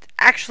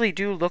actually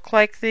do look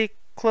like the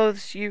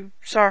clothes you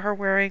saw her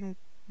wearing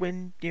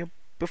when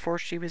before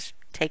she was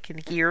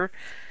taken here,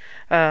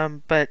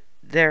 but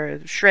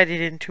they're shredded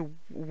into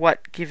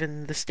what,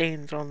 given the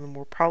stains on them,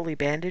 were probably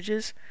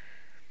bandages.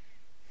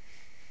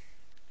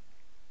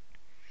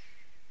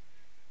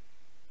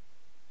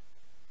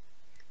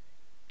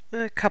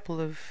 A couple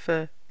of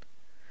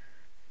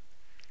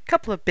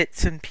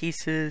bits and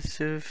pieces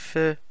of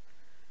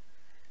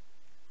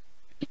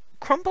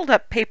crumpled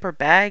up paper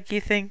bag,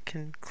 you think,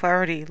 and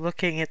Clarity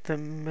looking at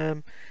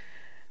them.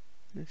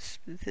 This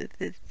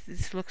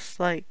looks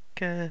like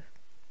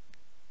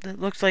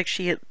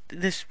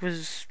this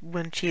was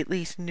when she at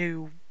least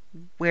knew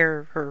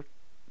where her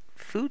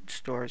food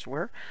stores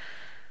were.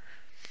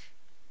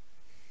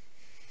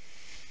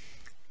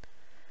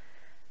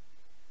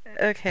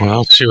 Okay.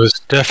 Well, she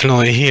was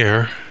definitely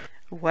here.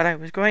 What I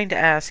was going to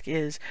ask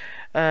is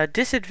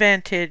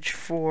disadvantage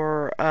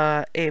for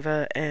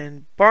Ava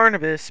and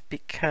Barnabas,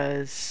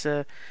 because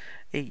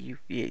you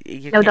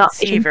can't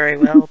see very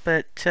well,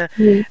 but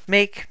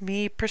make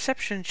me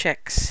perception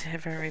checks,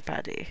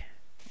 everybody.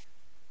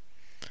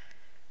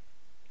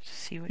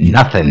 See what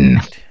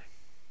Nothing.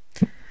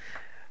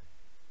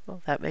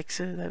 Well, that makes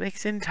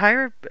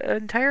entire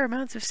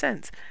amounts of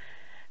sense,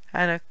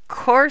 and of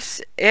course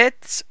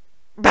it's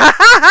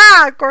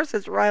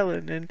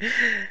Rylan, and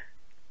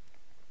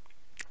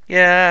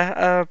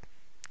yeah,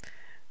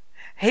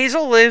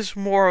 Hazel is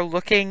more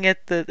looking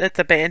at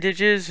the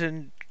bandages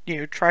and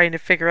trying to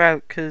figure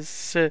out,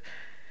 because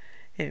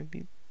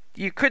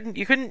you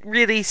couldn't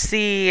really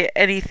see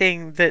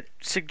anything that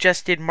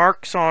suggested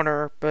marks on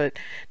her, but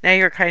now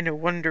you're kind of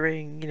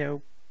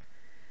wondering,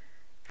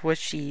 was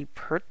she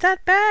hurt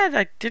that bad?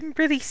 I didn't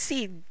really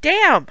see.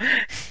 Damn.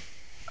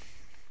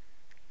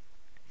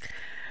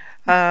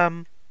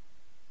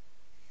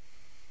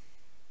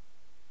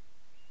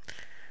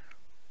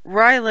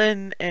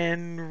 Rylan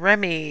and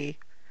Remy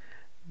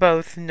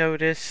both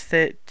notice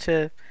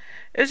that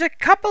There's a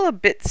couple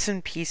of bits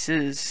and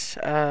pieces.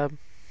 The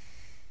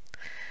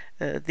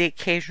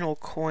occasional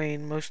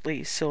coin,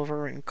 mostly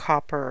silver and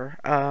copper.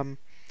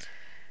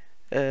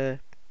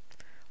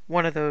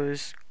 One of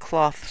those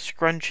cloth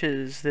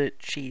scrunches that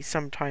she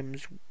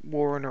sometimes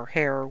wore in her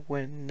hair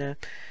when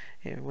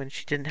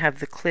she didn't have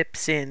the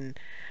clips in.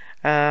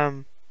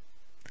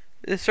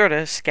 It's sort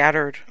of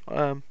scattered,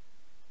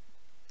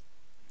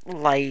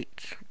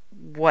 like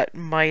what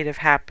might have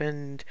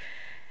happened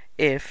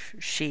if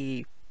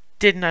she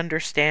didn't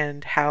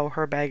understand how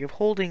her bag of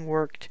holding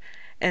worked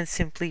and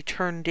simply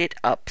turned it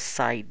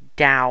upside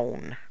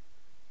down.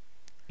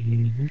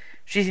 Mm-hmm.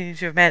 She seems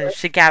to have managed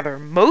to gather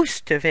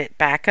most of it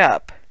back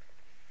up.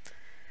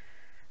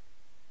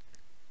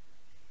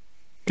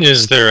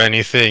 Is there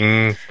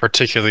anything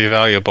particularly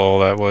valuable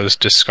that was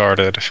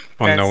discarded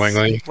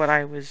unknowingly? That's what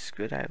I was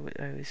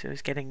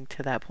getting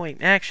to that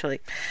point,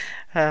 actually.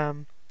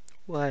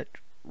 What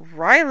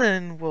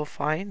Rylan will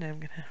find,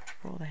 I'm gonna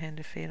roll the Hand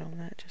of Fate on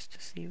that just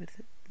to see with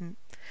it.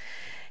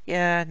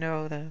 Yeah,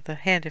 no, the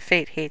Hand of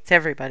Fate hates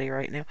everybody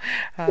right now.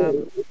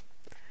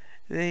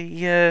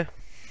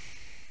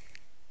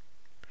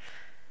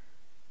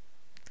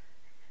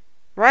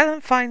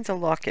 Rylan finds a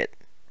locket.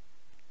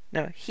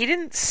 No, he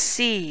didn't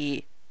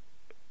see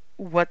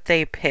what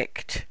they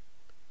picked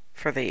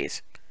for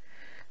these.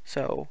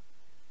 So,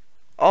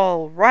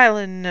 all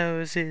Rylan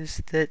knows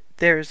is that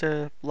there's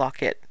a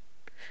locket.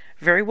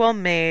 Very well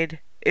made.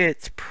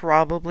 It's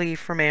probably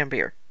from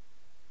Ambier.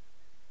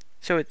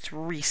 So it's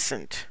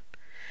recent.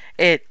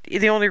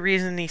 The only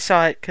reason he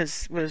saw it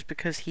was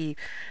because he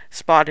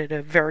spotted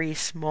a very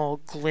small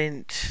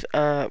glint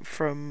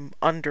from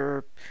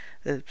under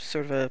the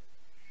sort of a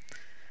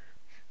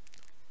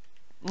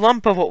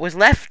lump of what was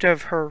left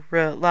of her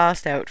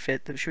last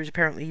outfit that she was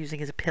apparently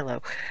using as a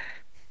pillow.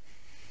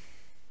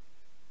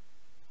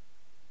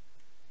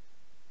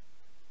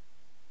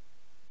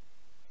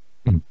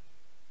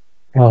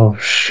 Oh,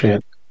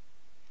 shit.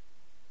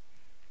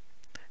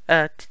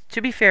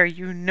 To be fair,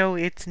 you know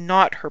it's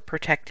not her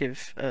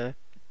protective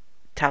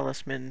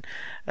talisman.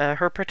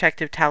 Her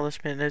protective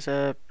talisman is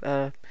a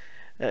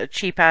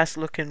cheap-ass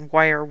looking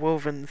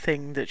wire-woven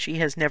thing that she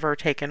has never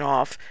taken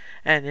off,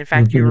 and in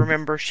fact you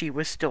remember she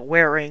was still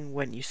wearing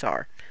when you saw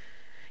her.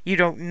 You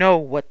don't know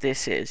what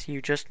this is,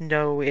 you just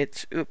know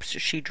it's, oops,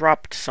 she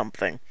dropped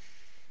something.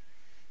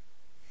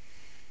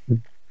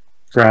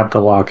 Grab the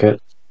locket.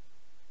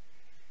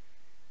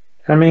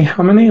 Remy,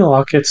 how many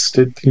lockets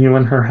did you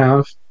and her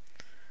have?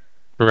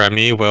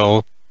 Remy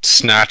will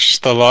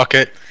snatch the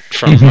locket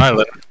from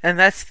Rylan. And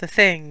that's the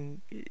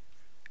thing.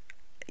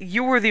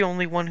 You were the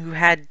only one who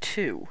had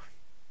two.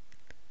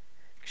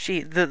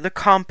 The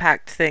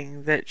compact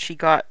thing that she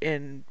got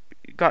in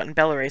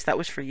Belarus, that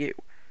was for you.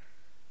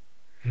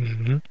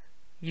 Mm-hmm.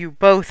 You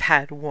both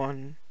had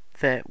one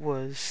that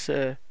was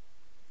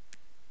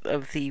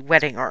of the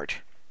wedding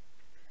art.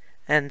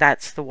 And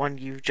that's the one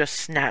you just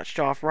snatched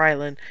off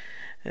Rylan,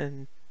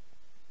 and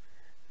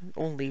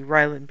only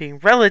Rylan being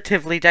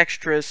relatively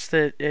dexterous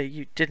that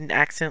you didn't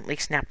accidentally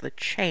snap the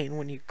chain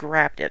when you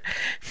grabbed it.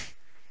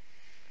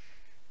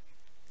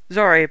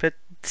 Sorry, but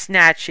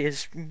snatch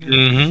is...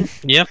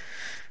 Mm-hmm. Yep.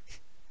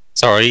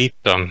 Sorry,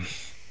 Oh,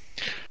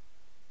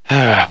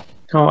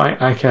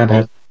 I get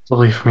it.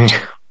 Believe me.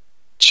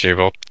 She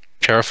will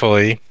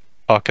carefully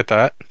pocket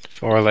that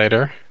for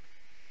later.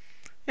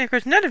 Yeah, of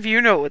course, none of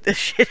you know what this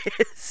shit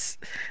is.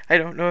 I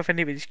don't know if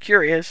anybody's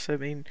curious. I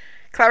mean,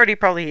 Clarity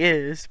probably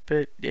is,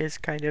 but is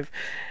kind of...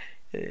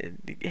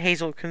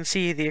 Hazel can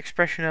see the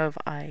expression of,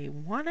 I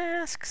want to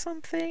ask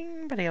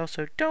something, but I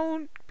also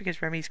don't,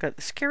 because Remy's got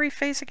the scary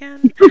face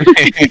again.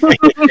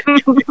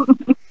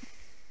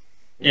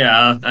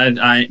 Yeah,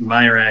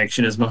 my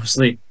reaction is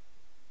mostly,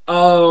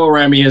 oh,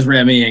 Remy is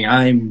Remying.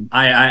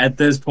 I at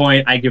this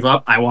point, I give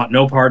up. I want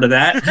no part of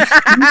that.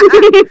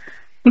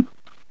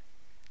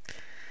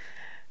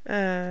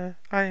 I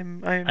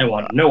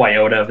want no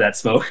iota of that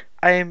smoke.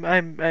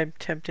 I'm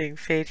tempting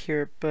fate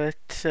here,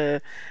 but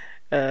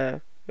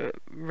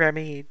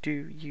Remy, do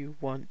you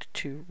want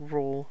to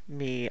roll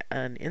me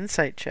an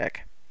insight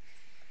check?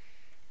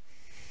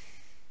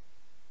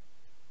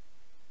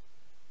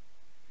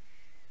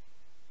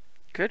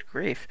 Good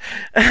grief.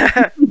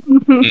 That's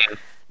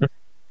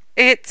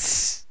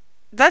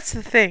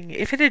the thing.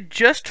 If it had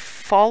just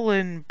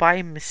fallen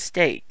by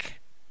mistake,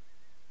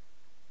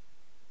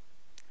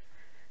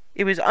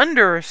 it was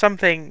under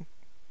something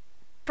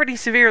pretty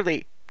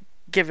severely,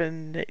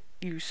 given that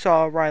you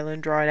saw Rylan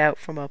draw it out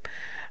from a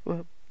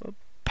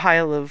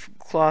pile of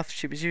cloth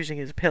she was using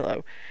as a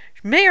pillow.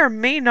 She may or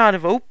may not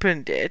have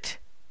opened it,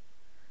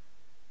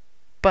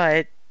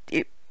 but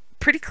it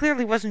pretty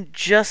clearly wasn't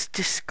just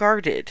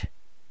discarded.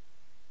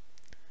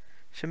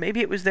 So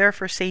maybe it was there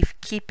for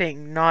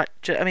safekeeping, not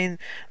I mean,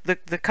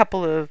 the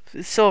couple of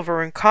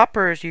silver and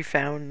coppers you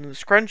found, the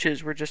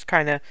scrunches, were just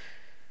kind of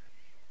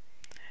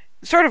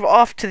sort of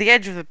off to the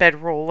edge of the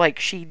bedroll, like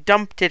she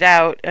dumped it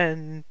out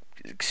and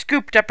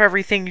scooped up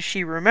everything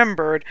she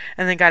remembered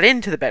and then got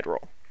into the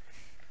bedroll.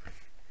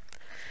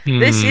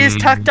 This is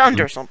tucked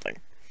under something.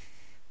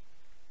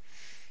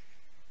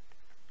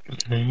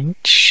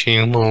 She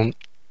will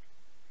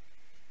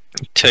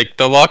take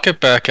the locket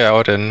back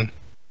out and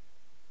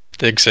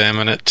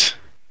examine it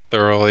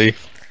thoroughly.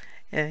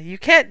 Yeah, you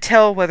can't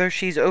tell whether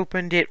she's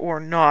opened it or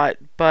not,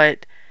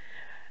 but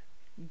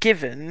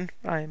given,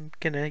 I'm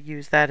gonna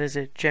use that as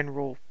a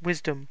general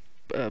wisdom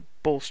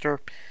bolster,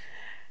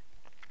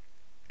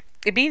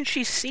 it means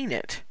she's seen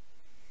it.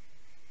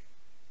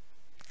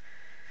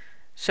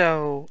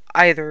 So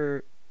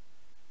either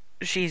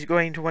she's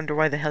going to wonder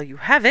why the hell you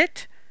have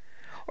it,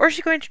 or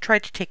she's going to try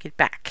to take it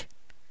back.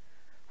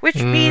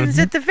 Which means,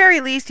 at the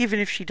very least, even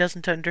if she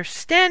doesn't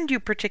understand you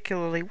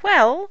particularly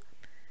well,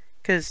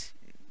 because,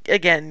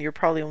 again, you're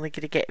probably only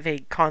going to get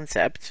vague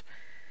concepts,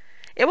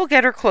 it will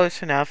get her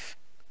close enough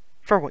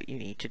for what you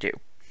need to do.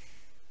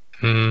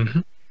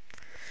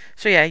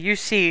 So yeah, you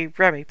see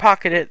Remy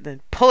pocket it,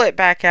 then pull it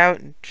back out,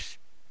 and just...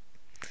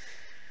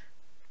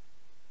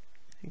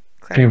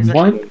 Okay,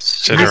 what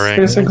is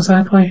this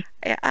exactly?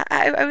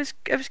 I was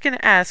going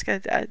to ask.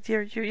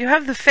 You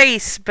have the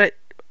face, but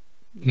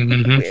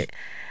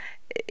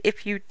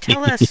if you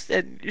tell us,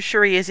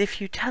 Shuri, if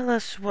you tell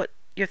us what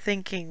you're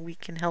thinking, we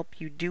can help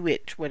you do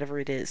it, whatever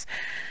it is.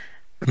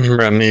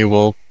 Remy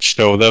will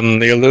show them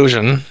the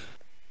illusion.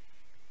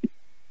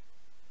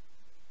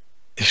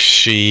 If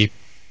she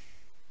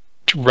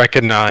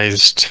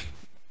recognized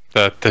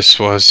that this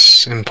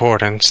was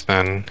important,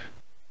 then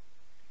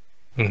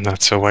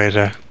that's a way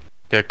to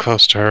get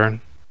close to her and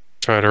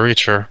try to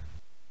reach her.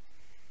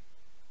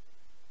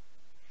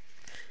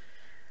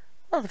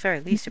 Well, at the very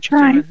least, it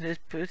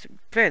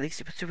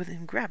puts her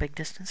within grabbing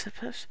distance, I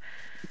suppose.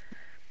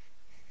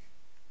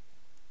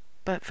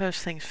 But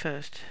first things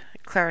first.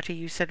 Clarity,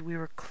 you said we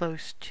were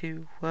close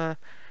to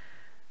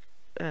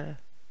the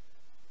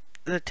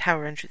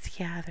tower entrance.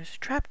 Yeah, there's a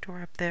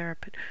trapdoor up there,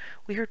 but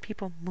we heard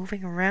people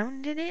moving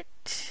around in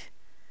it.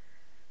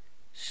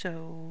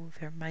 So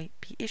there might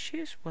be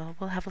issues. Well,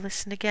 we'll have a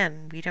listen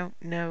again. We don't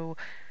know.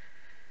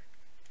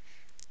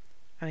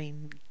 I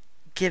mean,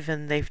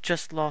 given they've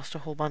just lost a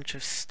whole bunch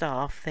of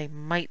staff, they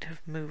might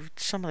have moved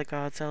some of the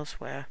guards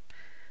elsewhere.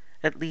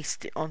 At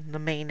least on the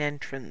main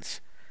entrance.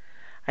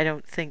 I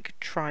don't think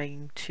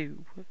trying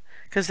to...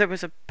 Because there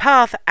was a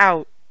path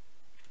out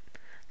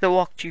that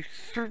walked you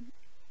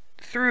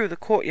through the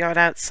courtyard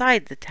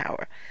outside the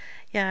tower.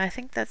 Yeah, I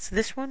think that's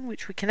this one,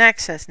 which we can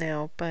access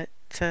now, but...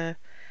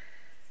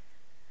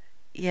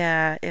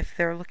 yeah, if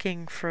they're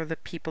looking for the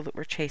people that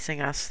were chasing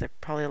us, there are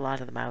probably a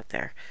lot of them out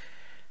there.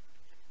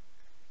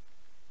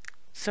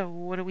 So,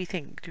 what do we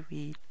think? Do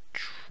we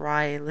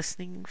try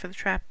listening for the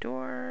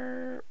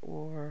trapdoor?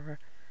 Or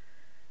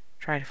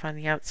try to find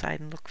the outside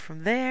and look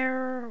from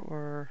there?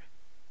 Or...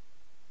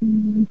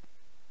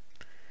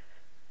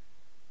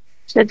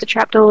 Said the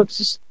trapdoor was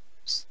a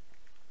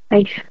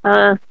safe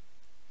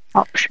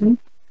option.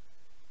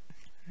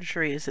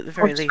 Sure is. At the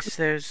very least,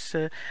 there's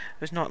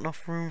not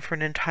enough room for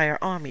an entire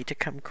army to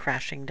come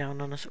crashing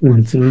down on us at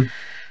once.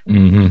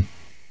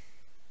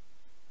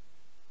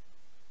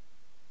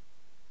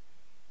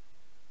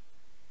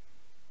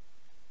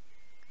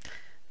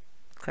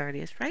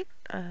 Clarity is right.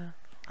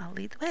 I'll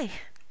lead the way.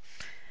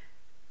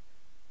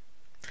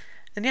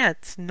 And yeah,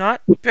 it's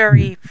not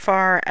very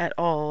far at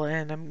all,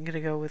 and I'm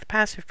gonna go with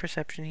passive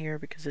perception here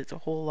because it's a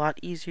whole lot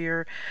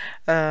easier.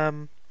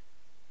 There's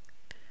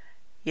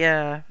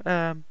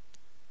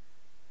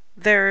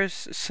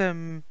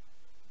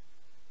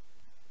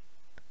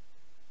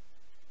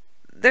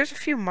a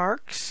few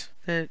marks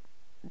that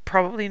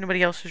probably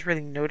nobody else is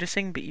really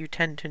noticing, but you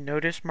tend to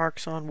notice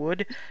marks on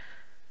wood.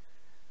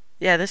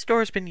 Yeah, this door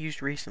has been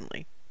used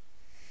recently.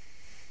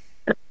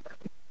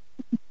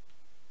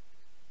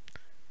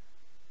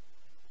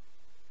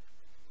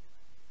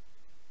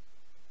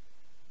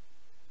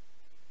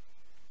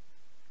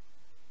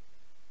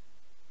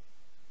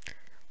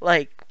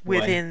 Like,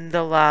 within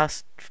the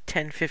last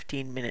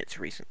 10-15 minutes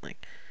recently.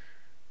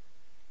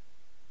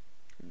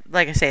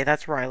 Like I say,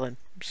 that's Rylan.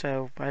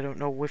 So, I don't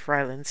know if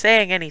Rylan's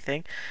saying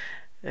anything.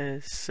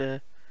 I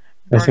think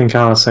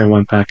Alisaie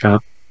went back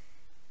up.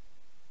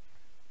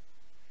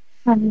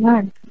 I don't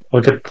know.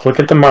 Look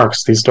at the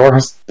marks. This door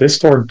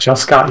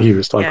just got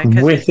used, like,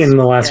 within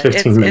the last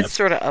 15 minutes. It's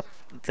sort of up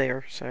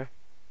there, so...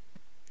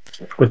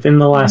 Within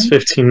the last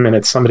 15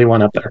 minutes, somebody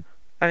went up there.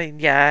 I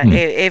mean, yeah,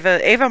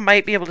 Ava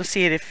might be able to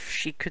see it if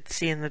she could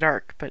see in the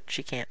dark, but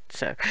she can't,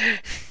 so...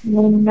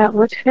 That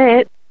would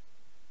fit.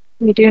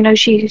 We do know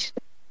she's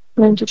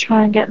going to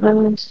try and get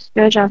the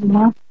scourge out of them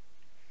now.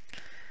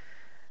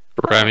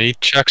 Remy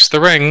checks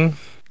the ring.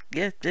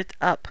 Yeah, it's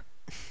up.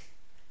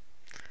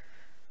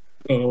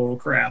 Oh,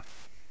 crap.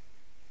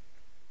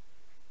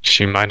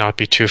 She might not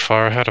be too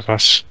far ahead of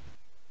us.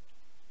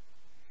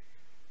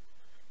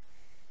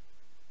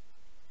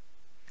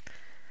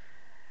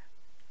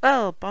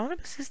 Well,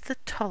 Barnabas is the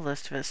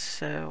tallest of us,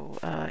 so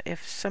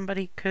if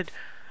somebody could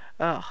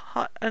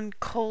hot and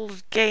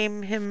cold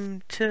game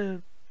him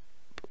to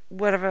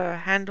whatever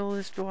handle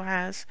this door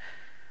has,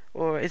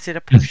 or is it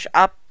a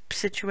push-up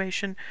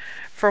situation?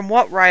 From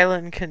what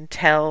Rylan can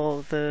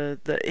tell, the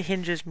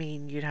hinges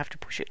mean you'd have to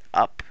push it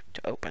up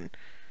to open.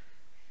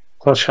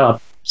 close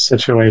shop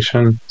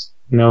situation.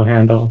 No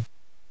handle.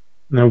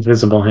 No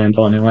visible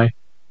handle, anyway.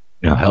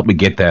 Help me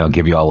get that. I'll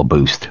give you all a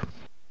boost.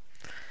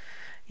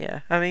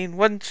 Yeah, I mean,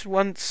 once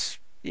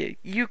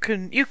you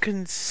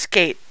can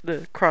skate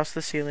across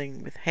the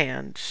ceiling with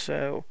hands,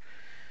 so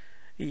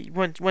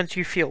once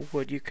you feel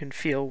wood, you can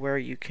feel where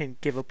you can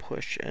give a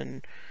push,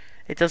 and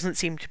it doesn't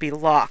seem to be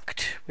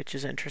locked, which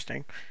is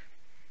interesting.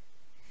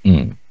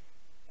 Mm.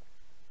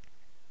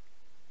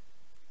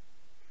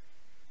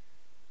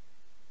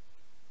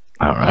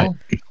 All right.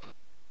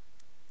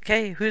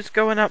 Okay, who's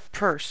going up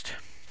first?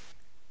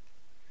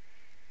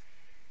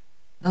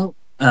 Oh,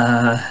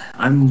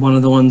 I'm one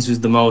of the ones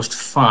who's the most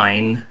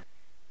fine,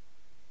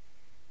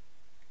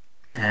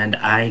 and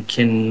I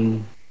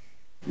can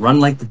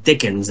run like the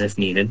Dickens if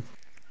needed.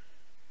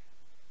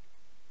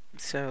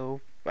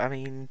 So, I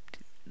mean,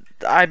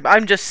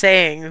 I'm just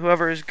saying,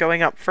 whoever's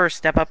going up first,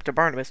 step up to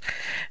Barnabas.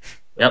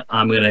 Yep,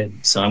 I'm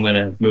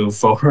gonna move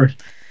forward.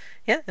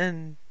 Yeah,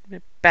 and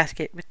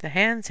basket with the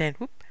hands, and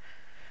whoop.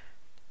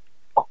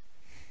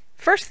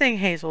 First thing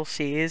Hazel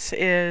sees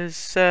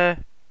is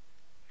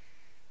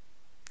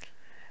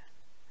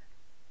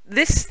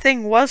this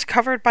thing was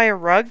covered by a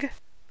rug,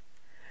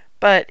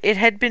 but it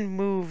had been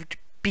moved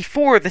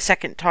before the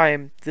second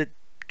time the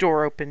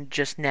door opened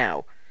just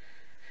now.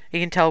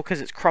 You can tell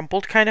because it's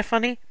crumpled kind of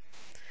funny.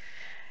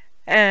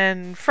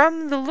 And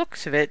from the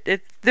looks of it,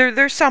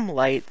 there's some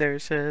light.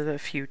 There's a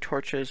few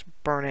torches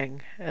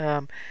burning.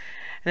 And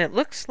it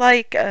looks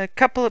like a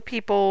couple of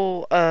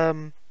people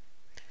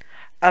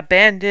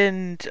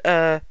abandoned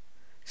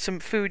some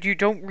food you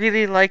don't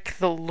really like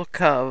the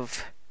look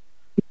of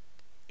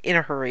in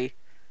a hurry.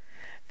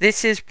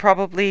 This is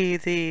probably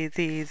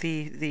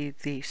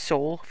the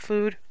soul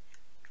food,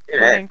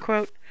 quote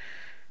unquote.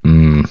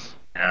 Mm.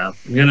 Yeah,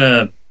 I'm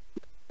gonna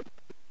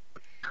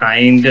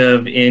kind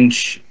of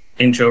inch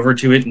over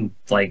to it and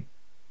like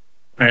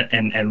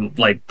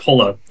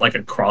pull a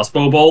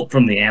crossbow bolt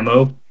from the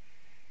ammo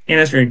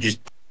canister and just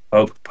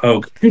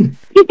poke. I mean,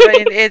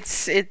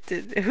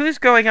 who's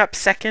going up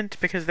second,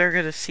 because they're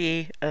gonna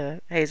see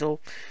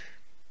Hazel.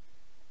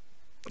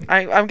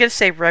 I'm gonna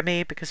say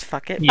Remy because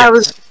fuck it.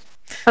 Yes.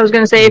 I was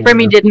going to say if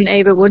Remy didn't,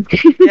 Ava would.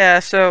 Yeah,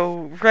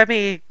 so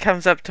Remy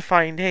comes up to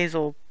find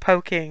Hazel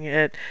poking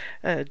at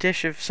a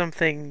dish of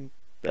something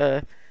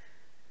kind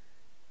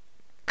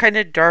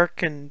of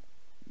dark and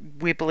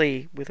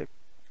wibbly with a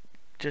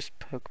just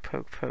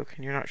poke,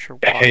 and you're not sure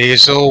why.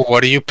 Hazel,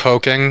 what are you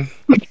poking?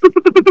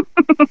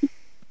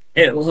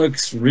 It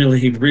looks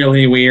really,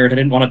 really weird. I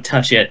didn't want to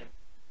touch it.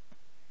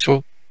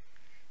 So,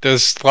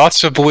 there's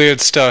lots of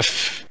weird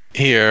stuff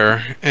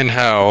here in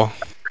hell.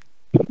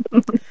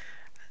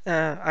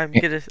 I'm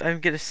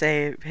gonna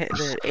say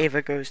that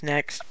Ava goes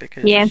next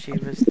because Yeah. she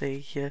was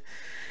the.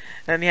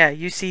 And yeah,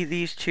 you see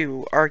these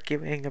two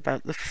arguing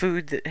about the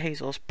food that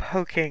Hazel's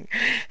poking.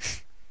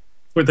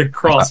 With a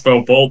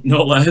crossbow bolt,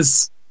 no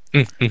less.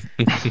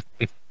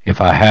 If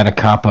I had a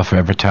copper for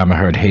every time I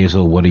heard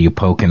Hazel, what are you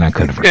poking? I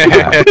could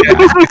have.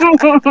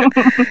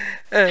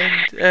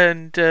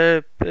 and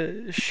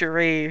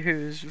Sheree,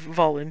 who's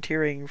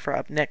volunteering for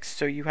up next,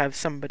 so you have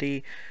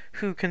somebody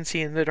who can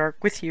see in the dark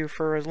with you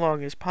for as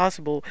long as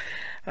possible.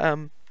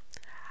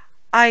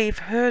 I've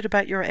heard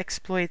about your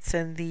exploits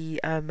and the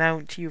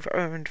amount you've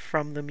earned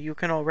from them. You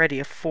can already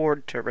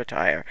afford to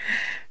retire.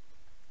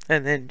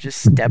 And then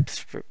just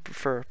steps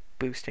for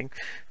boosting.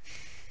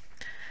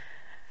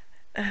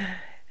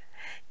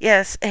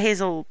 Yes,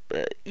 Hazel,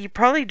 you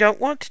probably don't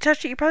want to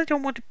touch it. You probably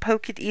don't want to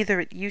poke it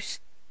either.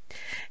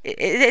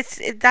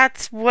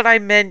 That's what I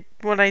meant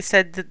when I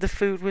said that the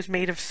food was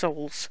made of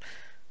souls.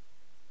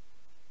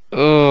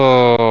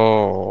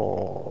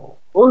 Oh.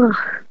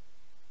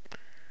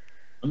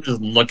 I'm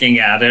just looking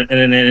at it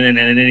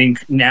and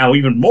now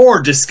even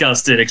more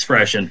disgusted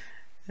expression.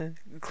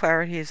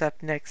 Clarity is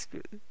up next.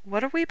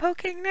 What are we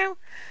poking now?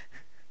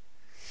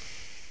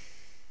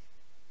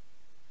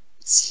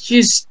 Let's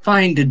just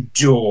find a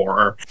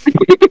door.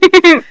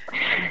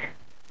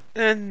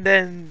 And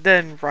then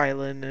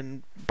Rylan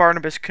and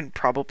Barnabas can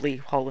probably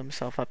haul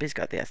himself up. He's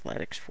got the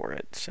athletics for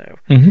it, so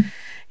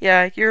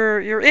yeah,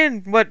 you're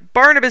in. What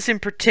Barnabas in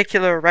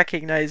particular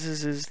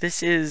recognizes is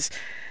this is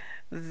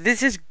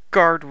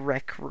guard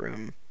rec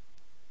room.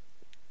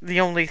 The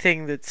only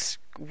thing that's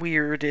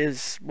weird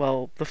is,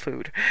 well, the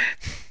food,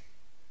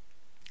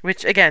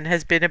 which again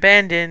has been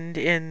abandoned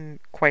in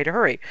quite a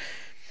hurry.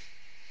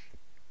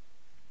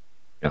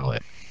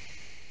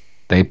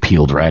 They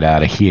peeled right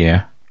out of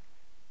here.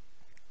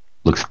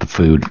 Looks at the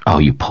food. Oh,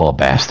 you poor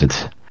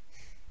bastards.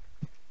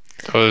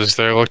 Does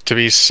there look to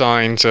be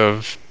signs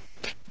of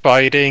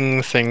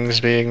fighting,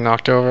 things being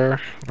knocked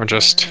over, or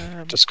just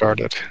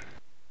discarded?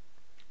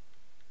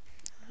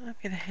 I'm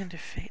gonna hand of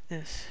fate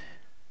this.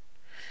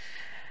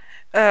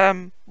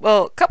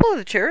 Well, a couple of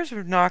the chairs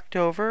were knocked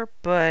over,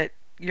 but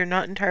you're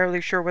not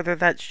entirely sure whether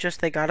that's just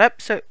they got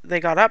up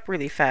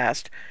really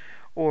fast,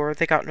 or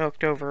they got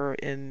knocked over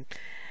in.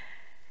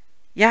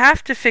 You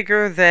have to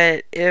figure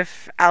that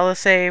if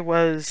Alisaie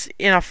was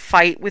in a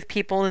fight with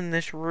people in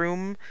this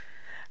room,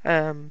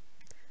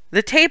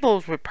 The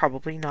tables would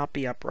probably not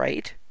be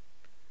upright.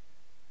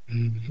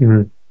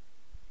 Hmm.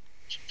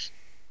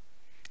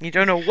 You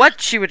don't know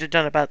what she would have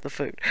done about the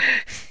food.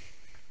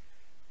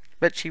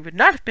 But she would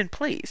not have been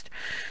pleased.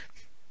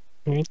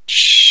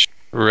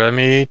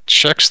 Remy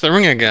checks the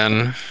ring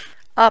again.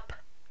 Up.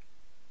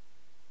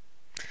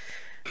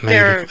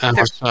 Maybe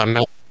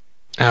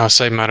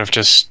Alisaie might have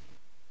just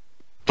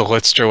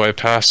blitzed her way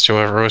past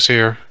whoever was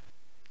here.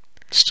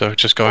 So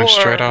just going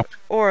straight up.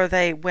 Or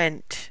they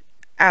went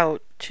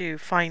out to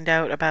find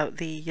out about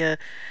the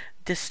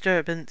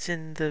disturbance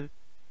in the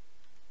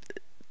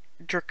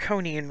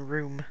draconian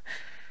room.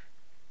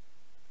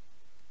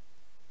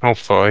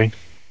 Hopefully.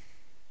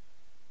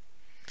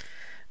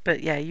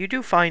 But yeah, you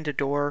do find a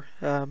door.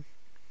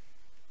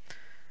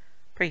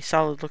 Pretty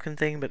solid looking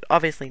thing, but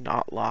obviously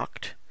not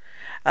locked.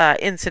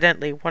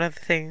 Incidentally, one of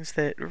the things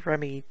that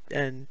Remy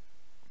and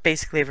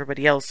basically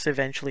everybody else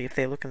eventually, if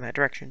they look in that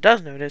direction,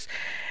 does notice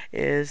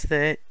is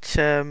that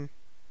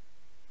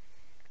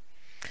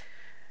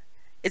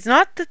it's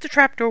not that the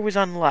trapdoor was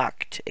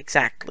unlocked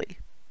exactly.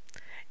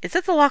 It's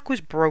that the lock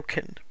was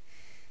broken.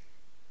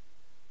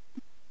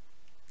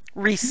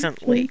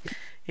 Recently.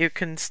 You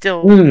can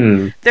still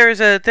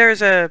there's a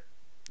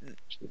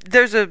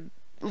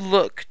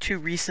look to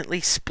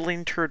recently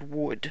splintered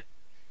wood.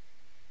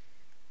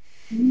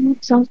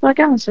 Sounds like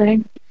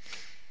Alisaie.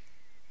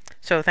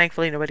 So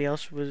thankfully nobody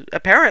else was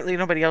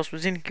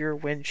in here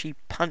when she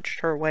punched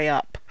her way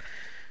up.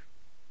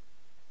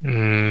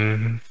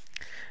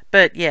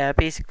 But yeah,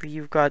 basically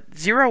you've got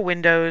 0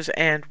 windows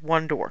and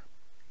 1 door.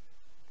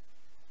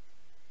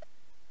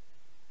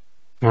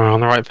 We're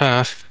on the right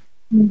path.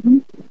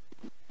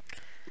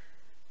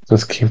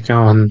 Let's keep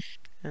going.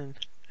 And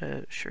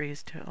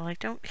Cherie's doing. Well, I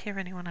don't hear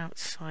anyone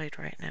outside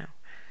right now.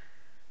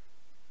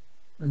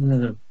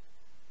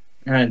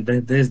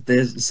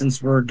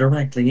 Since we're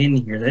directly in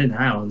here, then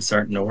now I'm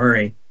starting to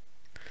worry.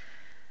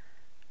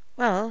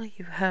 Well,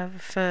 you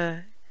have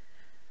for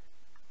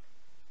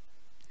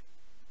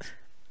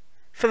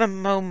the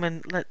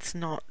moment, let's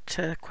not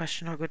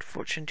question our good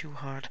fortune too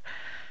hard.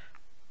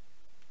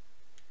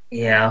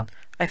 Yeah.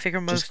 I figure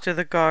most of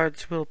the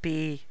guards will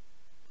be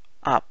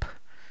up.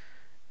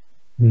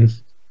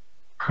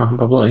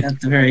 Probably. At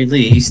the very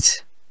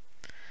least.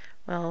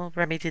 Well,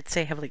 Remy did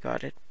say heavily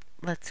guarded.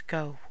 Let's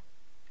go.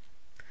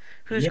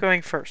 Who's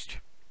going first?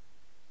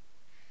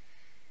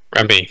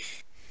 Remy.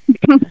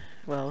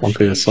 Well,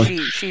 Obviously.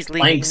 she's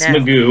leading Thanks, now.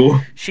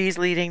 Magoo. She's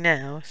leading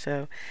now,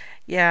 so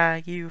yeah,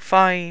 you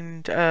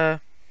find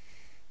a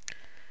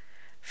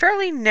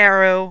fairly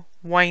narrow,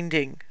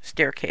 winding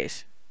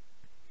staircase.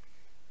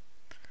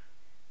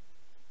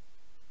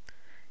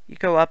 You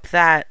go up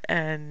that,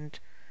 and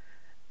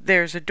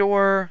there's a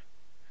door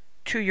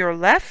to your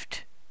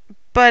left,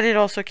 but it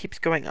also keeps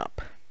going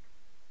up.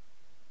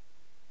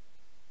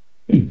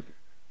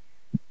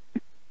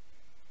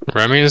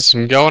 Remy's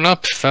going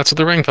up. That's what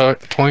the ring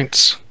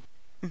points.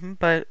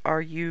 But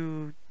are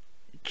you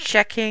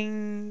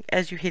checking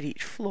as you hit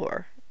each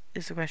floor?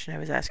 Is the question I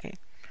was asking.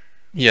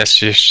 Yes,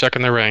 she's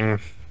checking the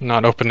ring,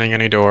 not opening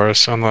any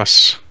doors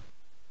unless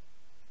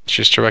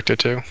she's directed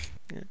to.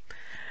 Yeah.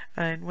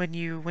 And when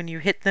you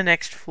hit the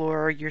next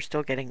floor, you're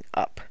still getting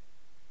up.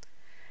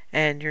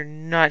 And you're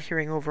not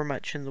hearing over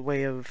much in the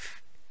way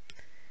of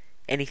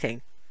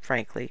anything,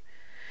 frankly.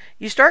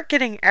 You start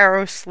getting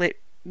arrow slit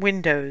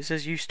windows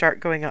as you start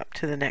going up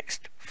to the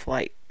next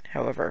flight,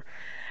 however.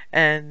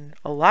 And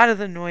a lot of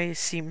the noise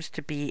seems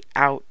to be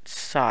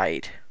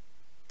outside.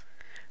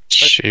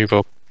 She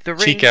will The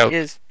peek ring out.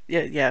 is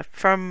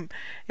from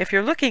if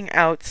you're looking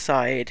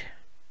outside,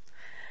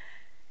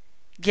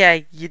 yeah,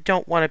 you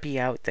don't want to be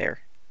out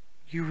there.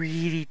 You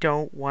really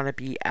don't want to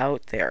be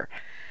out there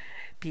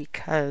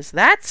because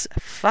that's a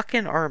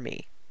fucking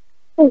army.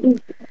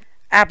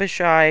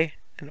 Abishai,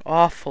 an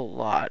awful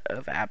lot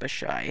of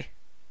Abishai.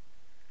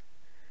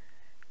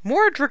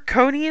 More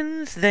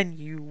draconians than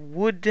you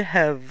would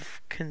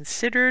have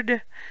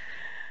considered.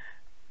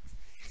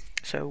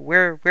 So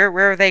where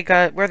they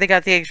got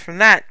the eggs from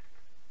that?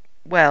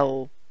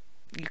 Well,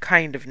 you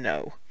kind of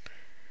know.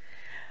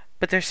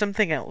 But there's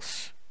something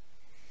else.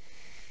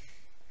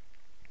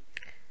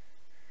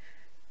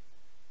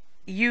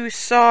 You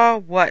saw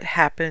what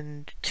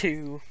happened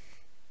to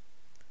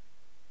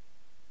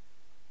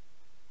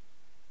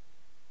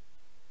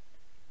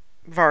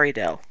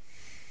Varidel,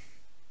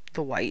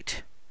 the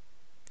White,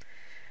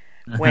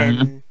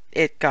 when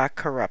it got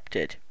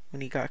corrupted.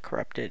 When he got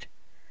corrupted.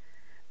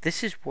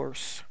 This is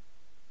worse.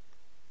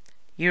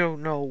 You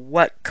don't know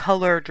what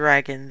color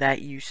dragon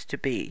that used to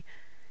be.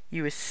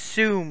 You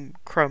assume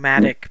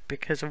chromatic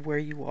because of where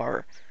you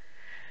are.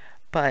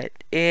 But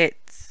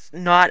it's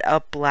not a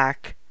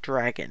black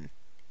dragon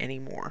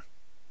anymore.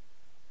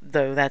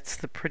 Though that's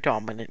the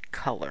predominant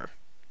color.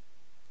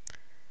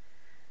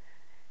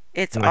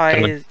 Its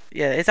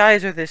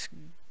eyes are this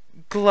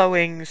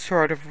glowing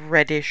sort of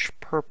reddish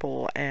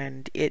purple,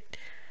 and it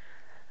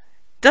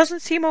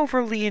doesn't seem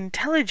overly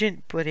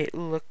intelligent, but it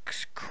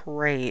looks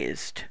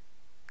crazed,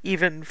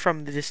 even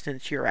from the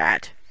distance you're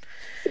at.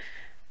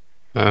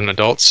 An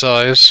adult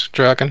size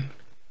dragon?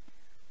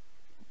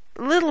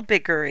 a little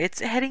bigger.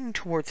 It's heading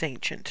towards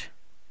Ancient.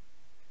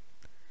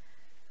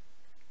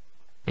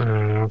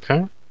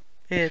 Okay.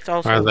 It's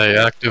also... Are they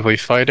actively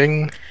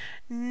fighting?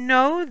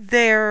 No,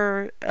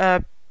 they're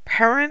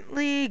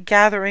apparently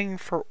gathering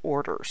for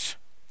orders.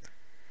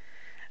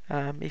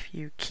 If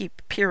you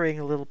keep peering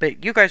a little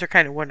bit, you guys are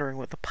kind of wondering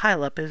what the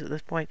pileup is at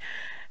this point.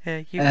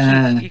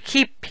 You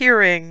keep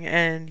peering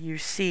and you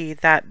see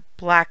that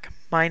black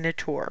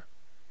minotaur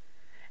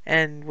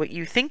and what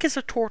you think is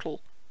a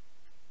turtle.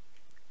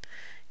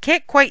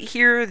 Can't quite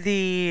hear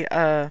the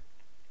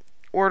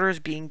orders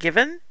being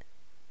given.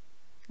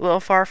 A little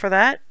far for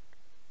that,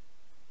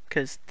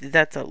 because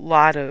that's a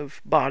lot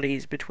of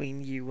bodies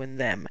between you and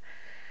them.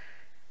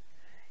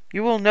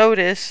 You will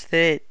notice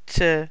that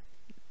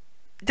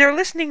they're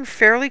listening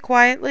fairly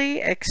quietly,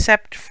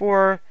 except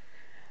for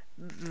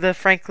the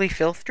frankly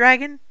filth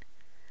dragon,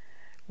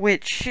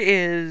 which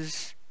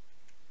is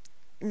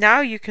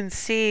now you can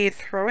see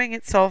throwing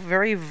itself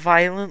very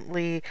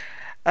violently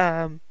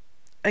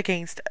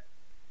against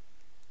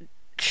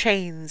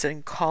chains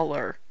and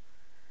collar.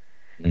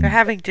 They're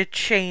having to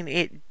chain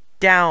it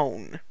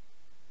down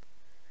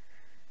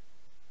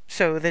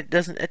so that it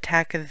doesn't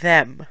attack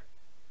them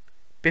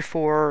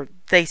before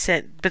they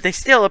send, but they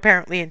still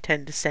apparently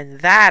intend to send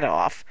that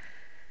off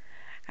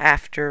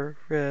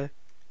after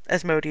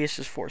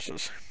Asmodeus's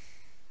forces.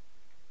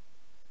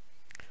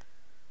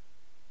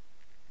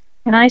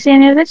 Can I see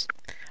any of this?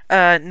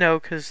 No,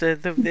 because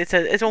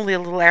it's only a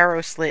little arrow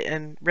slit,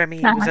 and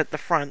Remy was at the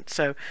front,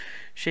 so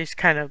she's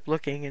kind of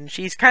looking, and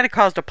she's kind of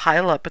caused a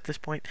pile up at this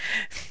point.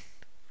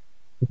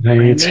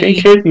 I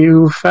take it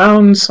you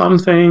found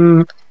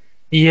something.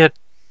 Yet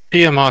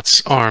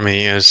Tiamat's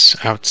army is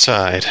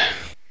outside.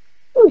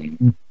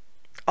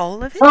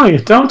 All of it? Oh, you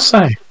don't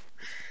say.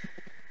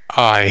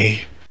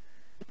 You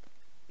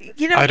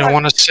know, I don't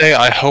want to say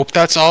I hope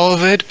that's all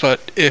of it,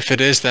 but if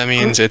it is, that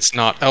means it's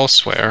not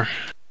elsewhere.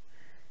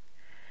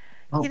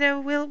 You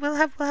know, we'll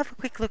have a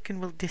quick look and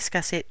we'll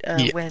discuss it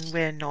Yes. when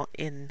we're not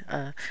in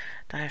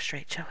dire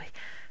straits, shall we?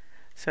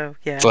 So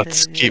yeah,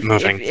 Let's keep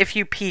moving. If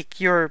you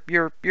peek, you're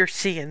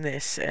seeing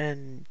this,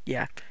 and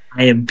yeah.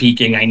 I am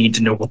peeking. I need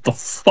to know what the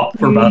fuck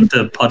we're about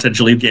to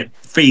potentially get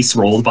face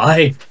rolled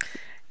by.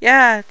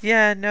 Yeah,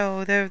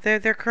 no,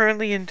 they're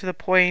currently into the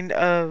point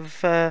of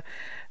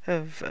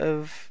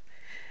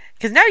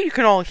because now you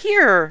can all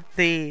hear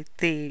the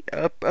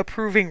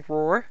approving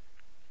roar,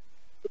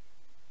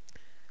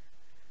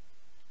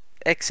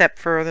 except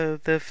for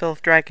the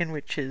filth dragon,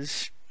 which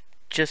is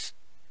just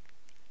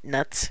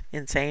nuts,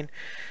 insane.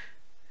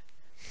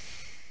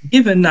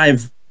 Given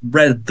I've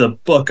read the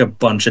book a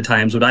bunch of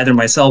times, would either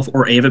myself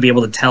or Ava be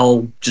able to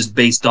tell just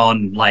based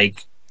on,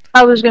 like...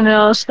 I was going to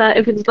ask that,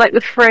 if it's like the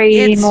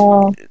frame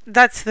or...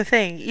 That's the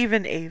thing,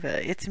 even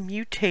Ava, it's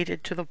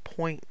mutated to the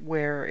point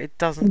where it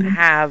doesn't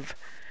have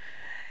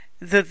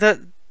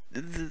the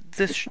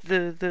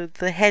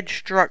head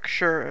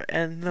structure,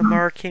 and the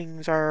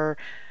markings are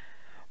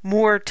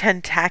more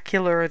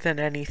tentacular than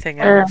anything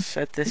else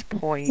at this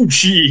point.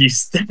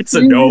 Jeez, that's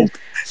a nope.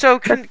 So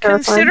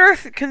consider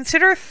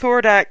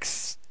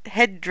Thordak's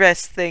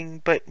headdress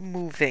thing, but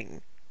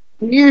moving.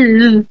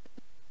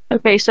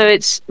 Okay, so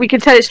we can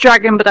tell it's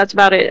dragon, but that's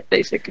about it,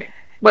 basically.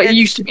 Well, it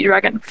used to be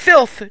dragon.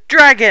 Filth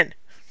dragon.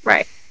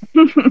 Right.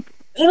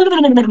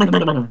 Oh,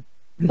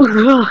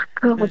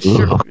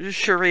 God.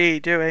 Cherie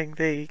doing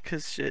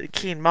because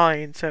keen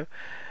mind. So,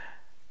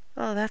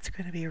 that's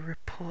going to be a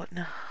report and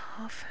a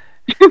half.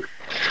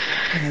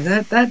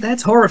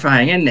 That's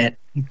horrifying, isn't it?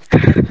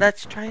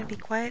 Let's try and be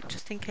quiet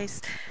just in case,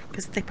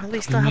 because they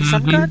probably still have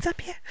some guards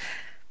up here.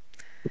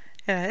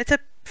 Yeah, it's a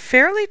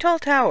fairly tall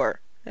tower,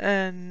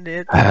 and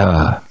it's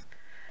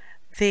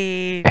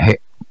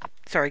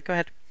Sorry, go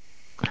ahead.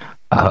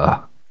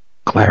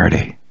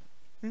 Clarity.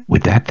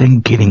 Would that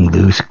thing getting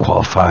loose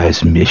qualify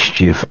as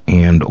mischief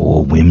and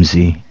or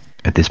whimsy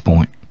at this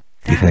point?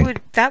 Do you think?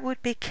 That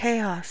would be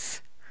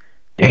chaos.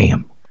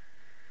 Damn.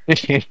 I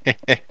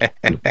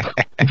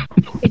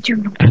do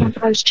not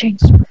want those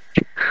chains.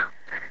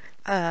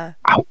 Ow.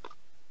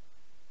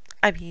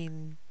 I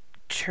mean,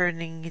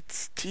 turning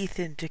its teeth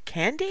into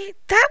candy?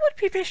 That would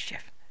be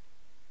mischief.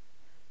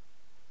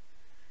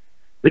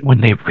 But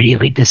when they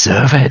really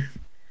deserve it,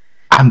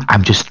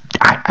 I'm just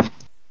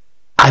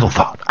idle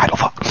thought.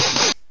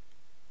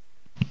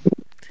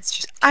 It's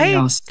just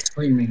chaos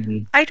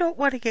screaming. I don't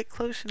want to get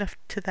close enough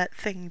to that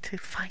thing to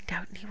find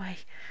out anyway.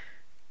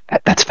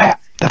 That's fair.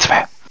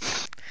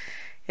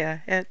 Yeah,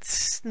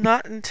 it's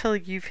not until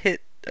you've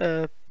hit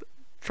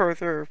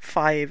further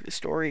 5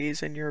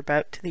 stories and you're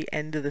about to the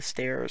end of the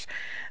stairs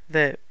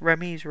that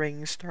Remy's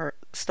ring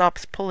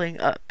stops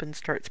pulling up and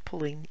starts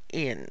pulling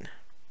in.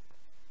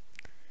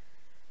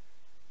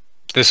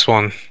 This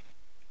one.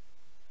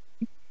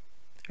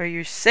 Are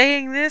you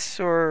saying this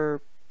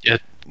or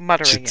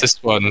muttering It's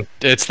this one.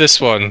 It's this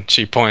one.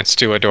 She points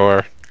to a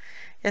door.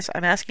 Yes,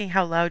 I'm asking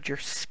how loud you're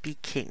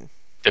speaking.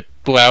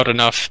 Loud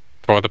enough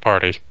for the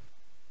party.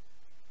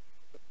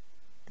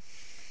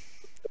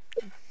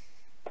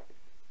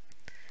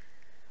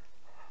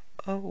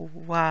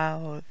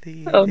 wow.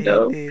 Oh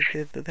no.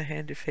 The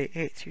hand of fate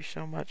hates you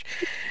so much.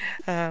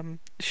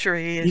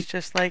 Shuri is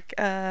just like,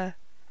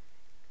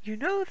 you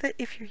know that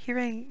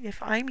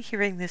if I'm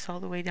hearing this all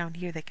the way down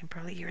here, they can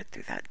probably hear it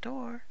through that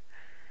door.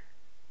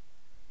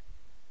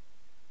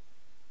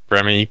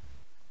 Remy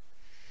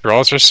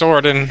draws her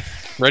sword and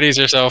readies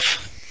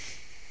herself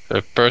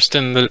to burst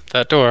in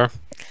that door.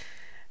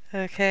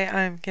 Okay,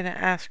 I'm gonna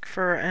ask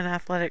for an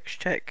athletics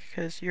check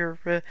because you're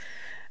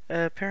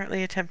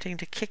apparently attempting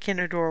to kick in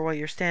a door while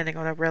you're standing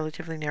on a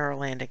relatively narrow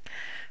landing.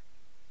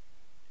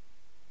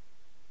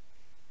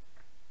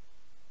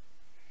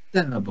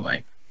 Oh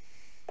boy.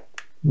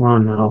 Oh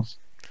no.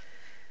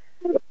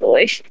 Oh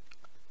boy.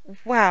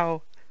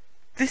 Wow,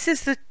 this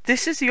is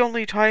the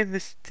only time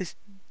this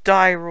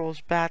die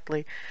rolls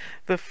badly.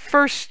 The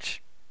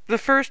first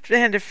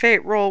hand of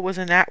fate roll was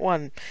a nat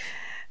 1,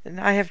 and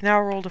I have now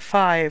rolled a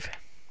 5.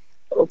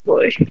 Oh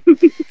boy.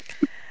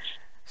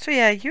 So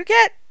yeah,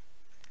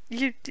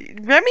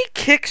 Remy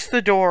kicks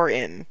the door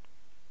in.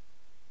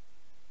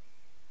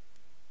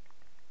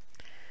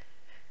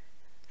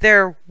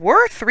 There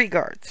were 3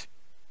 guards.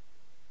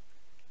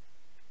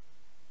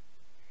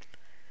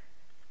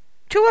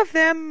 2 of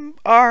them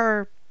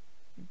are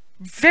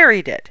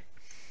very dead.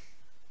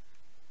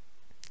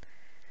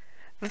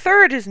 The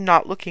third is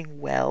not looking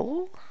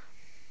well.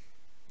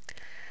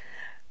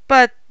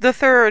 But the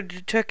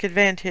third took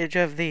advantage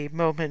of the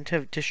moment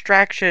of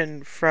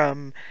distraction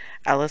from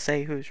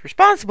Alisaie, who's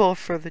responsible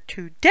for the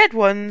 2 dead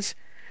ones,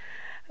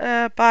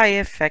 by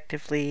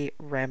effectively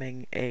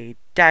ramming a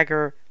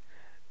dagger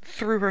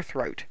through her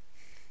throat.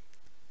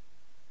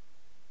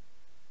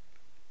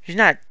 She's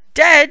not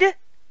dead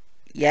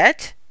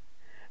yet,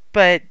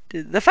 but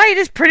the fight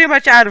is pretty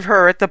much out of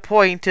her at the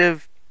point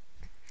of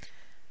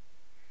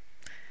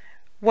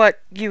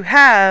what you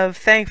have,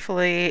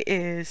 thankfully,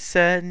 is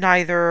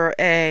neither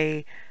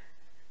a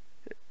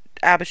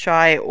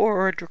Abishai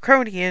or a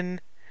Draconian.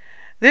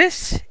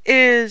 This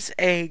is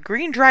a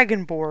green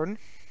dragonborn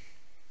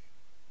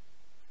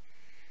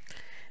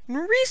in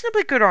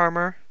reasonably good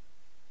armor,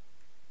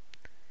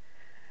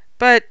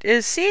 but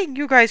is seeing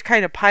you guys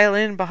kind of pile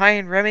in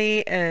behind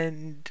Remy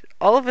and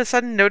all of a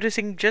sudden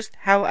noticing just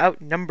how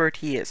outnumbered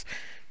he is.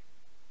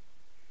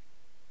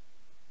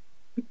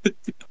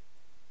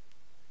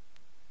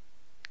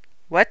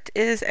 What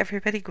is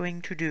everybody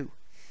going to do?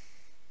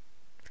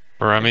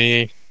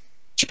 Remy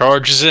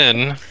charges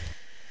in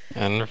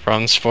and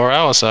runs for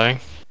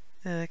Alisaie,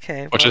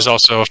 Okay, which is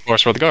also, of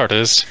course, where the guard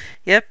is.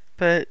 Yep,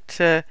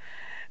 but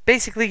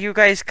basically you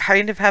guys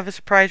kind of have a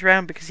surprise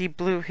round because he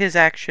blew his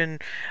action.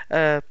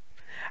 I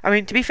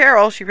mean, to be fair,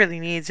 all she really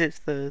needs is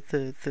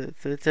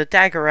the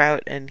dagger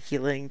out and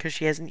healing, because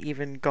she hasn't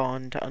even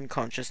gone to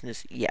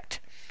unconsciousness yet.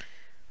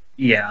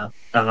 Yeah.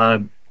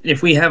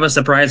 If we have a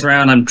surprise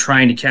round, I'm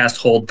trying to cast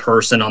Hold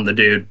Person on the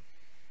dude.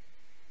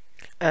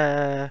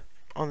 On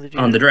the dude.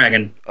 On the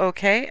dragon.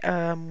 Okay,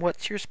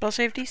 what's your spell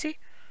save DC?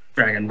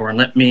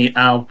 Dragonborn.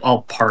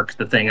 I'll park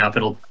the thing up.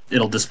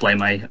 It'll display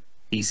my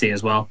DC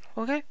as well.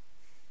 Okay.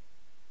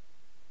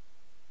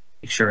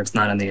 Make sure it's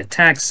not in the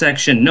attack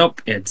section.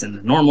 Nope, it's in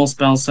the normal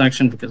spell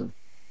section because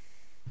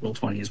roll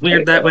 20 is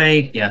weird that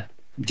way. Yeah.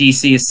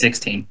 DC is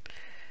 16.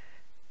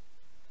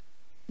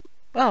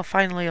 Well,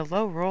 finally a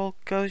low roll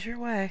goes your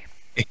way.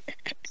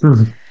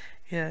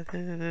 Yeah,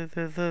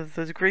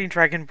 the green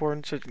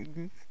dragonborn. So,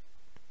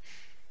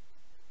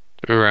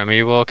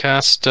 Remy will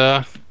cast,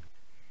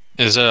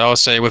 I'll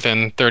say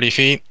within 30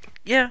 feet.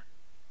 yeah.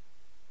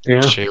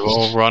 Yeah. She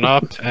will run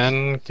up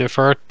and give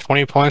her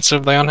 20 points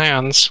of lay on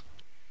hands.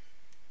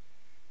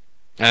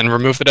 And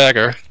remove the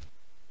dagger.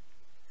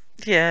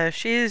 Yeah,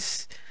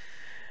 she's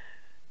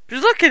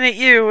looking at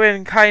you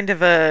in kind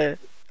of a,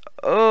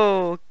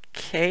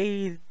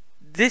 okay,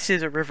 this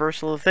is a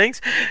reversal of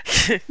things.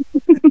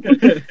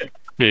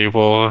 She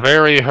will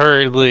very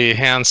hurriedly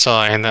hand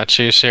sign that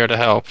she's here to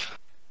help.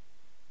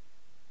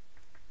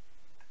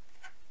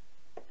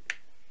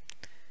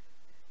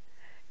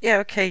 Yeah,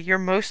 okay, you're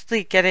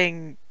mostly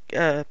getting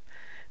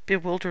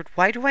bewildered.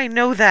 Why do I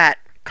know that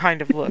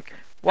kind of look?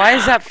 Why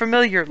is that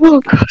familiar? Oh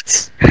god.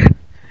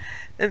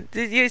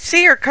 You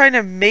see her kind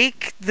of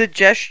make the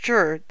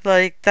gesture,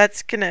 like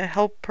that's gonna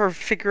help her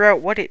figure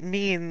out what it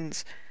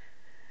means.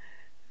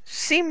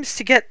 Seems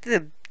to get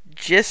the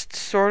gist,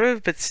 sort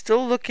of, but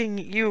still looking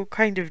at you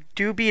kind of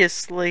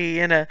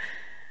dubiously and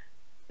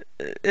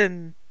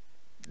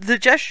the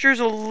gesture's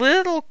a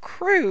little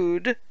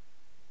crude,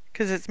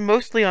 because it's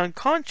mostly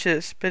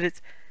unconscious, but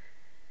it's...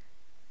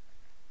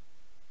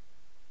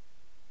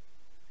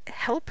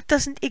 Help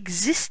doesn't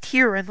exist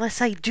here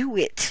unless I do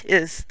it,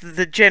 is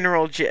the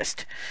general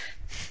gist.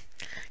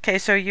 Okay,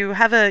 so you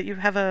have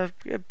a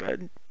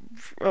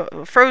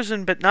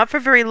frozen but not for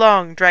very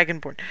long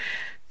dragonborn.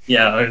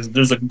 Yeah,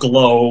 there's a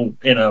glow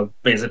in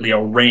basically a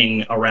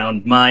ring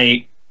around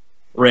my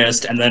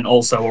wrist, and then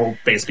also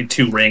basically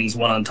 2 rings,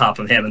 one on top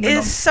of him, and then Is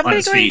on somebody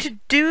his going feet. to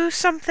do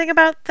something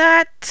about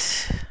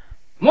that?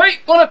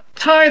 Might want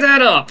to tie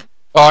that up.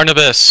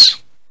 Barnabas.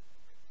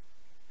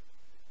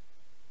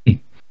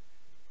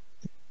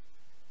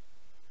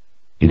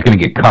 He's gonna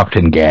get cuffed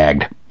and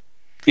gagged.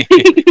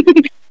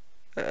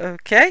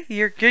 Okay,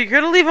 you're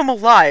gonna leave him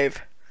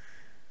alive.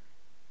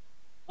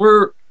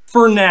 For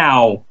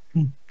now.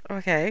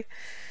 Okay.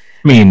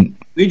 I mean,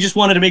 We just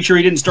wanted to make sure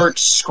he didn't start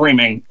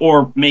screaming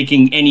or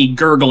making any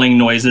gurgling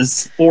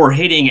noises or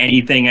hitting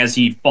anything as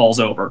he falls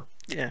over.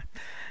 Yeah.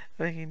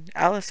 I mean,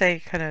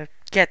 Alisaie kind of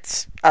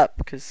gets up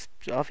because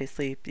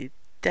obviously the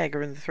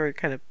dagger in the throat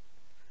kind of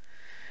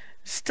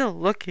still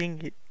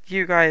looking at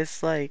you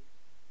guys like,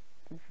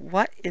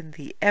 what in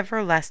the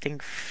everlasting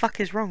fuck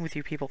is wrong with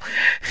you people?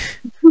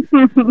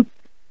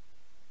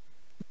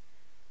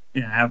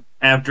 Yeah,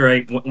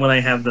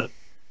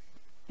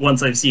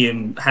 once I see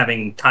him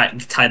having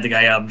tied the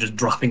guy up, just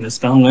dropping the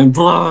spell, I'm going,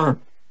 blah.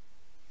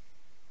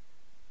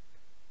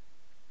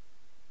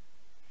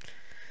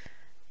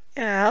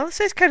 Yeah,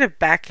 Alisaie's kind of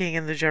backing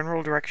in the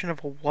general direction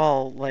of a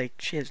wall, like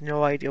she has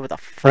no idea what the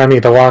fuck. Remy,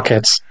 the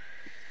lockets.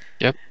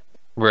 Yep.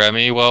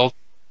 Remy will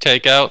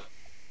take out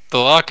the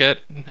locket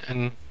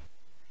and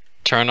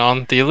turn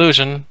on the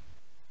illusion.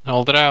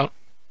 Hold it out.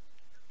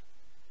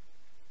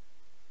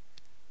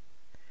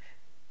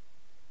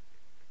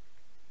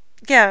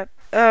 Yeah,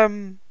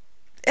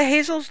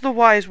 Hazel's the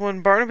wise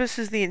one, Barnabas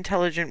is the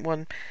intelligent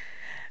one.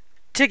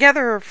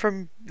 Together,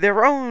 from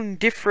their own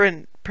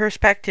different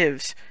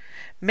perspectives,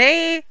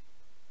 may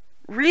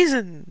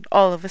reason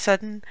all of a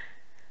sudden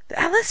that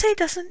Alisaie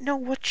doesn't know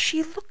what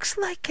she looks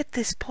like at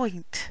this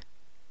point.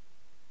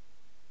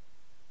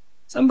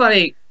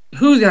 Somebody,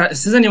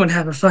 does anyone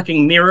have a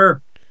fucking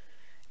mirror?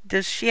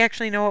 Does she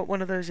actually know what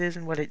one of those is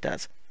and what it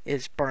does?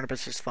 Is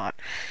Barnabas's thought.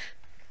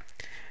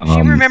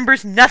 She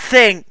remembers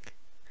nothing!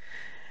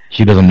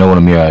 she doesn't know what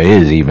a mirror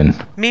is, even.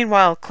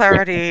 Meanwhile,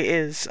 Clarity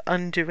is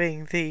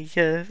undoing the,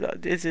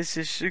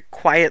 is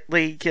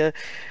quietly,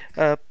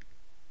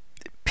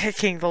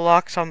 picking the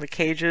locks on the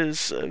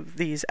cages of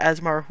these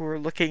Asmar who are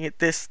looking at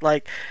this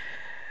like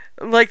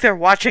they're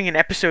watching an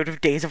episode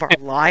of Days of Our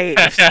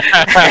Lives.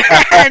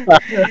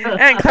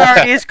 and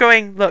Clarity is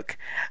going, look,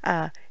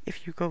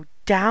 if you go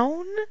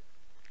down,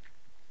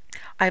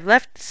 I've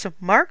left some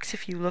marks.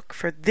 If you look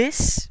for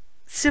this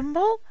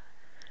symbol,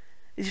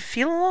 if you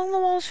feel along the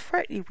walls for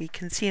it, we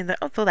can see in the,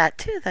 oh, that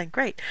too, then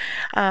great.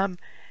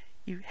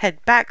 You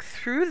head back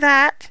through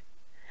that,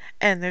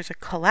 and there's a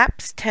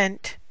collapsed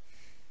tent,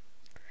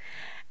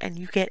 and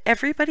you get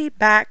everybody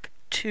back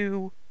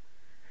to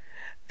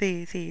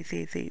the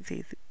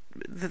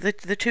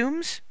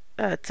tombs.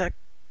 It's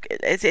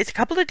a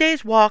couple of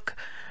days walk.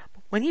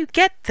 But when you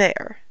get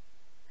there,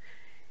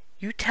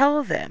 you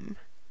tell them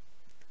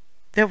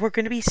that we're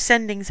going to be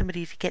sending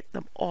somebody to get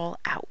them all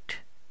out.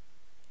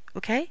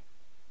 Okay?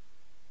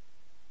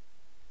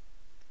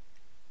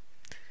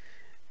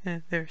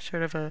 And there's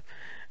sort of a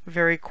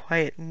very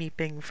quiet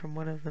meeping from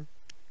one of them.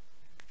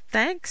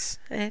 Thanks,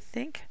 I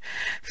think.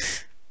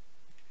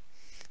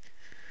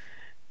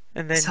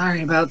 And then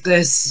Sorry about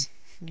this.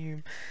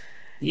 you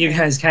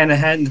guys kind of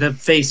had to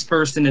face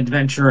first in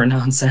adventure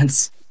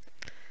nonsense.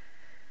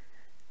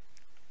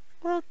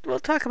 we'll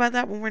talk about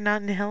that when we're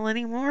not in hell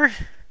anymore.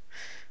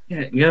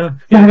 Yeah.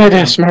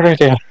 Smart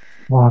idea.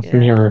 Oh,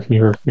 Yeah.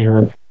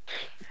 Mirror.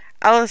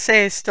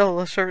 Alisaie is still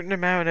a certain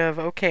amount of,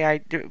 okay, I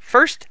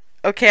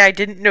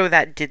didn't know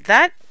that did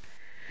that.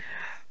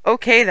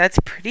 Okay, that's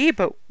pretty,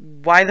 but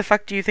why the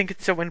fuck do you think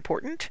it's so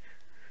important?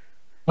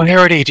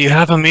 Clarity, do you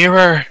have a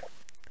mirror?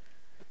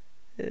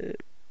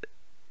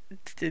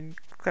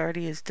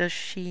 Clarity is, does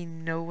she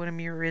know what a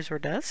mirror is or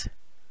does?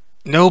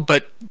 No,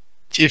 but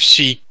if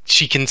she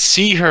can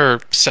see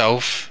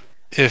herself,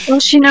 if Well,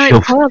 she knows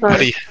it's her, though.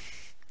 Buddy,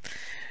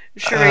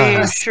 Cherie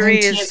A is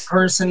sentient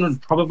person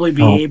would probably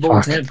be Oh, able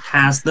fuck. to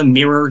pass the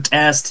mirror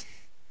test.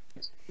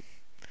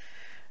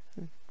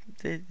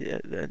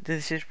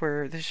 this is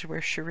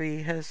where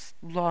Cherie has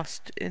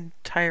lost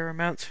entire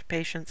amounts of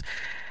patience.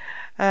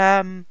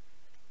 And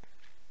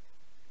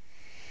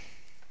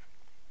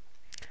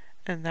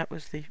that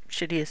was the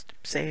shittiest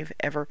save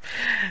ever.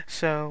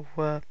 So,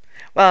 well,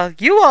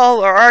 you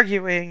all are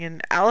arguing,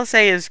 and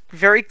Alisaie is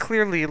very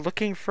clearly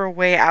looking for a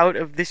way out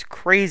of this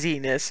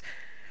craziness.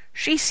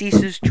 She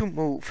ceases to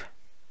move.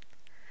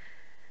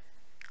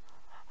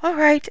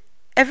 Alright,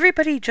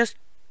 everybody just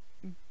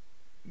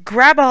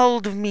grab a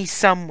hold of me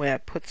somewhere.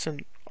 Puts an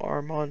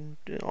arm on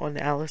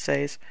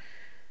Alisaie's.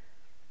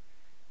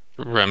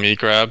 Remy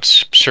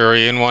grabs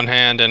Shuri in one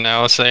hand and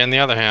Alisaie in the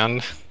other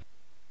hand.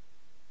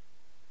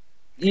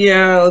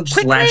 Yeah, just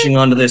Quickly! latching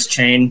onto this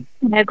chain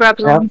Yeah,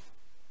 grabs them.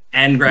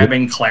 and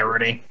grabbing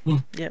Clarity.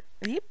 Yep.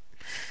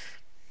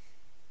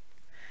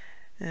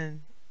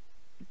 And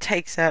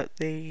takes out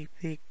the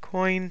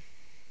coin.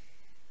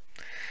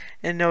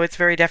 And no, it's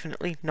very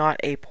definitely not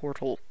a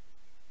portal.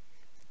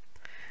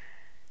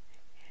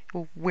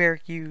 Where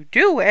you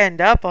do end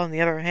up, on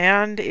the other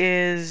hand,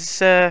 is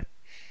a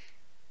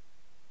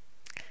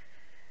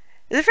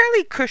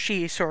fairly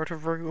cushy sort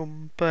of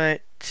room,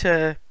 but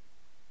there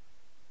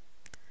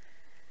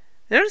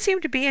don't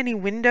seem to be any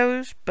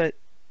windows, but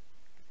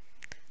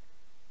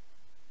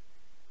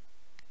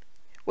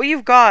what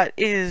you've got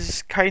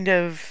is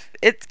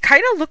it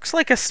kind of looks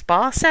like a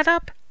spa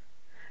setup,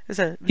 There's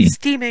a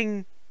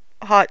steaming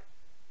hot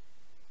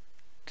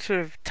sort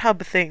of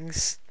tub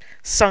things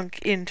sunk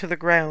into the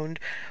ground.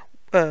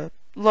 A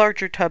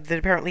larger tub that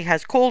apparently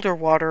has colder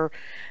water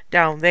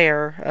down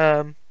there.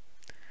 A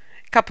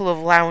couple of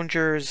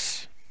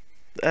loungers.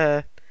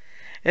 It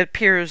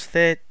appears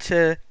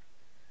that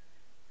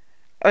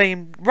I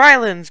mean,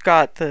 Ryland's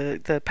got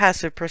the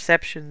passive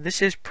perception.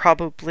 This is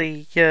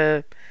probably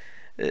the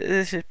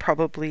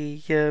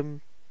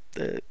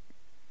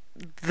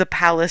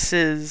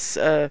palace's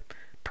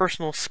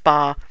personal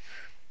spa.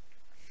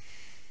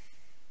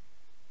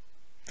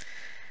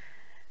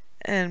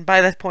 And by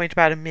that point,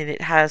 about a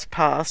minute has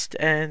passed,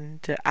 and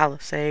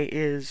Alisaie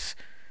is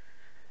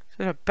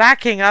sort of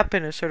backing up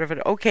in a sort of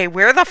an, okay,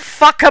 where the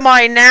fuck am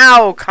I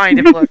now kind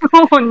of look.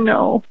 Oh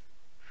no.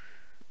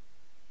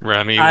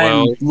 Remy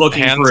I'm will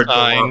looking hand for a door.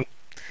 sign.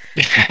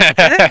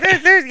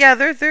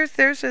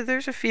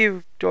 There's a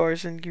few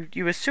doors, and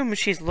you assume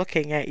she's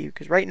looking at you,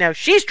 because right now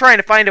she's trying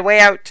to find a way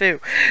out too.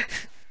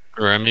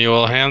 Remy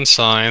will hand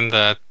sign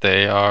that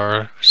they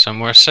are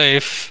somewhere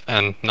safe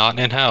and not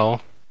in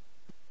hell.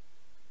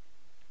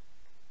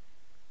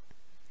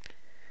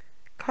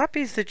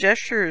 Copies the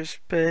gestures,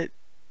 but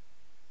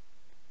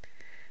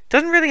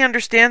doesn't really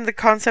understand the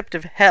concept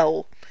of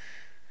hell.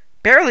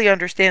 Barely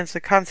understands the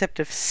concept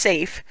of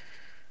safe.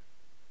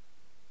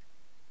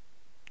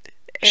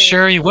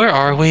 Sherry, where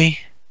are we?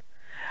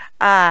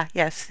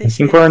 Yes. I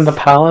think we're in the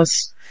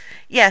palace.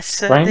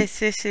 Yes, right? this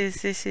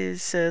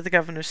is the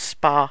governor's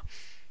spa.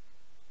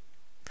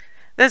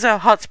 There's a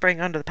hot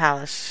spring under the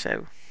palace,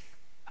 so.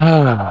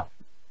 Ah,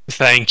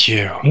 Thank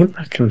you. ain't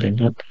that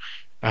convenient?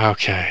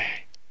 Okay.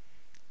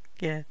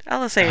 Yeah,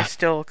 Alisaie is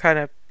still kind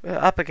of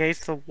up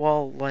against the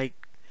wall, like,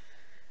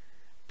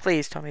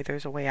 please tell me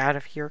there's a way out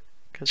of here,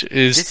 because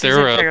Is this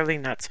there is a- fairly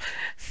nuts.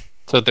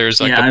 So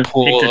there's like yeah, a I've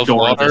pool picked a of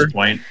door at water. this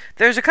point.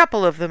 There's a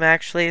couple of them,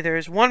 actually.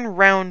 There's one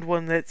round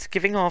one that's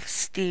giving off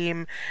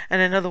steam,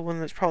 and another one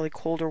that's probably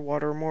colder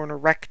water, more in a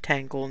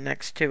rectangle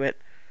next to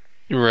it.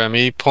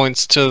 Remy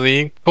points to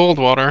the cold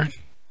water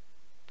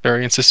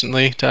very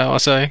insistently to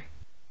Alisaie.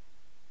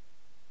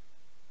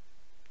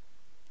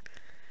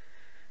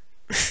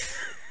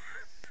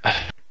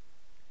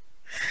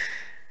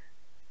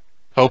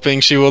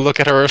 Hoping she will look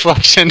at her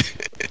reflection.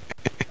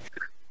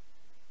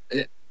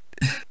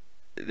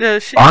 No,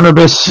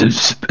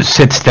 Barnabas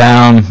sits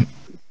down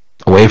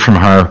away from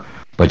her,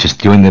 but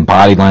just doing the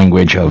body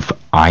language of,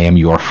 I am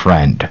your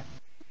friend.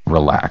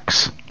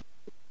 Relax.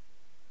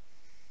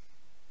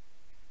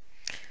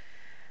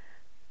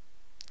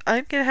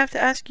 I'm gonna have to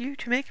ask you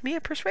to make me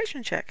a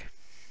persuasion check.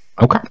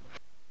 Okay.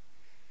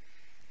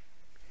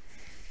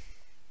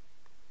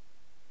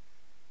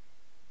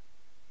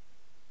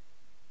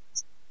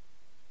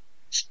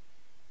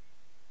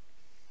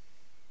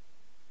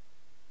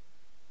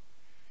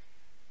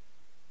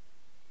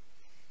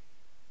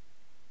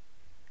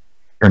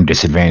 Turn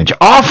disadvantage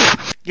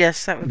off!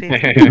 Yes, that would be.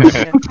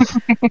 Yeah.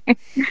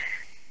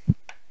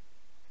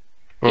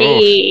 Oof.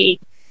 Hey.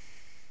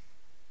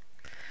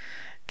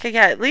 Okay,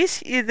 yeah, at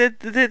least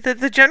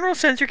the general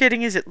sense you're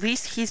getting is at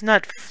least he's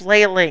not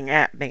flailing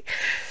at me.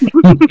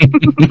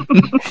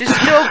 She's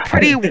still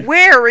pretty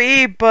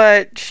wary,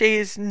 but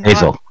she's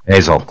not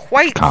Hazel.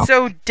 quite calm.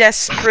 so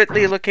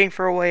desperately looking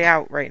for a way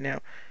out right now.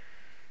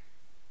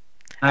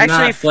 I'm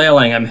Actually, not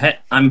flailing.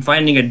 I'm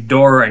finding a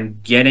door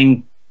and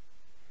getting.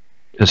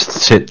 Just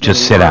sit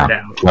Lie down.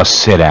 down. Just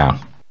sit down.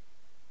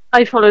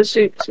 I follow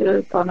suit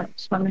to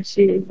Bonnet when I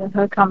see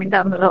her calming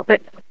down a little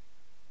bit.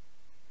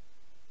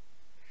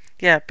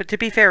 Yeah, but to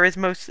be fair, it's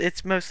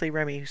mostly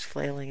Remy who's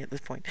flailing at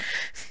this point.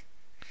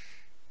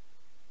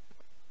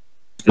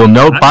 You'll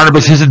note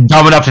Barnabas isn't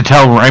dumb enough to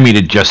tell Remy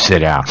to just sit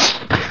down.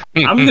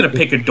 I'm gonna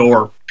pick a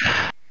door.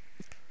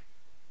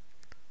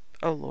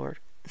 Oh lord.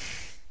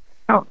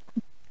 Oh.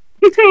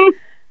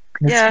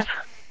 Yeah.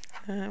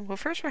 Well,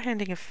 first we're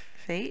handing a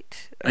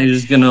fate. I'm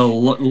just gonna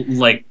look.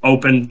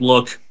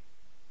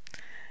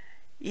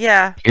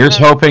 Yeah. Here's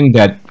hoping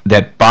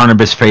that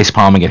Barnabas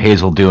facepalming at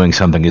Hazel doing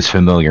something is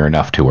familiar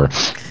enough to her.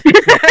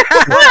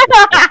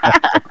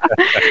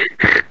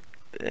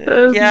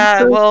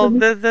 Yeah. Well,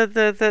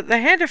 the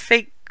hand of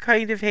fate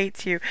kind of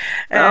hates you,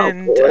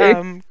 and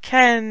boy.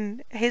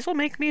 can Hazel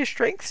make me a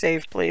strength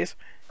save, please?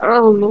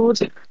 Oh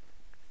lord.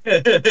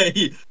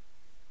 This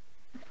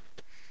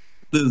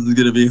is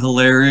gonna be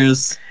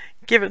hilarious.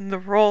 Given the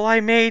roll I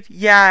made,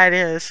 yeah, it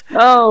is.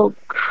 Oh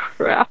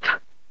crap.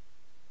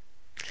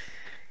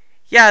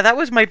 Yeah, that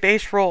was my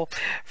base roll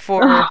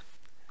for.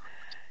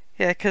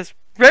 Yeah, because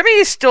Remy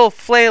is still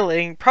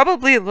flailing,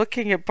 probably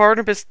looking at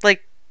Barnabas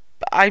like,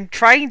 I'm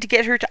trying to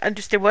get her to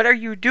understand, what are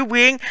you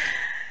doing?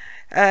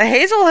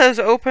 Hazel has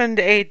opened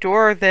a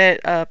door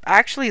that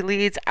actually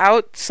leads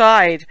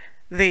outside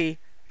the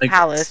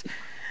palace.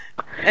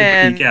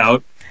 And Peek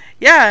out.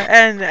 yeah,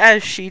 and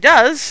as she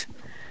does,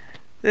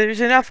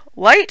 there's enough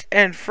light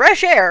and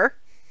fresh air,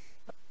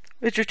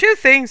 which are two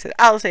things that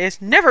Alisaie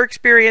has never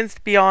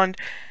experienced beyond,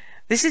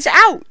 this is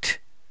out.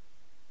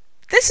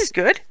 This is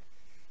good.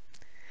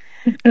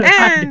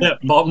 And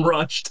Bomb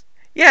rushed.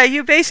 yeah,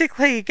 you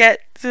basically get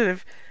sort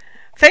of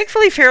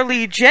thankfully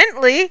fairly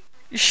gently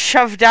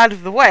shoved out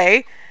of the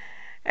way,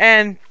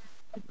 and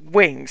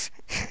wings.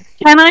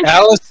 Can I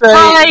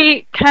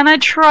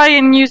Alisaie, try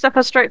and use up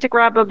her strike to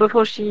grab her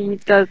before she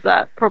does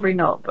that? Probably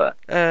not, but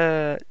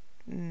I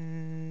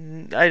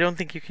don't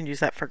think you can use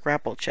that for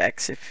grapple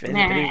checks if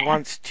anybody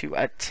wants to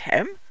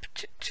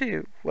attempt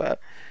to.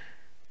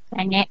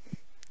 dang it.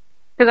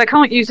 Because I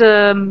can't use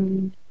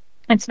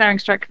ensnaring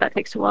strike, that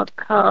takes a while to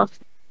cast.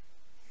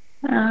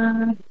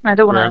 I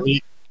don't want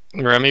to.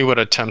 Remy would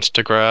attempt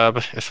to grab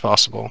if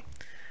possible.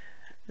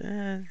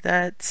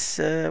 That's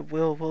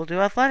we'll do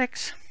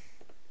athletics.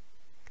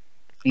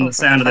 From the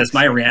sound of this,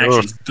 my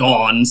reaction's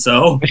gone.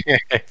 So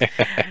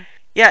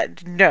Yeah,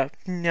 no.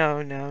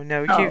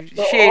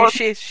 Oh,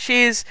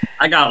 She's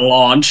I got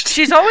launched.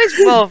 she's always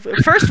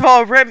first of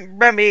all,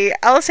 Remy,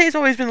 Alisaie's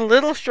always been a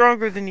little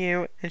stronger than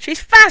you, and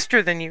she's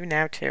faster than you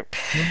now too.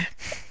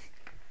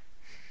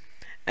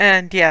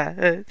 And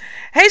yeah,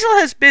 Hazel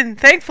has been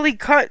thankfully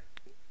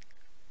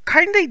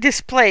kindly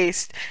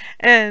displaced,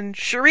 and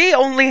Cherie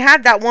only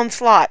had that one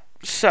slot,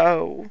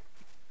 so.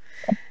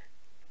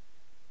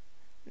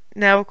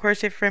 Now, of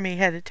course, if Remy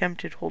had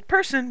attempted hold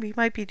person, we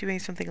might be doing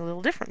something a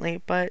little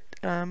differently, but,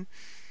 no,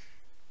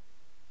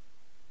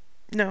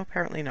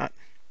 apparently not.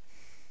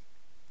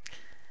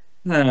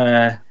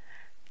 You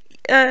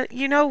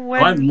know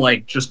when... I'm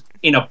like just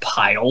in a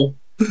pile.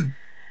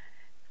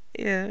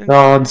 Yeah.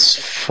 God's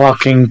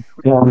fucking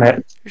damn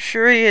it.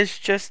 Cherie is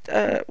just,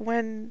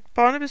 when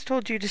Barnabas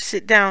told you to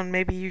sit down,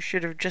 maybe you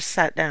should have just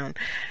sat down.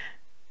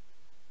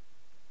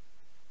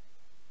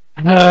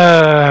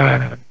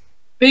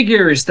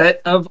 Figures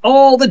that of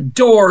all the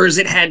doors,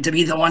 it had to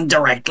be the one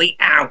directly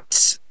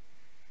out.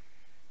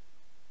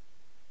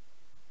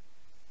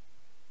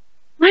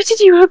 Why did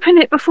you open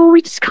it before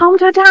we just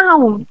calmed her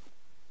down?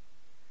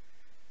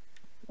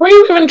 Why are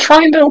you even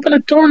trying to open a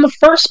door in the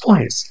first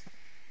place?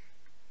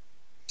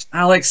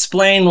 I'll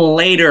explain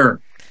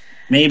later.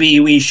 Maybe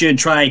we should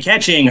try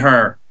catching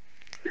her.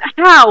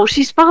 How?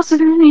 She's faster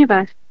than any of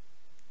us.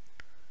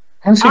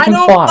 And she I can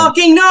don't fly.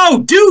 fucking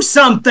know! Do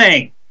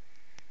something!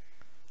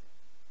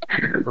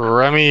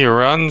 Remy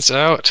runs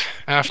out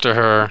after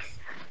her.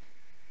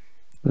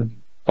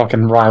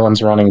 Fucking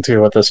Ryland's running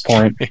too at this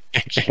point.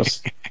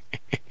 Just,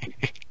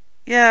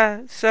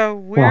 Yeah, so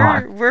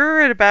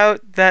we're at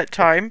about that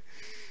time.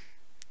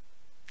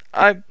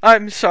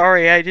 I'm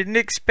sorry, I didn't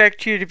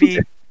expect you to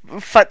be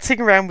futzing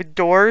around with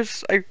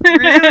doors. I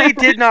really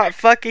did not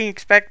fucking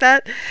expect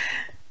that.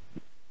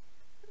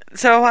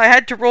 So I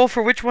had to roll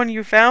for which one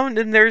you found,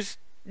 and there's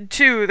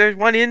two. There's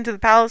one into the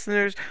palace, and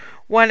there's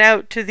one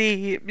out to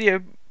the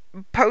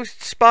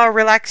post-spa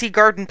relaxy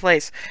garden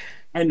place.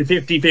 And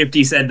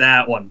 50-50 said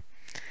that one.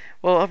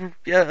 Well,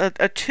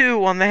 a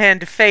 2 on the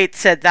hand of fate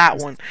said that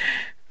one.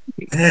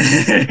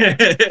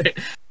 Because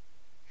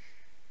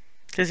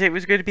it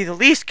was going to be the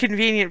least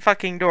convenient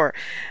fucking door.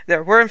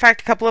 There were, in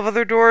fact, a couple of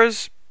other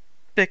doors,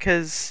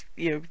 because,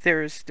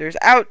 there's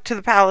out to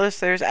the palace,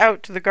 there's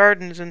out to the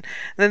gardens, and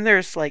then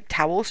there's, like,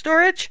 towel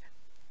storage.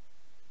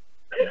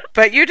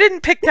 But you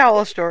didn't pick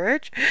towel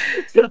storage.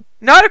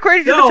 Not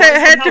according to the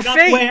head to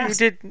fate, you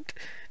didn't.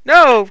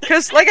 No,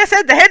 because, like I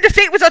said, the head to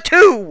fate was a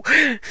 2!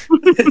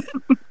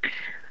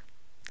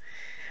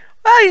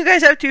 Well, you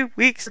guys have 2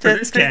 weeks to...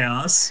 this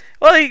chaos.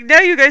 Well,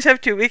 now you guys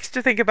have 2 weeks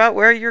to think about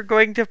where you're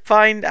going to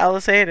find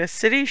Alisaie in a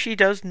city she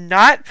does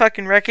not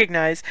fucking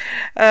recognize.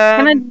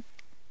 At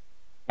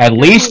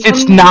least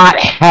it's not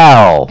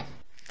hell.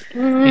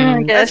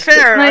 That's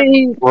fair.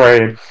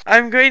 right.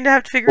 I'm going to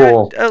have to figure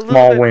out a Small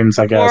little bit wins,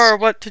 I guess. more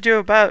what to do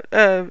about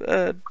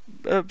Darvin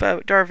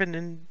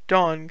and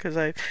Dawn, because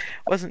I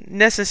wasn't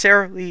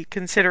necessarily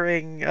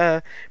considering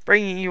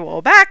bringing you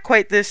all back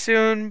quite this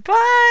soon, but...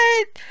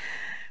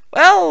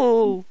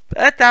 Well,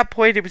 at that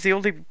point, it was the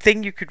only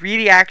thing you could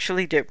really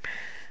actually do.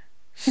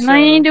 Can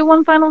I do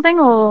one final thing,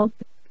 or...?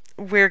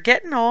 We're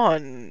getting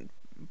on,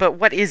 but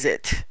what is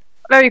it?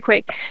 Very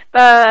quick.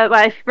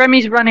 If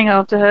Remy's running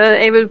after her,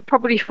 it would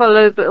probably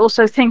follow, but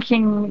also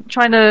trying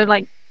to,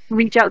 like,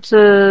 reach out to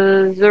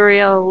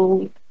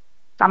Zuriel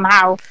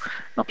somehow.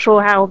 Not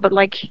sure how, but,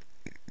 like...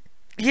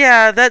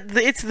 Yeah,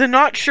 it's the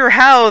not sure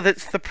how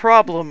that's the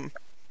problem.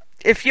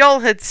 If y'all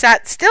had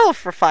sat still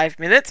for 5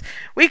 minutes,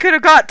 we could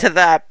have got to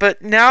that,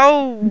 but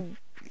now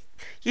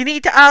you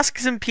need to ask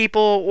some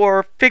people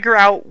or figure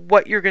out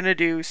what you're going to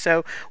do,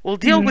 so we'll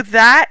deal with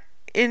that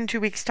in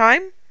 2 weeks'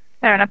 time.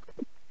 Fair enough.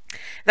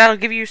 That'll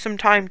give you some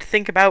time to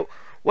think about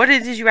what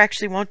it is you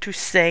actually want to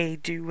say,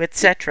 do,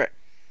 etc.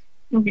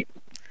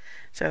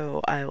 So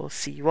I will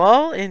see you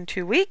all in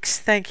 2 weeks.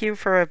 Thank you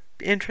for an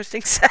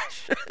interesting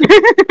session.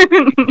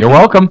 You're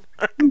welcome.